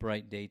in the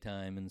bright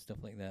daytime and stuff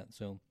like that.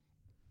 So,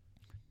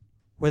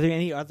 were there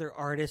any other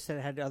artists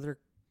that had other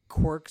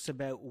quirks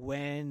about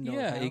when?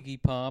 Yeah,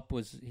 Iggy Pop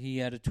he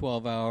had a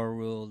 12-hour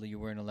rule that you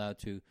weren't allowed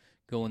to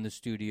go in the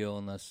studio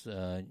unless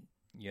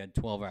you had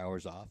 12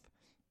 hours off.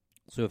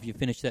 So if you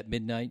finished at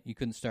midnight, you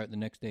couldn't start the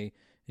next day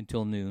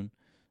until noon.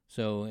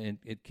 So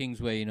at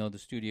Kingsway, the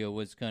studio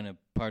was kind of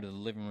part of the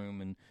living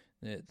room and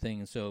thing.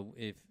 And so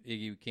if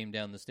Iggy came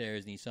down the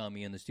stairs and he saw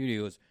me in the studio,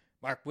 he goes,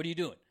 Mark, what are you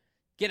doing?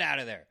 Get out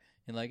of there.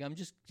 And like, I'm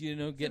just,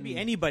 getting... Could be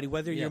anybody,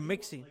 whether you're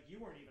mixing. Like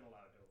you weren't even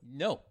allowed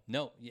to.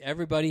 No.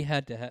 Everybody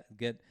had to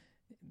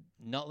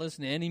not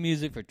listen to any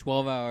music for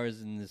 12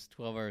 hours in this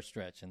 12-hour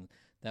stretch. And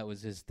that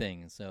was his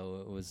thing.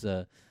 So it was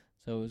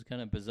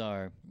kind of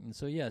bizarre. And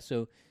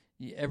so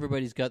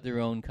everybody's got their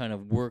own kind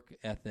of work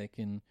ethic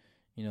and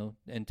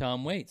and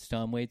Tom Waits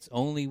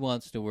only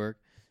wants to work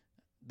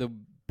the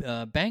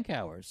bank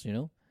hours,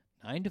 9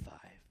 to 5,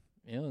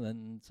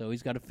 then so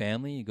he's got a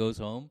family, he goes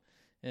home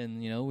and,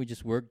 we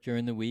just work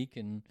during the week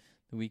and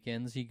the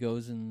weekends he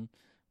goes and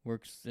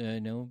works,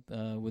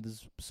 with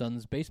his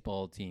son's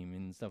baseball team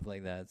and stuff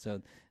like that.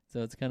 So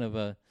it's kind of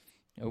a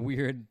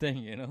weird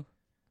thing,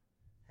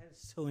 That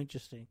is so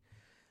interesting.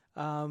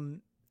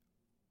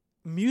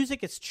 Music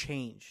has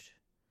changed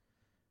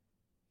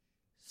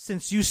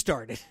since you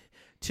started.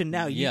 To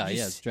now,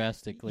 it's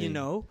drastically. As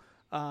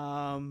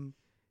I'm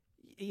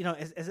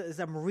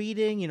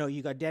reading,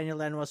 you got Daniel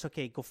Lanois.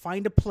 Okay, go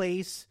find a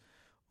place,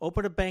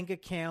 open a bank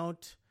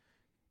account,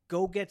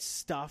 go get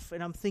stuff.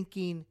 And I'm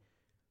thinking,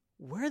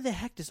 where the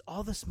heck does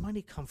all this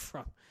money come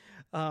from?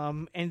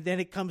 And then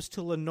it comes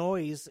to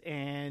Lanois,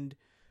 and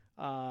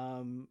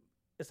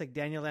it's like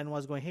Daniel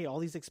Lanois going, "Hey, all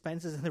these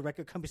expenses," and the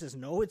record company says,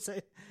 "No, it's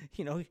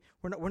we're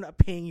not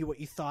paying you what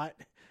you thought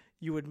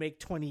you would make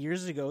 20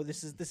 years ago.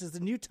 This is the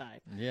new time."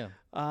 Yeah.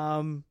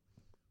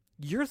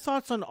 Your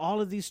thoughts on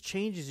all of these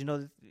changes?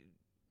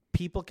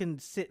 People can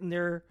sit in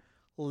their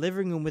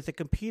living room with a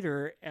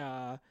computer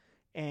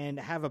and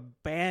have a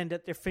band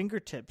at their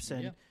fingertips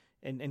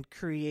and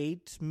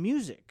create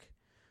music.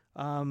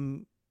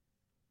 What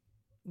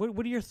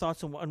are your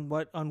thoughts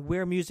on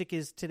where music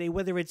is today?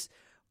 Whether it's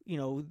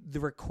the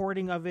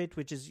recording of it,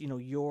 which is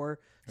your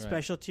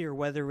specialty, or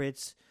whether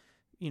it's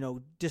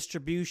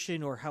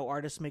distribution or how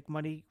artists make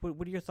money.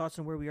 What are your thoughts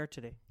on where we are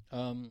today?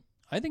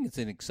 I think it's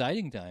an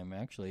exciting time,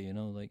 actually.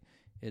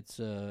 It's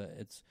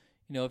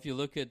if you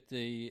look at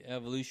the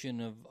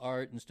evolution of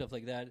art and stuff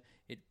like that,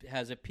 it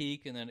has a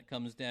peak and then it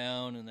comes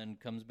down and then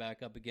comes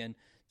back up again.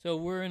 So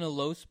we're in a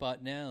low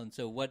spot now, and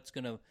so what's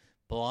going to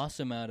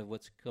blossom out of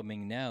what's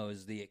coming now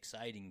is the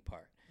exciting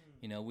part.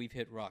 we've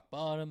hit rock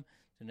bottom,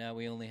 so now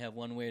we only have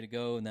one way to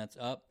go, and that's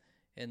up.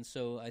 And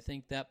so I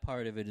think that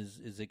part of it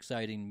is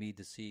exciting me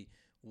to see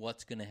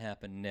what's going to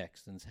happen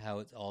next and how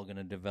it's all going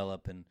to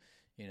develop. And,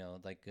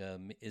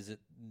 is it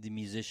the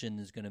musician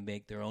is going to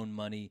make their own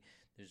money?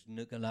 There's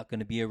not going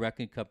to be a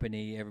record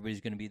company.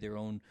 Everybody's going to be their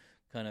own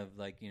kind of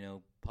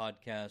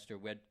podcast or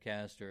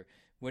webcast or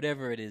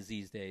whatever it is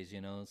these days,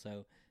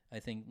 So I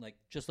think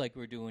just like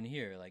we're doing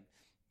here,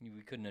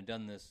 we couldn't have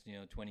done this,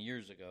 20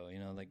 years ago,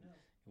 it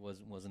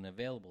wasn't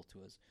available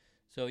to us.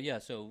 So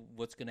so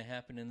what's going to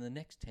happen in the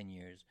next 10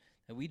 years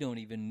that we don't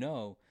even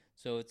know?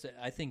 So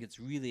I think it's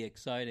really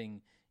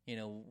exciting,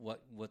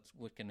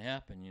 what can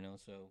happen,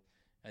 So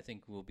I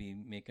think we'll be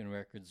making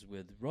records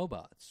with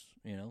robots,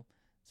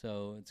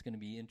 So it's going to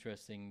be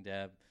interesting to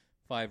have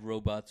 5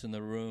 robots in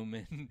the room,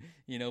 and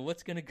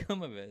what's going to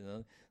come of it,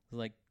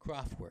 like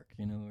Kraftwerk,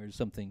 or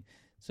something.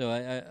 So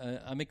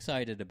I'm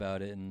excited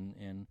about it,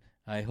 and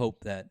I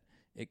hope that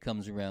it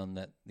comes around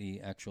that the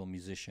actual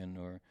musician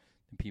or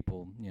the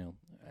people,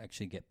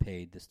 actually get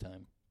paid this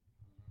time.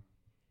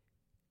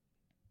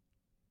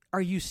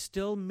 Are you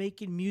still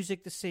making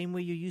music the same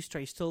way you used to?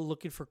 Are you still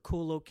looking for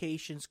cool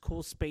locations,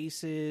 cool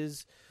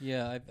spaces?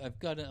 Yeah,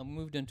 I've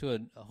moved into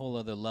a whole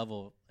other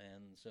level,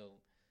 and so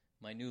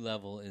my new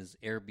level is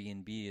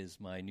Airbnb is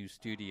my new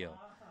studio.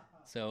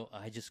 So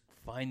I just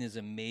find these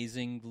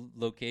amazing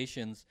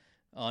locations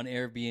on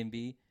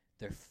Airbnb.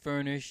 They're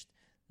furnished.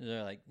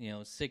 They're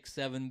 6,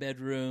 7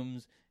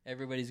 bedrooms.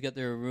 Everybody's got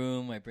their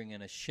room. I bring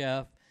in a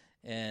chef,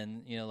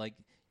 and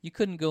you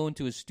couldn't go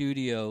into a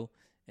studio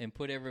and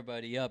put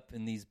everybody up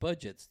in these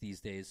budgets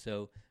these days.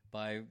 So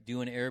by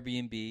doing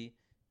Airbnb,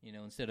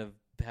 instead of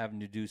having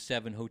to do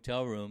 7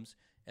 hotel rooms,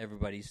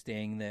 everybody's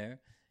staying there.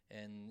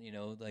 And,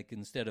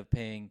 instead of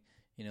paying,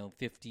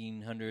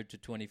 $1,500 to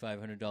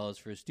 $2,500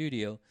 for a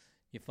studio,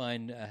 you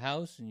find a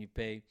house and you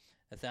pay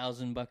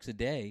 $1,000 a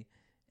day,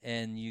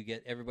 and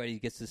everybody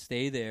gets to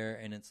stay there,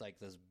 and it's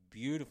this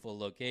beautiful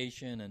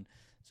location. And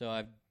so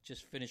I've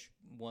just finished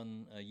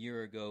one a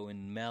year ago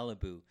in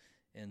Malibu.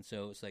 And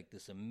so it's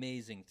this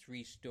amazing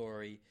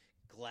 3-story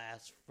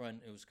glass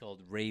front. It was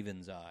called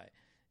Raven's Eye.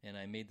 And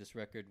I made this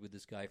record with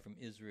this guy from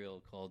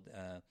Israel called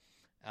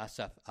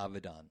Asaf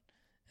Avidan.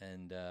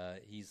 And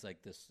he's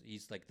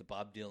he's like the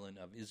Bob Dylan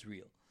of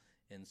Israel.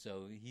 And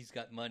so he's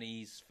got money.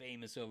 He's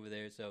famous over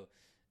there. So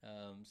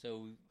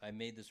I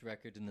made this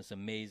record in this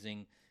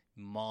amazing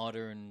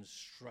modern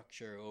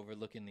structure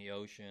overlooking the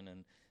ocean.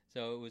 And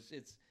so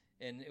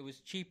it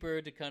was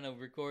cheaper to kind of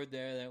record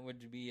there than it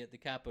would be at the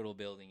Capitol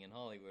building in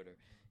Hollywood,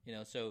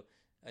 or, So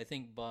I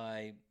think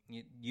by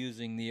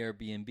using the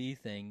Airbnb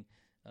thing,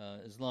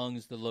 as long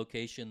as the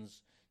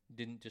locations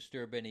didn't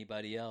disturb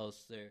anybody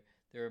else,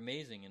 they're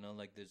amazing.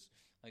 There's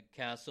a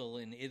castle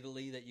in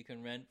Italy that you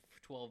can rent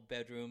for 12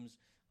 bedrooms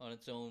on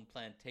its own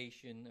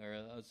plantation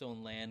or its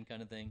own land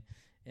kind of thing,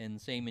 and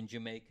same in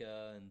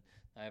Jamaica. And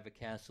I have a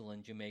castle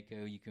in Jamaica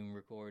you can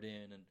record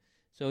in, and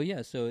so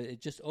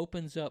it just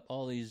opens up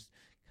all these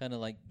kind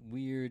of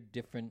weird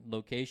different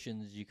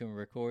locations you can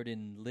record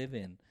and live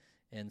in.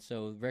 And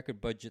so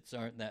record budgets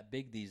aren't that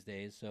big these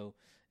days, so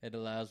it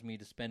allows me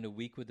to spend a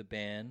week with the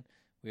band.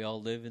 We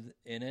all live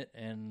in it,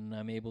 and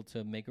I'm able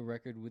to make a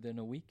record within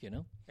a week,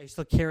 Are you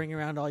still carrying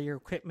around all your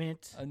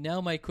equipment?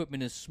 Now my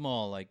equipment is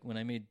small. When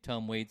I made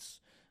Tom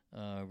Waits'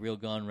 Real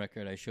Gone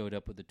record, I showed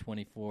up with a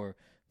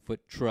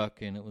 24-foot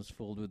truck, and it was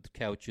filled with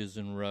couches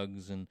and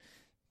rugs and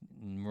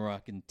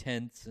Moroccan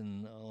tents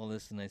and all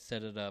this, and I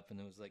set it up, and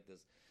it was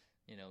this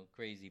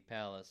crazy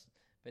palace.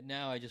 But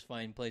now I just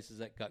find places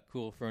that got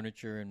cool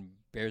furniture and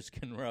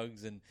bearskin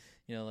rugs, and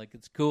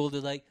it's cool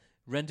to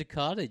rent a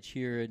cottage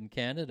here in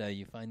Canada.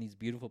 You find these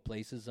beautiful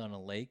places on a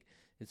lake.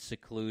 It's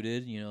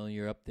secluded.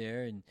 You're up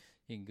there and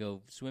you can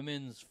go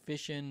swimming,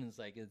 fishing.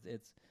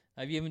 It's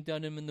I've even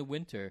done them in the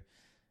winter.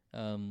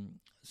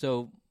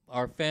 So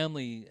our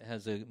family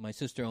my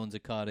sister owns a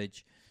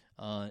cottage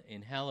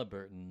in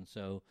Halliburton,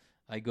 so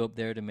I go up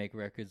there to make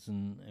records,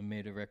 and I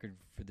made a record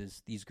for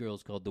these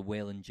girls called the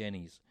Waylon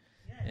Jennies.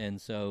 Yeah. And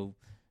so,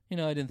 I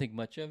didn't think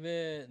much of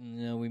it,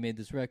 and we made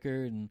this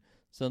record, and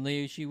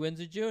suddenly she wins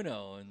a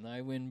Juno, and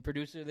I win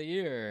Producer of the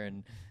Year,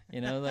 and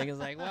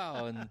it's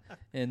wow.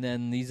 And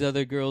then these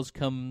other girls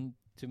come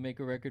to make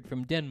a record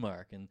from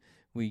Denmark, and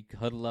we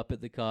huddle up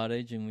at the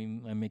cottage,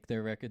 and I make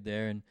their record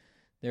there, and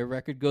their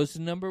record goes to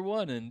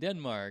 #1 in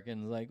Denmark,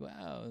 and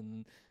wow,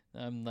 and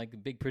I'm a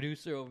big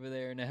producer over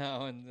there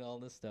now, and all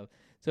this stuff.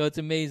 So it's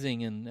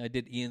amazing. And I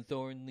did Ian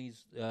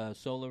Thornley's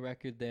solo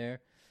record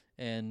there,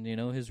 and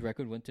his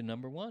record went to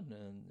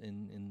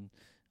 #1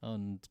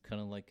 on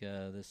kind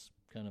of this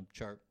kind of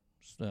chart,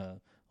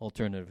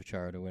 alternative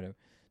chart or whatever.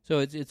 So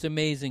it's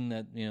amazing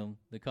that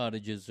the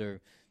cottages are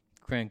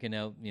cranking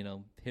out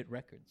hit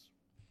records.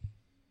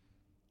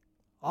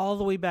 All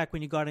the way back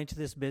when you got into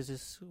this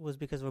business was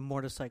because of a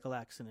motorcycle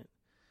accident.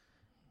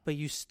 But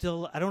you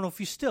still, I don't know if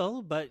you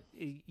still, but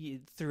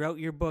throughout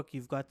your book,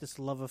 you've got this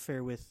love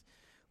affair with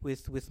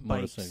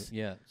bikes.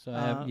 Yeah. So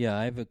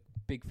I have a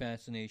big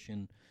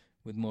fascination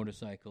with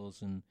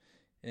motorcycles,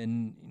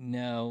 and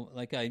now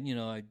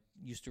I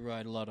used to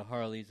ride a lot of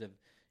Harleys.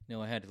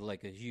 I had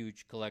like a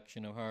huge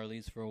collection of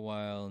Harleys for a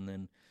while, and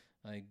then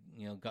I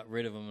got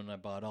rid of them, and I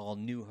bought all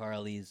new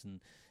Harleys, and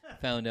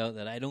found out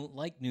that I don't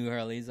like new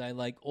Harleys. I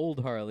like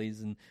old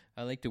Harleys, and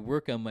I like to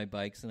work on my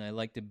bikes, and I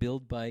like to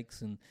build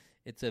bikes, and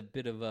it's a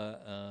bit of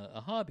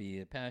a hobby,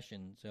 a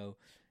passion. So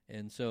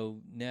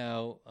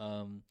now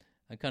I'm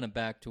kind of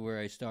back to where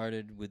I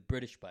started with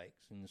British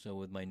bikes, and so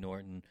with my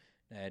Norton,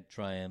 I had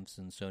Triumphs,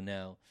 and so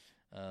now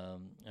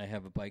I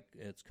have a bike.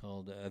 It's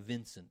called a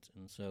Vincent,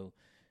 and so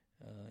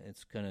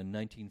it's kind of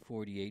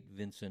 1948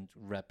 Vincent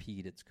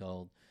Rapide. It's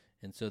called,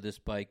 and so this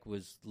bike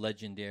was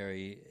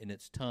legendary in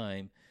its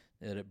time.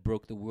 That it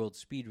broke the world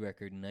speed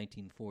record in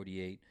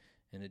 1948,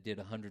 and it did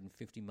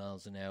 150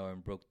 miles an hour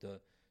and broke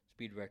the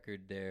speed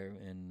record there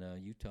in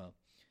Utah.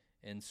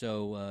 And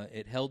so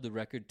it held the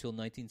record till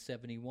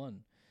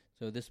 1971.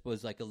 So this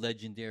was like a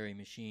legendary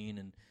machine,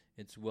 and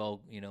it's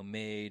well,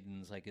 made,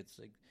 and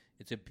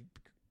it's a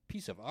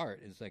piece of art.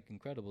 It's like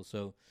incredible.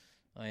 So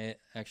I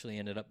actually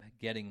ended up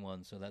getting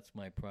one, so that's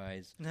my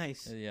prize.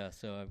 Nice. Yeah,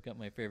 so I've got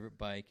my favorite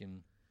bike,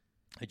 and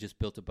I just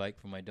built a bike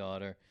for my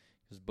daughter,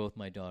 because both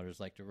my daughters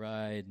like to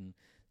ride, and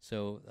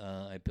so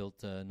I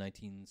built a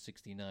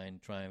 1969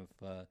 Triumph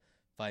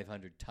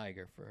 500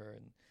 Tiger for her,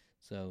 and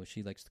so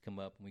she likes to come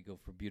up, and we go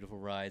for beautiful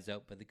rides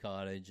out by the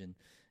cottage, and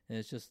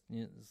it's just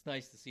it's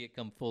nice to see it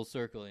come full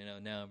circle.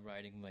 Now I'm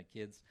riding with my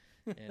kids,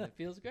 and it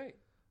feels great.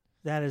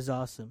 That is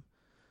awesome.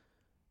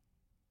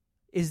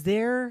 Is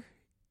there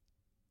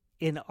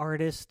an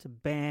artist,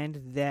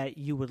 band that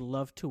you would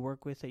love to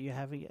work with that you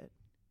haven't yet?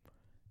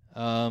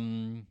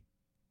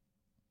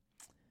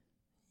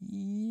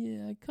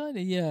 Yeah, kind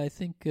of. Yeah, I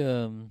think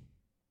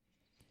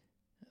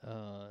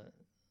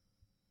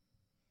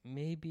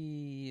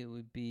maybe it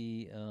would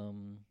be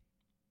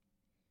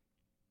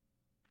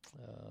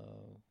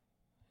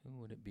who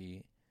would it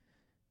be?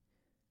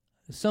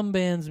 Some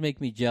bands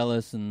make me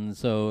jealous, and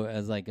so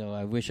as I go,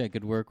 I wish I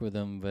could work with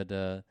them, but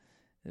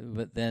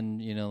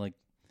then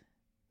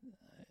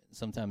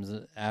sometimes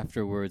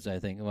afterwards I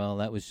think, well,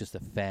 that was just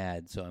a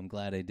fad, so I'm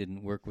glad I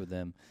didn't work with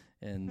them,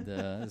 and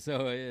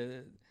so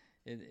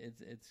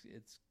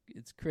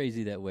it's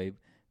crazy that way.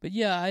 But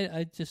yeah,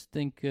 I just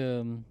think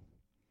I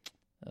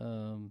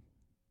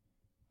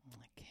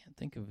can't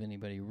think of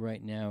anybody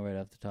right now, right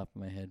off the top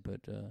of my head,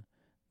 but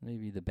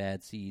maybe the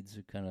Bad Seeds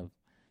are kind of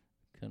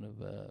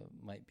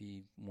might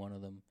be one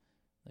of them.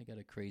 They got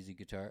a crazy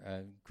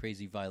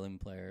crazy violin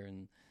player,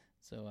 and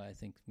so I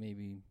think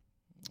maybe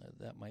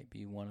that might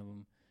be one of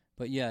them.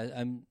 But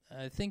yeah,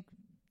 I think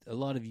a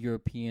lot of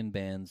European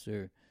bands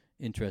are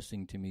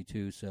interesting to me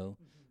too. So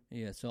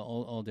yeah, so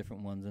all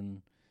different ones,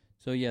 and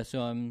so yeah,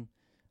 so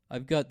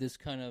I've got this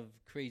kind of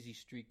crazy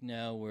streak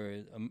now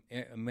where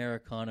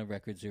Americana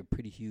records are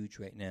pretty huge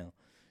right now.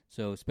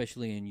 So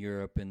especially in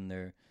Europe, and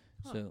they're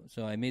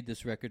so I made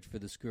this record for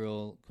this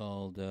girl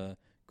called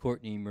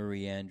Courtney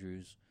Marie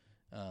Andrews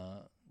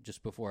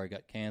just before I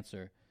got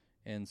cancer,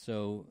 and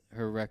so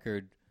her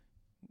record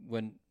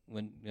when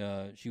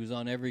she was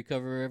on every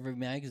cover of every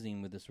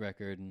magazine with this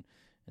record, and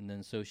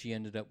then so she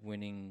ended up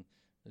winning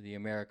the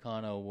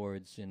Americana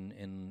Awards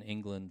in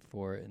England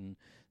for it, and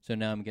so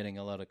now I'm getting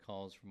a lot of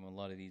calls from a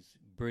lot of these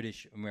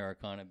British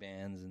Americana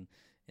bands,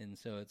 and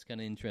so it's kind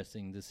of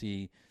interesting to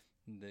see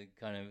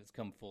it's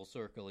come full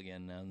circle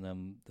again now.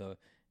 And the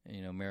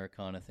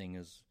Americana thing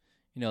is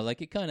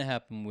like it kind of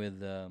happened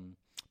with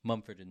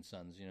Mumford and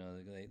Sons.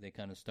 They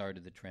kind of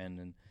started the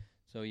trend, and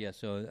so yeah,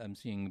 so I'm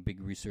seeing a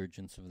big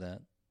resurgence of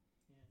that.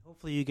 Yeah,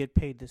 hopefully you get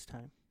paid this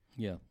time.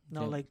 Yeah,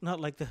 not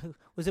like the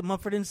was it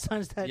Mumford and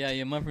Sons that?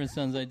 Yeah, Mumford and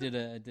Sons. I did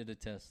a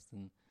test,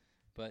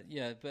 but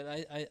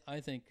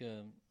I think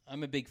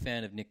I'm a big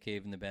fan of Nick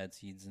Cave and the Bad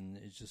Seeds, and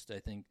it's just I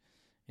think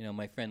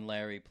my friend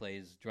Larry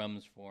plays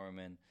drums for him,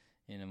 and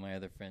my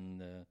other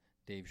friend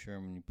Dave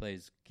Sherman, he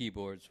plays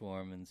keyboards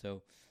for him, and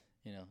so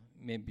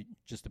maybe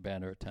just a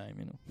matter of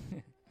time.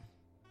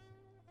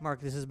 Mark,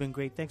 this has been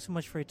great. Thanks so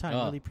much for your time.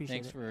 Really appreciate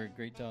it. Thanks for a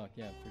great talk.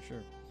 Yeah, for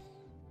sure.